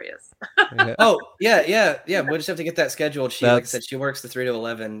hilarious. Oh yeah. We'll just have to get that scheduled. Like I said, she works the 3 to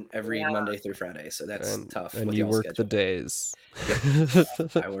 11 every Monday through Friday, so that's tough. And you work the days. Yep.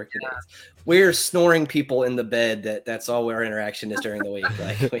 I work the days. We're snoring people in the bed. That's all our interaction is during the week.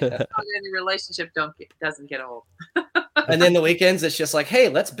 Like, the relationship doesn't get old. And then the weekends, it's just like, hey,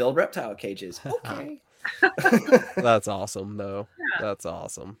 let's build reptile cages. Okay. That's awesome, though. Yeah. That's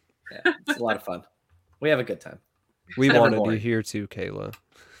awesome. Yeah, it's a lot of fun. We have a good time. We wanted you here too, Kayla.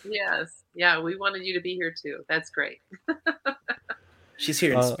 Yes. Yeah, we wanted you to be here too. That's great. She's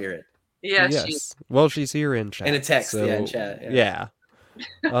here in spirit. Yeah, yes. Well, she's here in chat. In a text, so, in chat. Yeah.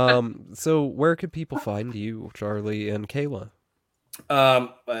 So where can people find you, Charlie and Kayla?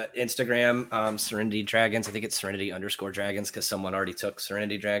 Instagram, Serenity Dragons. I think it's Serenity_Dragons because someone already took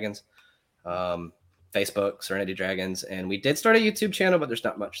Serenity Dragons. Facebook, Serenity Dragons, and we did start a YouTube channel, but there's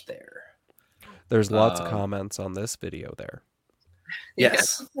not much there. There's lots of comments on this video there.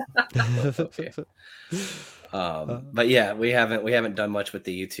 Yes. Okay. But yeah, we haven't done much with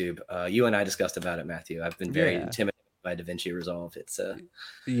the YouTube. You and I discussed about it, Matthew. I've been very intimidated by DaVinci Resolve. It's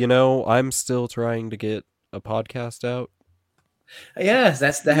I'm still trying to get a podcast out. Yes,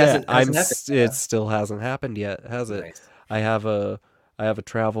 that hasn't happened. It still hasn't happened yet, has it? Nice. I have a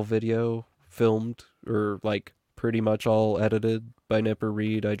travel video filmed, or like pretty much all edited by Nipper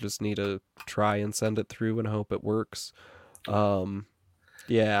Reed. I just need to try and send it through and hope it works.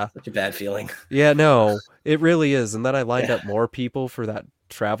 Yeah. Such a bad feeling. Yeah, no, it really is. And then I lined up more people for that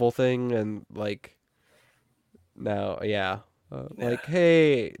travel thing, and like, now, like,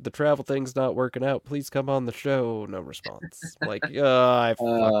 hey, the travel thing's not working out. Please come on the show. No response. Like, I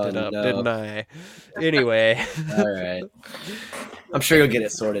fucked it up, didn't I? Anyway. All right. I'm sure you'll get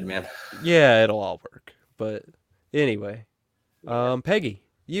it sorted, man. Yeah, it'll all work. But anyway, Peggy,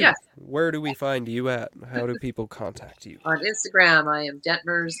 where do we find you at? How do people contact you? On Instagram, I am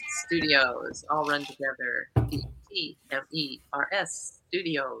Detmers Studios, all run together. DETMERS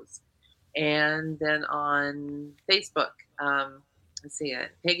Studios. And then on Facebook, let's see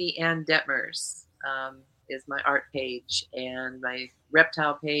it. Peggy Ann Detmers is my art page, and my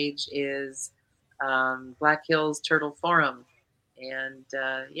reptile page is Black Hills Turtle Forum. And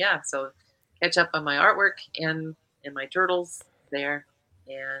so catch up on my artwork and my turtles there.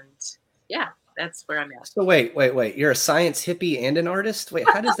 And yeah, that's where I'm at. So wait. You're a science hippie and an artist? Wait,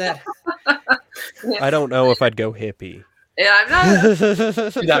 how does that? I don't know if I'd go hippie. Yeah, I'm not.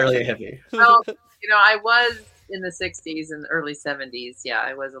 You're not really a hippie. Well, I was in the 60s and early 70s. Yeah,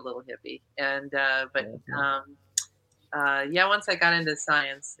 I was a little hippie. And, once I got into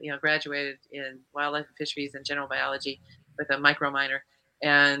science, graduated in wildlife and fisheries and general biology with a micro minor.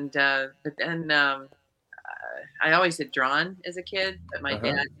 And, but then I always had drawn as a kid, but my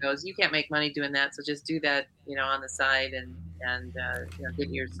dad goes, you can't make money doing that. So just do that, on the side and get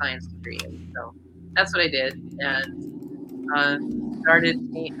your science degree. And so that's what I did. And, started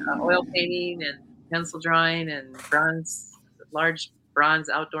oil painting and pencil drawing and large bronze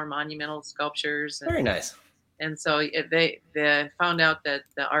outdoor monumental sculptures. Very nice. And so they found out that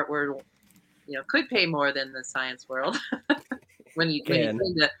the art world, could pay more than the science world when you paint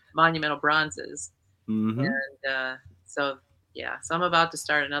the monumental bronzes. Mm-hmm. And so I'm about to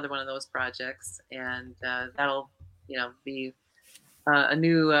start another one of those projects, and that'll be a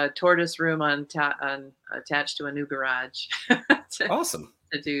new tortoise room attached to a new garage. Awesome.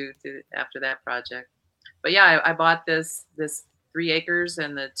 To do after that project. But yeah, I bought this 3 acres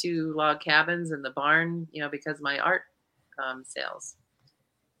and the 2 log cabins and the barn, because of my art sales.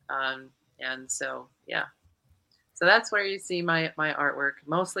 And so so that's where you see my artwork,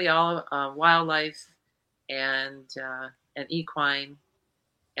 mostly all wildlife and equine,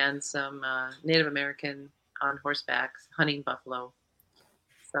 and some Native American on horseback hunting buffalo.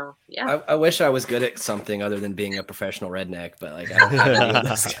 So yeah, I wish I was good at something other than being a professional redneck, but like I don't have any of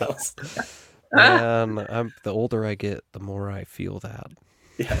those skills. Man, the older I get, the more I feel that.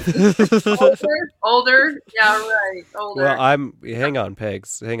 Yeah. older, yeah, right, older. Well, hang on,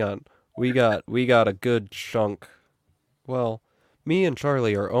 Pegs, hang on. We got a good chunk. Well, me and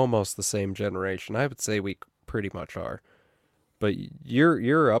Charlie are almost the same generation. I would say we pretty much are. But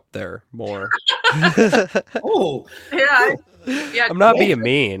you're up there more. Oh, yeah. I'm not being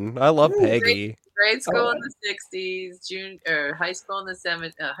mean. I love Peggy. Grade school in the 60s, high school in the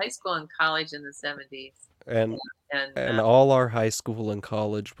 70s, high school and college in the 70s. And all our high school and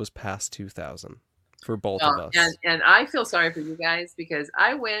college was past 2000 for both of us. And I feel sorry for you guys, because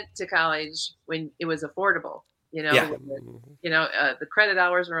I went to college when it was affordable. The credit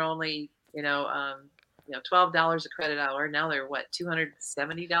hours were only, $12 a credit hour. Now they're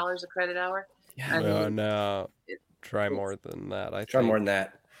 $270 a credit hour. Yeah. No. Try more than that. Try more than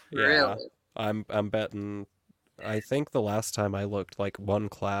that. Yeah. Really? I'm betting. I think the last time I looked, like one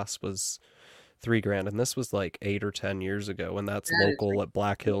class was $3,000, and this was like 8 or 10 years ago, and that's local at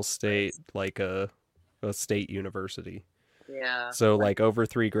Black Hills State, like a state university. Yeah. So like over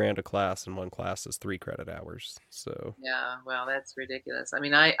 $3,000 a class, and one class is 3 credit hours. So yeah, well, that's ridiculous. I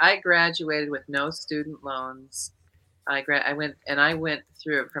mean, I graduated with no student loans. I went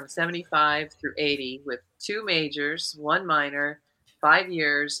through from 75 through 80 with 2 majors, 1 minor, 5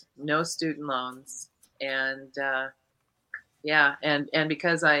 years, no student loans, and and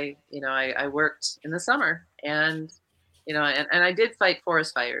because I worked in the summer, and I did fight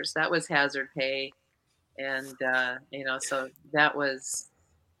forest fires. That was hazard pay, and so that was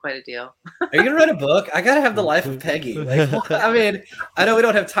quite a deal. Are you gonna write a book? I gotta have the life of Peggy. Like, I mean, I know we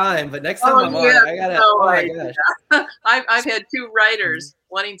don't have time, but next time I'm on, I gotta. Oh my gosh. I've had 2 writers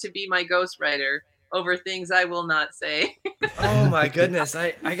wanting to be my ghostwriter, over things I will not say. Oh my goodness,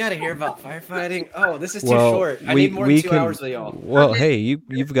 I gotta hear about firefighting. Oh, this is too short. I need more than 2 hours with y'all. Well, hey,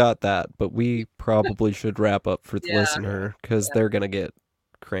 you've got that, but we probably should wrap up for the Yeah. listener because they're gonna get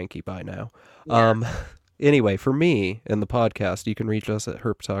cranky by now. Yeah. Anyway, for me and the podcast, you can reach us at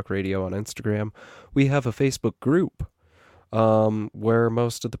HerpTalk Radio on Instagram. We have a Facebook group where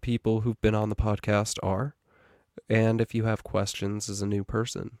most of the people who've been on the podcast are. And if you have questions as a new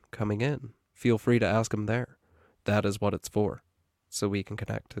person coming in, feel free to ask them there. That is what it's for. So we can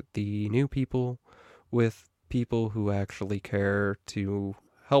connect the new people with people who actually care to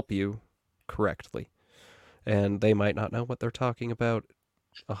help you correctly. And they might not know what they're talking about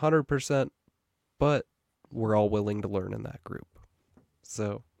 100%, but we're all willing to learn in that group.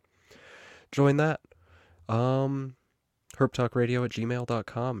 So join that.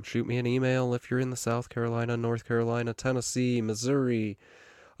 HerpTalkRadio@gmail.com. Shoot me an email if you're in the South Carolina, North Carolina, Tennessee, Missouri,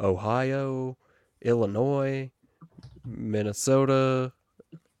 Ohio, Illinois, Minnesota,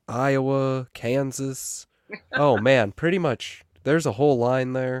 Iowa, Kansas. Oh man, pretty much there's a whole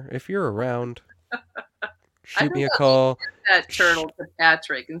line there. If you're around, shoot me a call. That turtle to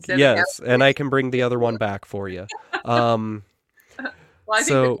Patrick instead Yes, of and I can bring the other one back for you. Well, I think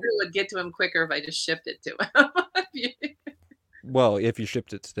the turtle would get to him quicker if I just shipped it to him. Well, if you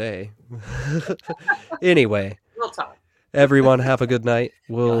shipped it today. Anyway. We'll talk. Everyone have a good night.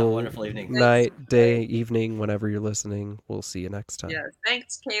 Have a wonderful evening. Night, day, evening, whenever you're listening. We'll see you next time. Yeah.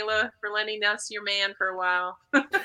 Thanks, Kayla, for lending us your man for a while.